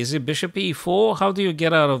 bishop D. Is it bishop E4? How do you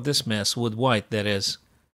get out of this mess with white, that is?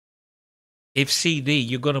 If CD,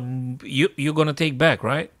 you're gonna take back,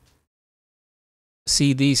 right?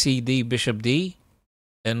 CD, bishop D,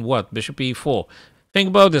 and what? Bishop E4. Think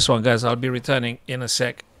about this one, guys. I'll be returning in a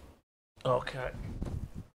sec. Okay.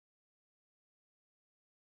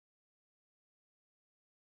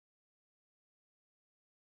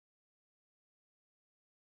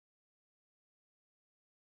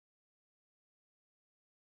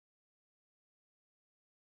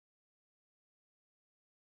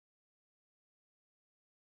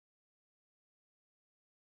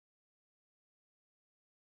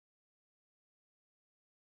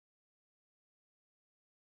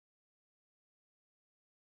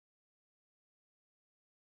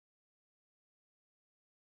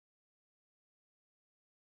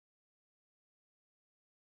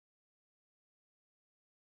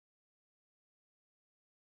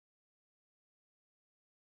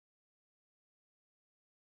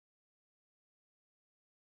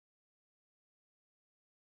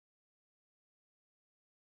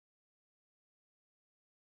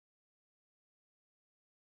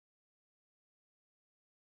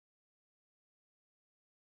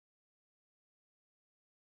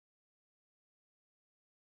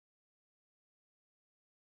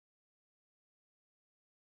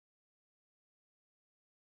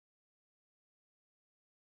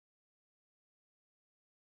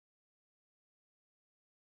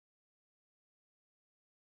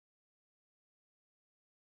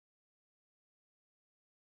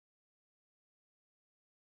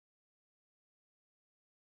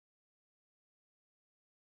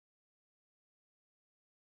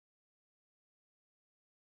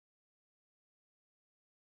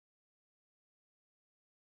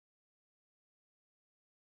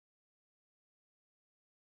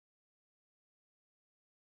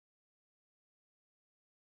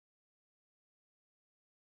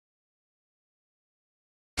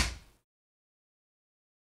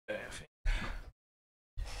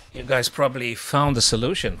 You guys probably found the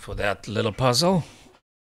solution for that little puzzle.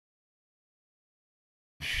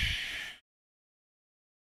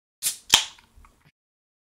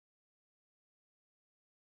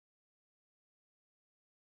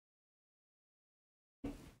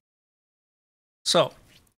 So,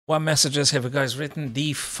 what messages have you guys written?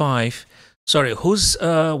 D5. Sorry, who's,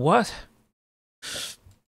 what?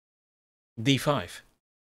 D5.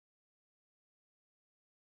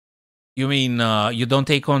 You mean, you don't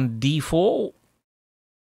take on D4?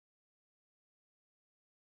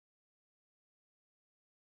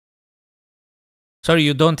 Sorry,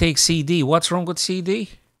 you don't take CD. What's wrong with CD?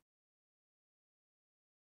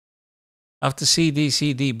 After CD,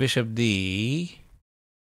 CD, Bishop D.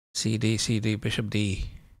 CD, CD, Bishop D.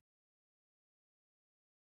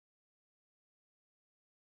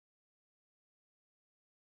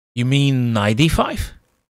 You mean knight d5?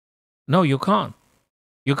 No, you can't.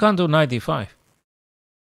 You can't do knight d5.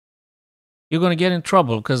 You're going to get in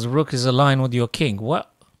trouble because the rook is aligned with your king.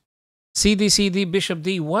 What? CD, CD, Bishop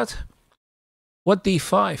D, what? What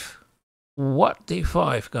d5? What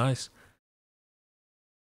d5, guys?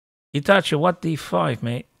 Itachi, what d5,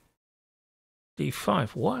 mate? d5,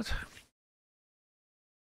 what?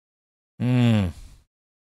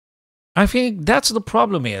 I think that's the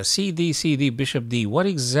problem here. CD, CD, Bishop D. What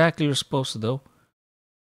exactly you're supposed to do?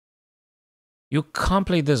 You can't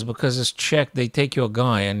play this because it's checked. They take your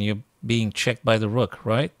guy and you're being checked by the rook,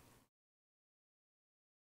 right?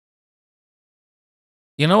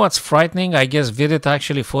 You know what's frightening? I guess Vidit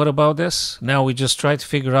actually thought about this. Now we just try to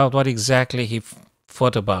figure out what exactly he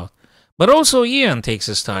thought about. But also Ian takes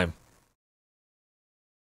his time.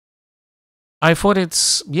 I thought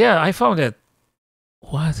it's... Yeah, I found it.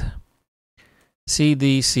 What?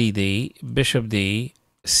 CD, CD, Bishop D,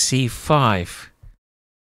 C5.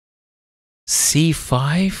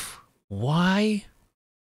 C5? Why?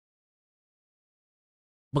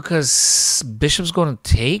 Because Bishop's going to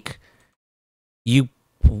take? You...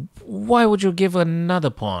 Why would you give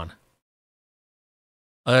another pawn?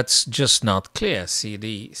 It's just not clear.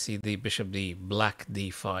 CD, CD, Bishop D, Black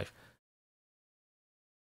D5.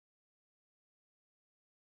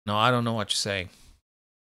 No, I don't know what you're saying.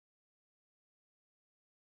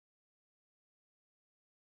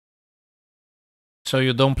 So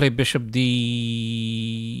you don't play Bishop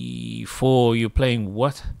D4, you're playing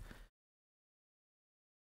what?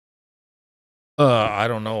 I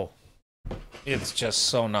don't know. It's just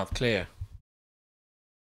so not clear.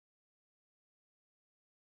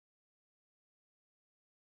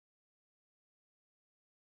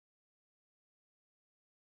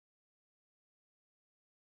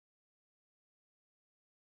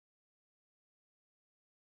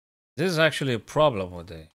 This is actually a problem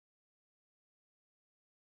with it.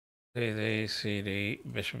 CD, CD,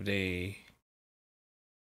 Bishop D.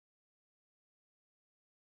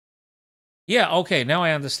 Yeah, okay, now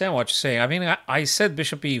I understand what you're saying. I mean, I said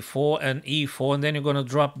Bishop E4 and E4, and then you're going to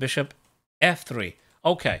drop Bishop F3.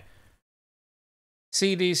 Okay.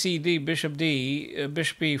 CD, CD, Bishop D,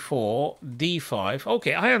 Bishop E4, D5.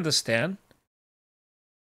 Okay, I understand.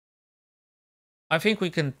 I think we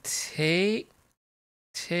can take,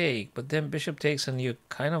 but then Bishop takes and you're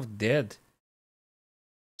kind of dead.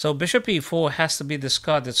 So Bishop E4 has to be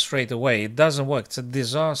discarded straight away. It doesn't work. It's a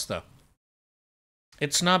disaster.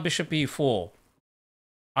 It's not Bishop E4.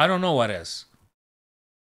 I don't know what is.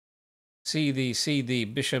 CD, CD,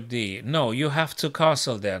 Bishop D. No, you have to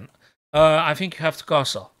castle then. I think you have to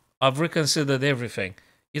castle. I've reconsidered everything.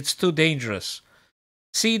 It's too dangerous.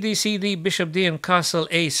 CD, CD, Bishop D, and castle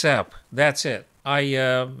ASAP. That's it.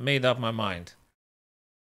 I made up my mind.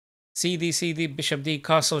 CD, CD, Bishop D,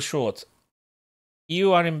 castle short.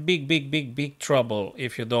 You are in big trouble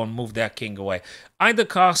if you don't move that king away. Either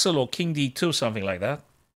castle or king d2, something like that.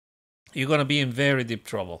 You're going to be in very deep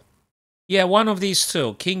trouble. Yeah, one of these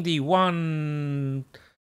two. King d1...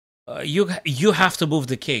 you have to move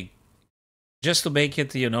the king. Just to make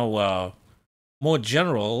it, you know, more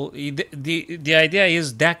general. The idea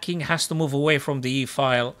is that king has to move away from the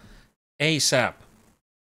e-file ASAP.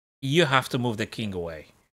 You have to move the king away.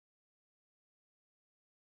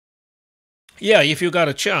 Yeah, if you got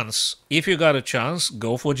a chance,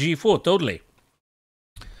 go for g4, totally.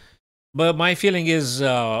 But my feeling is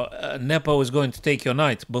Nepo is going to take your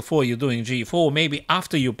knight before you're doing g4. Maybe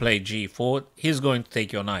after you play g4, he's going to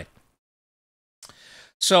take your knight.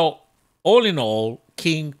 So, all in all,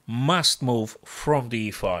 king must move from the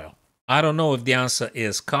e-file. I don't know if the answer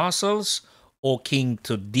is castles or king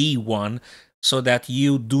to d1 so that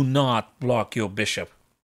you do not block your bishop.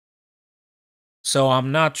 So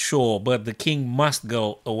I'm not sure, but the king must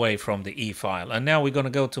go away from the e-file. And now we're going to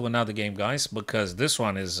go to another game, guys, because this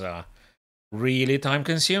one is really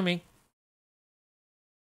time-consuming.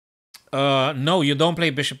 No, you don't play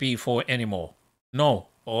bishop e4 anymore. No,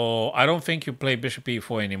 or I don't think you play bishop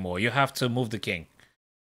e4 anymore. You have to move the king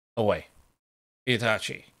away.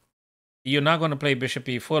 Itachi. You're not going to play bishop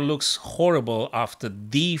e4. It looks horrible after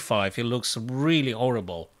d5. It looks really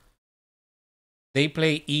horrible. They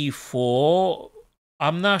play e4.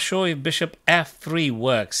 I'm not sure if bishop f3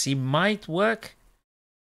 works. It might work.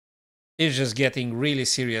 It's just getting really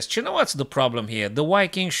serious. Do you know what's the problem here? The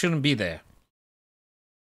white king shouldn't be there.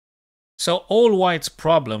 So all white's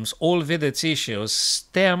problems, all Videt's issues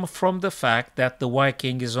stem from the fact that the white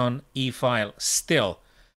king is on e-file still.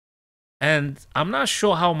 And I'm not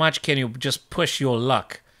sure how much can you just push your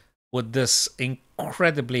luck with this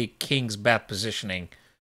incredibly king's bad positioning.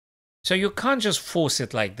 So you can't just force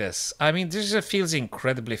it like this. I mean, this just feels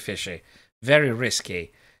incredibly fishy, very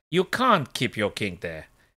risky. You can't keep your king there.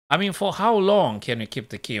 I mean, for how long can you keep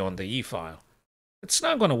the key on the e-file? It's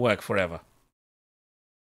not going to work forever.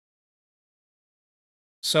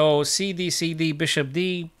 So CD, bishop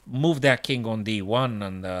D, move that king on d1,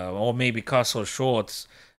 and or maybe castle short.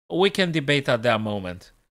 We can debate at that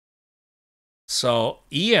moment. So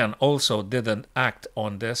Ian also didn't act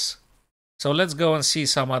on this. So let's go and see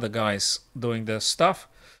some other guys doing this stuff.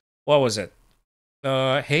 What was it?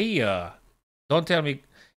 Hey, don't tell me.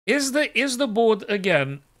 Is the board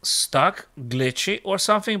again stuck, glitchy, or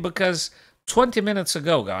something? Because 20 minutes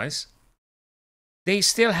ago, guys, they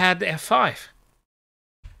still had f5.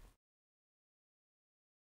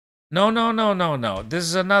 No. This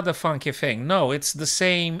is another funky thing. No, it's the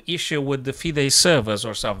same issue with the FIDE servers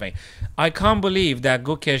or something. I can't believe that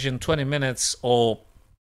Gukesh in 20 minutes, or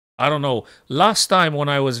I don't know, last time when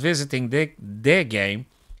I was visiting their game,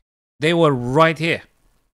 they were right here.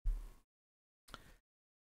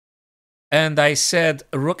 And I said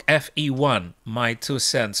rook fe1, my 2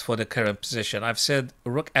 cents for the current position. I've said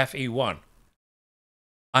rook fe1.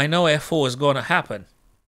 I know f4 is going to happen.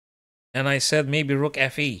 And I said maybe rook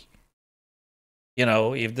fe. You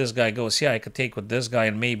know, if this guy goes here, I could take with this guy,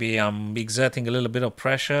 and maybe I'm exerting a little bit of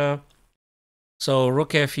pressure. So rook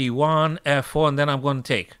fe1, f4, and then I'm going to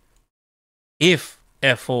take. If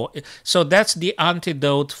f4. So that's the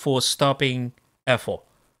antidote for stopping f4.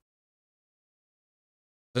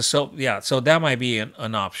 So yeah, so that might be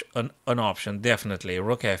an option, definitely,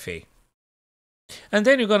 rook fe. And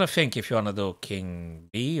then you're going to think if you want to do king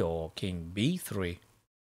b or king b3.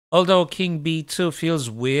 Although king b2 feels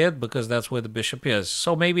weird because that's where the bishop is.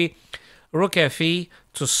 So maybe rook fe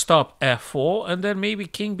to stop f4, and then maybe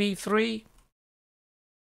king b3.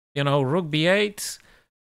 You know, rook b8,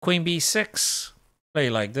 queen b6. Play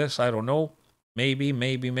like this, I don't know. Maybe.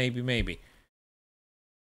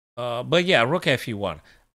 But yeah, rook fe1.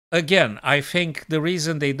 Again, I think the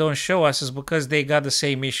reason they don't show us is because they got the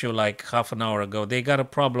same issue like half an hour ago. They got a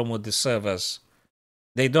problem with the servers.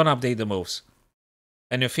 They don't update the moves.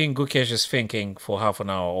 And you think Gukesh is thinking for half an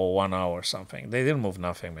hour or 1 hour or something. They didn't move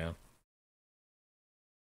nothing, man.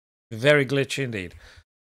 Very glitchy indeed.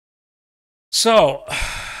 So,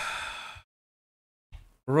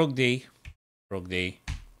 rook D,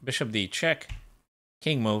 bishop D, check.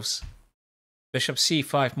 King moves. Bishop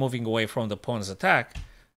C5 moving away from the pawn's attack.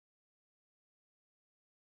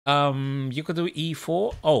 You could do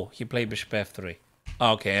E4. Oh, he played bishop F3.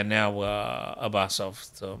 Okay, and now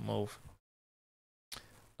Abbasov to move.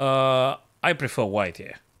 I prefer white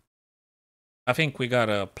here. I think we got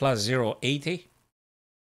a plus 0.80.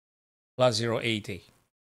 Plus 0.80.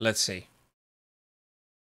 Let's see.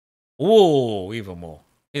 Oh, even more.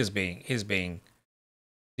 He's being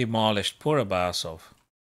demolished. Poor Abbasov.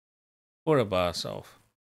 Poor Abbasov.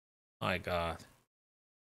 My God.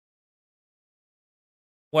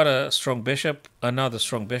 What a strong bishop. Another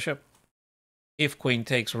strong bishop. If queen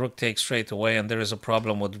takes, rook takes straight away, and there is a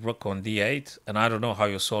problem with rook on d8, and I don't know how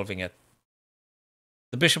you're solving it.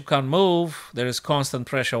 The bishop can't move. There is constant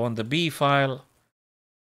pressure on the b file.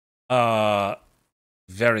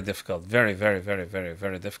 Very difficult. Very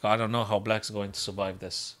difficult. I don't know how black's going to survive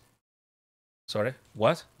this. Sorry?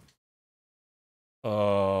 What?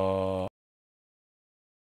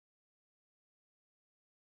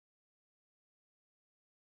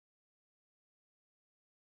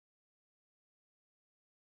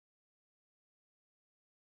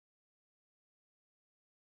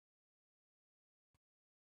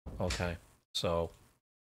 Okay. So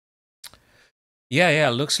yeah,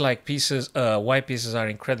 looks like pieces white pieces are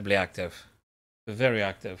incredibly active. Very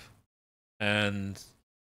active. And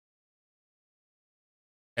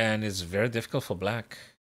it's very difficult for black.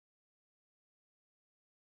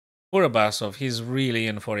 Poor Abasov, he's really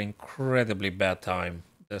in for incredibly bad time.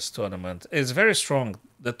 This tournament is very strong.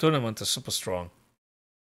 The tournament is super strong.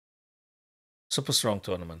 Super strong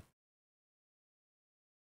tournament.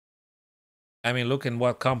 I mean, look in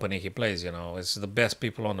what company he plays, you know. It's the best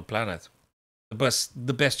people on the planet.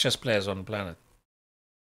 The best chess players on the planet.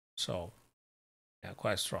 So, yeah,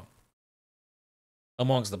 quite strong.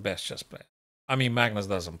 Amongst the best chess players. I mean, Magnus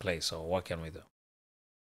doesn't play, so what can we do?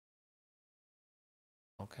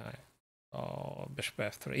 Okay. Oh, bishop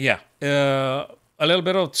f3. Yeah. A little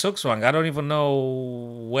bit of Zugzwang. I don't even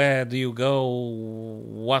know where do you go,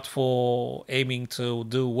 what for, aiming to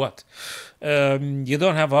do what. You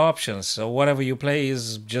don't have options, so whatever you play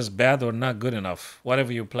is just bad or not good enough.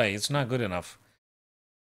 Whatever you play, it's not good enough.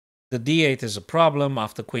 The d8 is a problem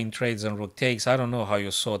after queen trades and rook takes. I don't know how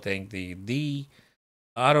you're sorting the d.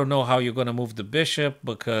 I don't know how you're going to move the bishop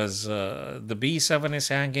because the b7 is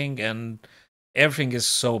hanging and everything is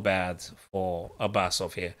so bad for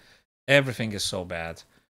Abasov here. Everything is so bad.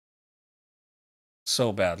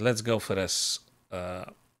 So bad. Let's go for this.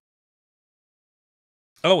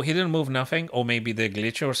 Oh, he didn't move nothing? Or maybe the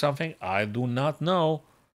glitch or something? I do not know.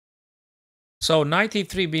 So, knight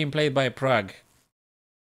e3 being played by Prague.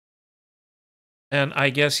 And I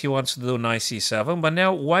guess he wants to do knight c7. But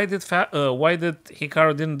now, why did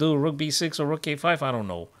Hikaru didn't do rook b6 or rook a5? I don't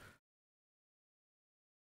know.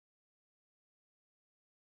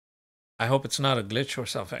 I hope it's not a glitch or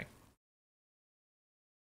something.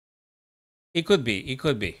 It could be. It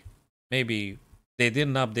could be. Maybe they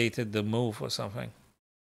didn't update the move or something.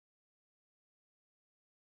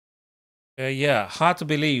 Yeah, hard to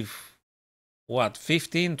believe. What,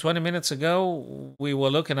 15, 20 minutes ago, we were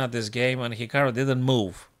looking at this game and Hikaru didn't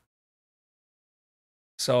move.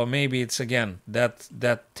 So maybe it's again that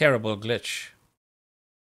terrible glitch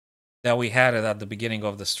that we had it at the beginning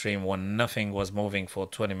of the stream when nothing was moving for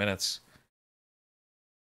 20 minutes.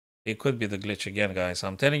 It could be the glitch again, guys.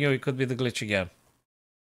 I'm telling you, it could be the glitch again.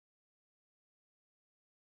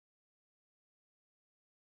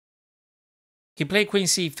 He played queen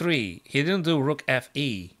c3. He didn't do rook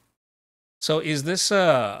fe. So is this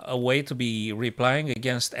a way to be replying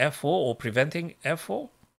against f4 or preventing f4?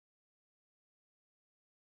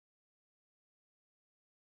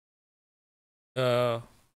 How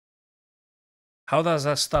does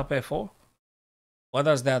that stop f4? What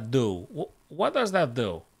does that do? What does that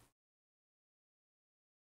do?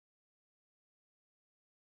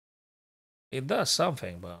 It does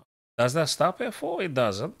something, but does that stop f4? It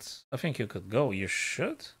doesn't. I think you could go. You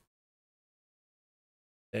should.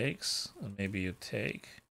 Takes, and maybe you take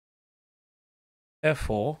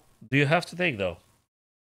f4. Do you have to take though?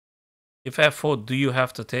 If f4, do you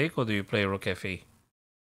have to take or do you play rook fe?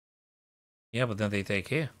 Yeah, but then they take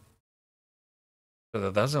here. So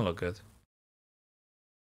that doesn't look good.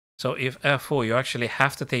 So if f4, you actually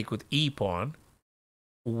have to take with e pawn.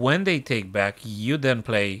 When they take back, you then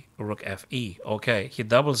play rook fe. Okay, he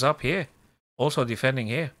doubles up here. Also defending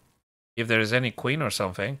here. If there is any queen or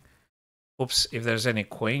something. Oops, if there's any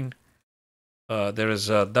queen, there is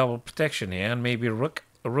a double protection here. And maybe rook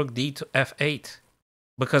d to f8.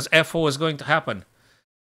 Because f4 is going to happen.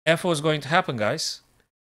 f4 is going to happen, guys.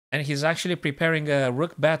 And he's actually preparing a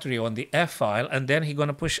rook battery on the f file. And then he's going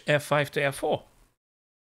to push f5 to f4.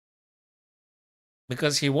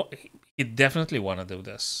 Because he definitely want to do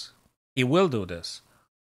this. He will do this.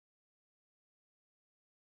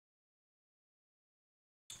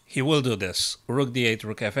 He will do this. Rook d8,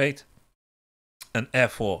 rook f8. And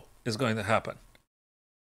f4 is going to happen.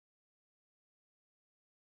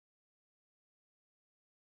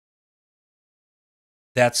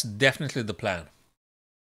 That's definitely the plan.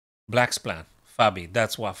 Black's plan. Fabi.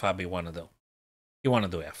 That's what Fabi want to do. He want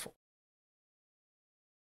to do f4.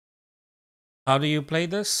 How do you play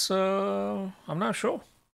this? I'm not sure.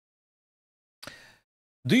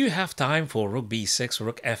 Do you have time for rook b6,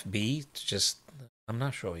 rook fb? I'm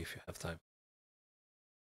not sure if you have time.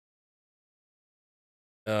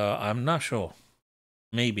 I'm not sure.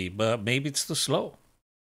 Maybe, but maybe it's too slow.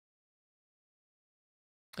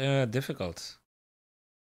 Difficult.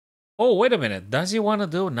 Oh, wait a minute. Does he want to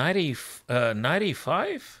do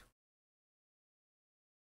 95?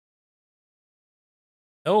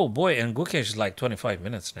 Oh boy, and Gukesh is like 25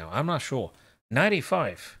 minutes now. I'm not sure.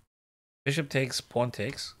 95. Bishop takes, pawn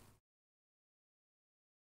takes.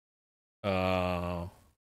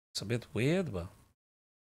 It's a bit weird, but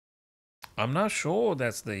I'm not sure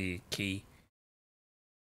that's the key.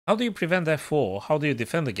 How do you prevent f4? How do you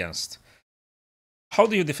defend against? How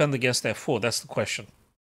do you defend against f4? That's the question.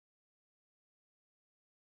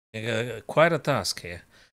 Quite a task here.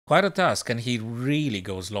 Quite a task, and he really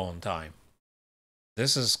goes low on time.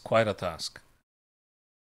 This is quite a task.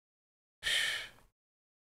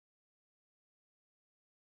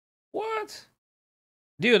 What?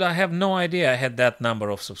 Dude, I have no idea I had that number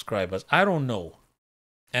of subscribers. I don't know.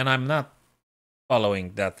 And I'm not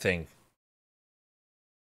following that thing.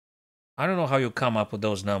 I don't know how you come up with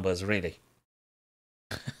those numbers, really.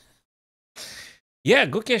 Yeah,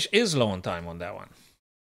 Gukesh is low on time on that one.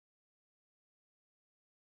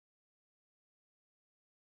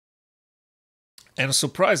 And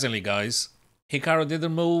surprisingly, guys, Hikaru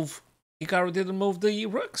didn't move the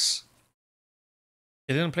rooks.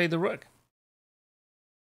 He didn't play the rook.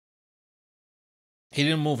 He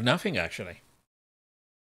didn't move nothing, actually.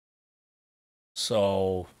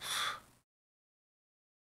 So...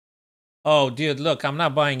 Oh, dude, look, I'm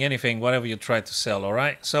not buying anything, whatever you try to sell, all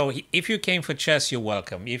right? So if you came for chess, you're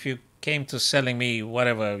welcome. If you came to selling me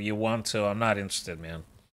whatever you want to, I'm not interested, man.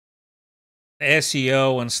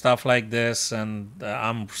 SEO and stuff like this, and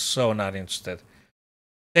I'm so not interested.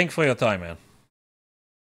 Thanks for your time, man.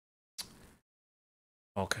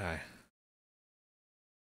 Okay.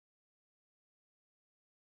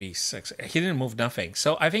 B6. He didn't move nothing.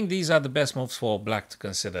 So I think these are the best moves for black to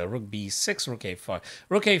consider. Rook B6, Rook A5.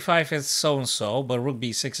 Rook A5 is so-and-so, but Rook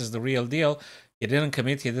B6 is the real deal. He didn't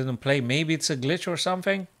commit, he didn't play. Maybe it's a glitch or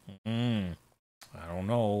something? I don't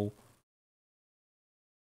know.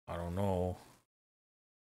 I don't know.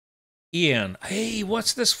 Ian. Hey,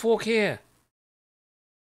 what's this fork here?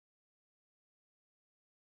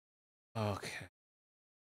 Okay.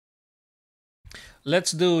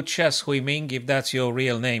 Let's do chess, Hui Ming, if that's your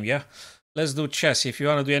real name, yeah? Let's do chess. If you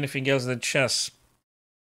want to do anything else than chess,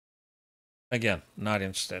 again, not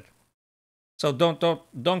interested. So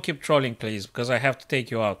don't keep trolling, please, because I have to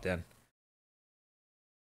take you out then.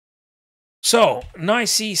 So, knight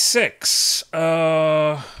c6.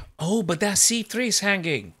 Oh, but that c3 is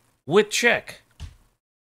hanging with check.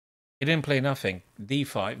 He didn't play nothing.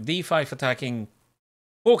 d5. d5 attacking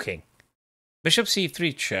forking. Bishop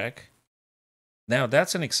c3 check. Now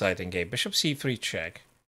that's an exciting game. Bishop c3 check.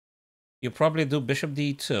 You probably do bishop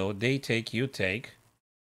d2. They take, you take.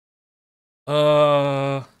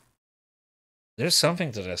 There's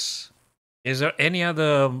something to this. Is there any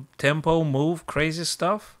other tempo move, crazy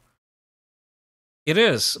stuff? It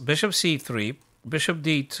is. Bishop c3, bishop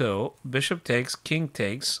d2, bishop takes, king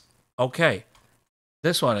takes. Okay.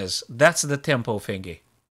 This one is. That's the tempo thingy.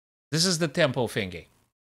 This is the tempo thingy.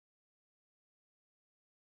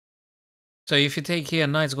 So if you take here,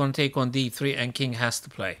 knight's going to take on d3 and king has to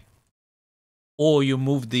play. Or you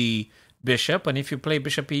move the bishop, and if you play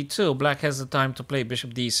bishop e2, black has the time to play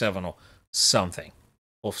bishop d7 or something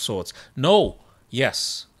of sorts. No,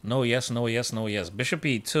 yes, no, yes, no, yes, no, yes. Bishop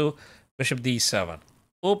e2, bishop d7.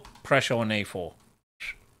 Oop, pressure on a4.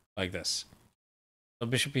 Like this. So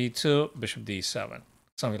bishop e2, bishop d7.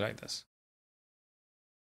 Something like this.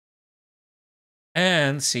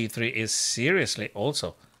 And c3 is seriously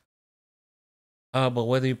also. But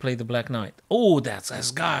whether you play the black knight. Oh, that's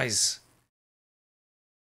us, guys.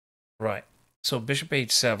 Right. So bishop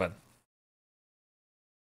h7.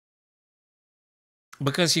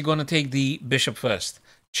 Because you're going to take the bishop first.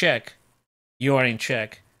 Check. You are in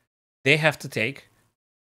check. They have to take.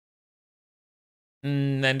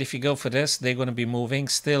 And if you go for this, they're going to be moving.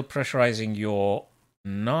 Still pressurizing your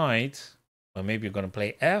knight. Or maybe you're going to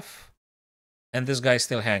play f. And this guy's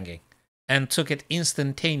still hanging. And took it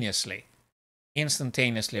instantaneously.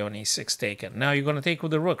 Instantaneously on e6 taken. Now you're going to take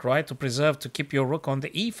with the rook, right? To preserve, to keep your rook on the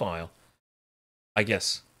e file. I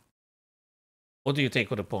guess. Or do you take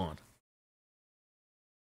with a pawn?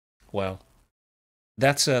 Well,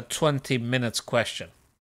 that's a 20 minutes question.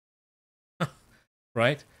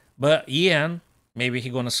 Right? But Ian, maybe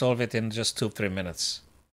he's going to solve it in just 2-3 minutes.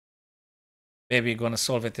 Maybe you're going to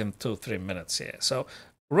solve it in 2-3 minutes here. So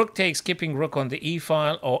rook takes, keeping rook on the e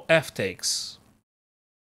file, or f takes.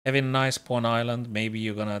 Having a nice pawn island, maybe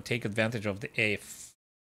you're going to take advantage of the f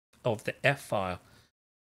file.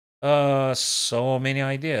 So many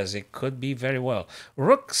ideas. It could be very well.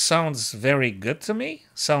 Rook sounds very good to me.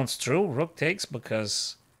 Sounds true. Rook takes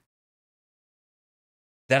because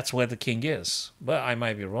that's where the king is. But I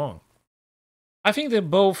might be wrong. I think they're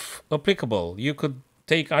both applicable. You could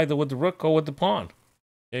take either with the rook or with the pawn.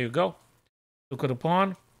 There you go. Look at the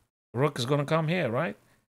pawn. Rook is going to come here, right?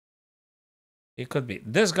 It could be.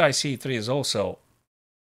 This guy c3 is also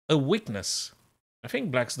a weakness. I think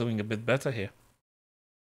black's doing a bit better here.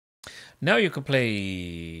 Now you could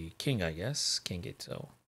play king, I guess. King e2,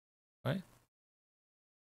 right?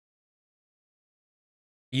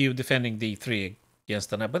 You defending d3 against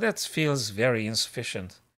the knight, but that feels very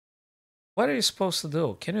insufficient. What are you supposed to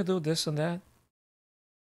do? Can you do this and that?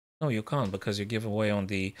 No, you can't because you give away on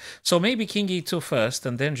the... So maybe king e2 first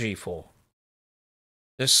and then g4.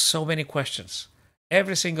 There's so many questions.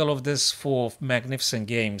 Every single of these 4 magnificent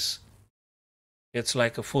games, it's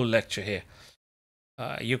like a full lecture here.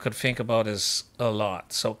 You could think about this a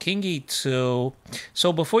lot. So king e2.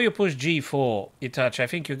 So before you push g4, Itachi, I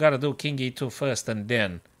think you got to do king e2 first and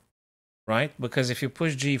then, right? Because if you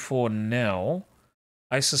push g4 now,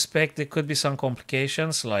 I suspect there could be some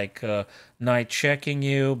complications like knight checking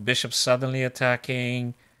you, bishop suddenly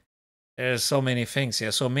attacking. There's so many things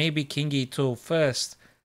here. So maybe king e2 first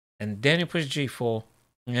and then you push g4.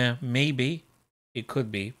 Yeah, maybe. It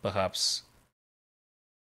could be, perhaps.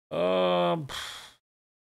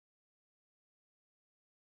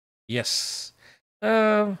 Yes.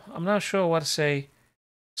 I'm not sure what to say.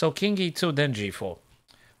 So king e2, then g4.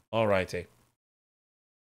 Alrighty.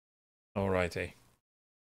 Alrighty.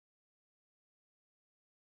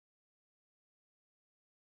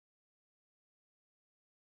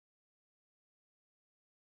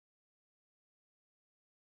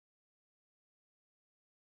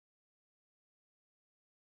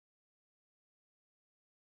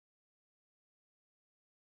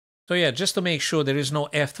 So yeah, just to make sure there is no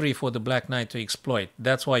f3 for the black knight to exploit.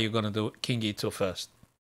 That's why you're going to do king e2 first.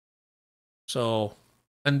 So,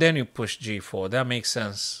 and then you push g4. That makes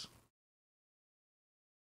sense.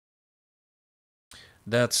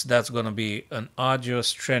 That's going to be an arduous,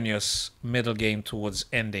 strenuous middle game towards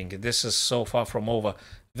ending. This is so far from over.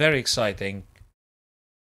 Very exciting.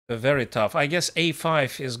 Very tough. I guess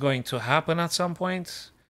a5 is going to happen at some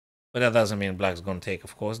point. But that doesn't mean black's going to take,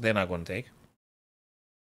 of course. They're not going to take.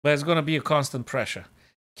 But it's going to be a constant pressure.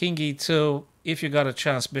 King e2, if you got a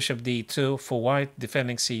chance, bishop d2 for white,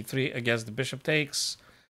 defending c3 against the bishop takes.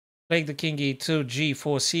 Take the king e2,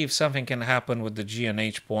 g4, see if something can happen with the g and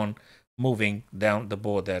h pawn moving down the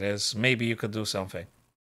board, that is. Maybe you could do something.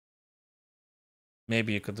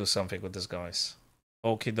 Maybe you could do something with this, guys.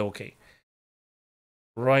 Okie dokie.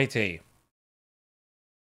 Righty.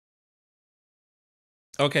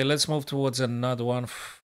 Okay, let's move towards another one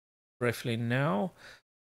briefly now.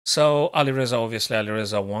 So Alireza, obviously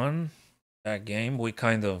Alireza won that game. We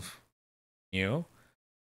kind of knew.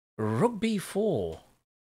 Rook b4.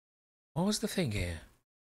 What was the thing here?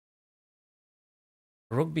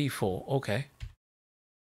 Rook b4. Okay.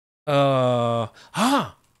 Do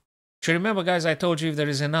you remember, guys, I told you if there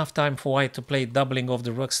is enough time for white to play doubling of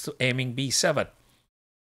the rooks to aiming b7.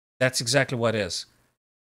 That's exactly what it is.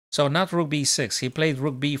 So not rook b6. He played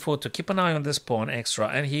rook b4 to keep an eye on this pawn extra,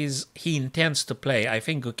 and he intends to play. I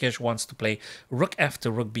think Gukesh wants to play rook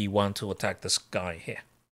after rook b1 to attack this guy here.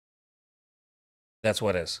 That's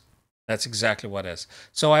what it is. That's exactly what it is.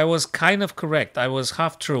 So I was kind of correct. I was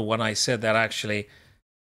half true when I said that actually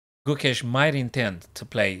Gukesh might intend to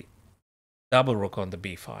play double rook on the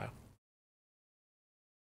b file.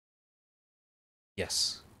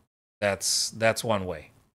 Yes, that's one way.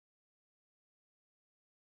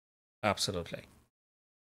 Absolutely.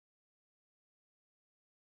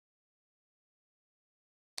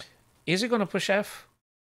 Is he going to push f?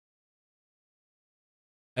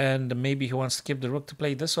 And maybe he wants to keep the rook to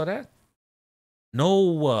play this or that?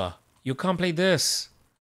 No, you can't play this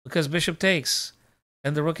because bishop takes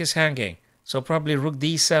and the rook is hanging. So probably rook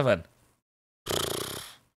d7.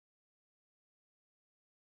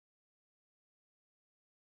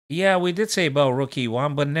 Yeah, we did say about rook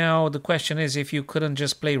e1, but now the question is if you couldn't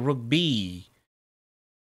just play rook b.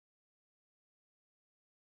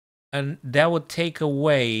 And that would take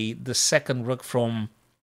away the second rook from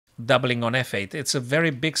doubling on f8. It's a very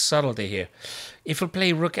big subtlety here. If you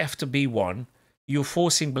play rook after b1, you're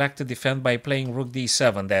forcing black to defend by playing rook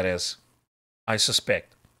d7, that is, I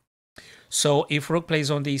suspect. So if rook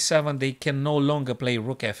plays on d7, they can no longer play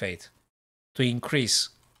rook f8 to increase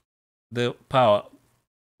the power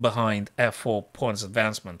behind f4 pawn's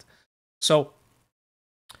advancement. So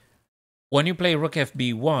when you play rook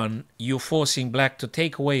fb1, you're forcing black to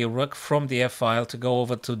take away a rook from the f file to go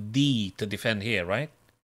over to d to defend here, right?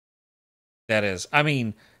 That is, I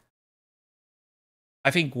mean, I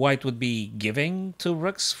think white would be giving 2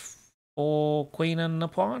 rooks for queen and a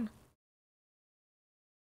pawn.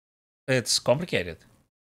 It's complicated.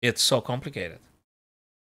 It's so complicated.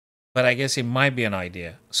 But I guess it might be an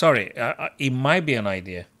idea. Sorry, it might be an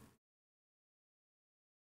idea.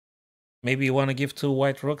 Maybe you want to give 2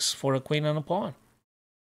 white rooks for a queen and a pawn.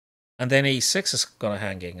 And then a6 is going to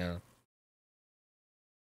hanging.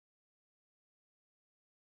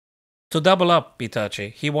 To double up,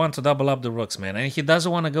 Itachi. He wants to double up the rooks, man. And he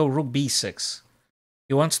doesn't want to go rook b6.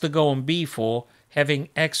 He wants to go on b4, having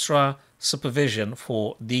extra supervision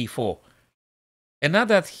for d4. And not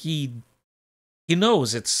that he He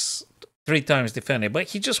knows it's 3 times defending, but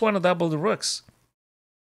he just want to double the rooks.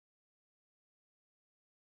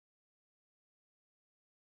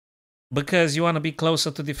 Because you want to be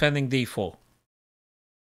closer to defending d4.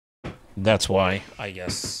 That's why, I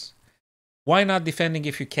guess. Why not defending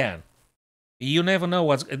if you can? You never know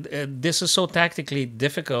what's... this is so tactically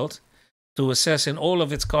difficult to assess in all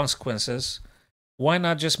of its consequences. Why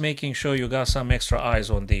not just making sure you got some extra eyes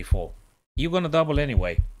on d4? You're going to double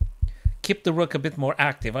anyway. Keep the rook a bit more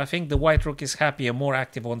active. I think the white rook is happier, more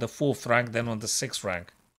active on the 4th rank than on the 6th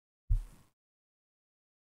rank.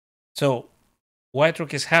 So, white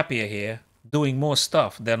rook is happier here, doing more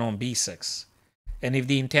stuff than on b6. And if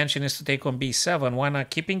the intention is to take on b7, why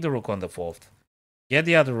not keeping the rook on the 4th? Get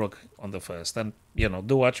the other rook on the 1st and, you know,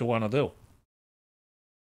 do what you want to do.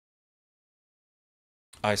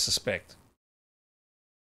 I suspect.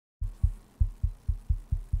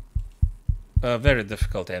 A very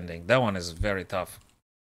difficult ending. That one is very tough.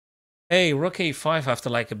 Hey, rook a5 after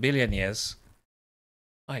like a billion years.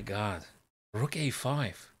 My god. Rook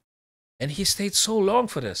a5. And he stayed so long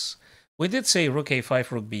for this. We did say rook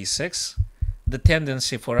a5, rook b6. The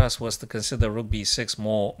tendency for us was to consider rook b6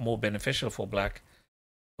 more beneficial for black.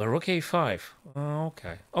 But rook a5.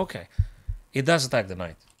 Okay. It does attack the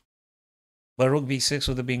knight. But rook b6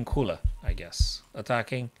 would have been cooler, I guess.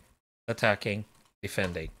 Attacking,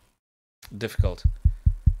 defending. Difficult.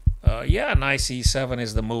 Yeah, knight c7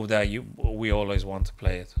 is the move that we always want to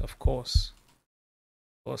play it, of course.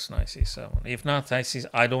 Of course, knight c7. If not knight c7,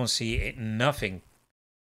 I don't see nothing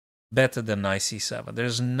better than knight c7.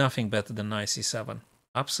 There's nothing better than knight c7.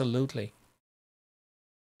 Absolutely.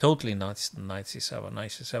 Totally not knight c7,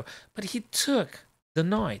 knight c7. But he took the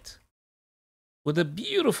knight with a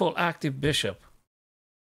beautiful active bishop.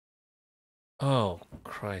 Oh,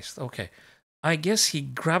 Christ. Okay. I guess he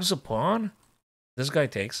grabs a pawn. This guy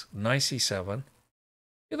takes knight c7.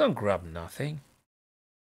 You don't grab nothing.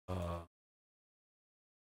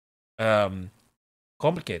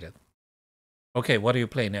 Complicated. Okay, what do you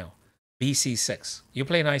play now? bc6. You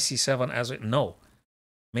play knight c7 as it. No.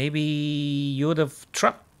 Maybe you would have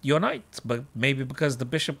trapped your knight, but maybe because the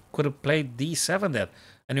bishop could have played d7 then,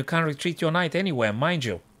 and you can't retreat your knight anywhere. Mind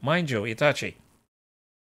you, Itachi.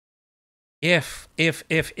 If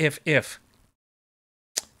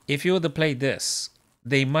you would have played this,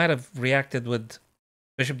 they might have reacted with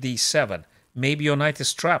bishop d7. Maybe your knight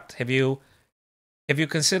is trapped. Have you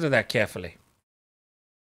considered that carefully?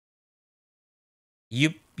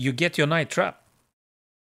 You get your knight trapped.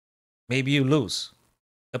 Maybe you lose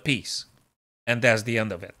a piece, and that's the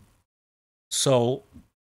end of it. So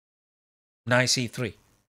knight c3,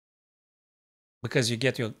 because you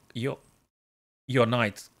get your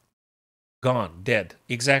knight gone, dead.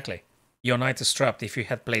 Exactly. Your knight is trapped if you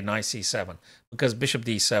had played knight c7, because bishop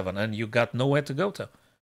d7, and you got nowhere to go to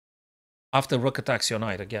after rook attacks your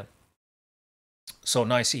knight again. So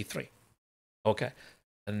knight c3. Okay.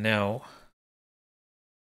 And now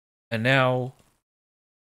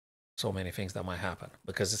so many things that might happen,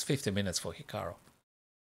 because it's 50 minutes for Hikaru.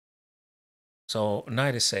 So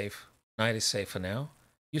knight is safe. Knight is safe for now.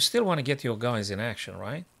 You still want to get your guys in action,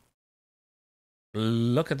 right?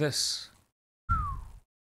 Look at this.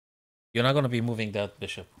 You're not going to be moving that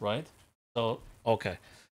bishop, right? So, okay.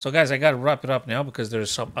 So, guys, I got to wrap it up now because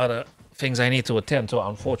there's some other things I need to attend to,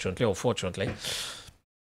 unfortunately or fortunately.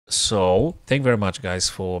 So, thank you very much, guys,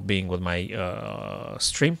 for being with my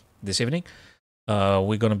stream this evening.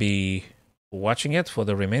 We're going to be watching it for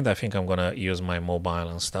the remainder. I think I'm going to use my mobile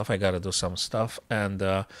and stuff. I got to do some stuff. And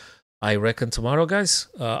I reckon tomorrow, guys,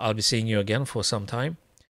 I'll be seeing you again for some time.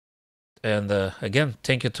 And again,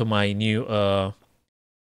 thank you to my new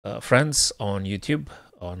friends on YouTube,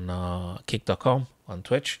 on kick.com, on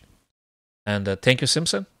Twitch. And thank you,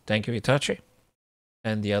 Simpson. Thank you, Itachi.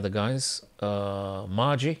 And the other guys,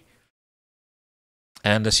 Margie.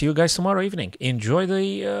 And see you guys tomorrow evening. Enjoy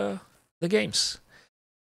the games.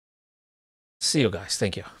 See you guys.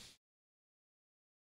 Thank you.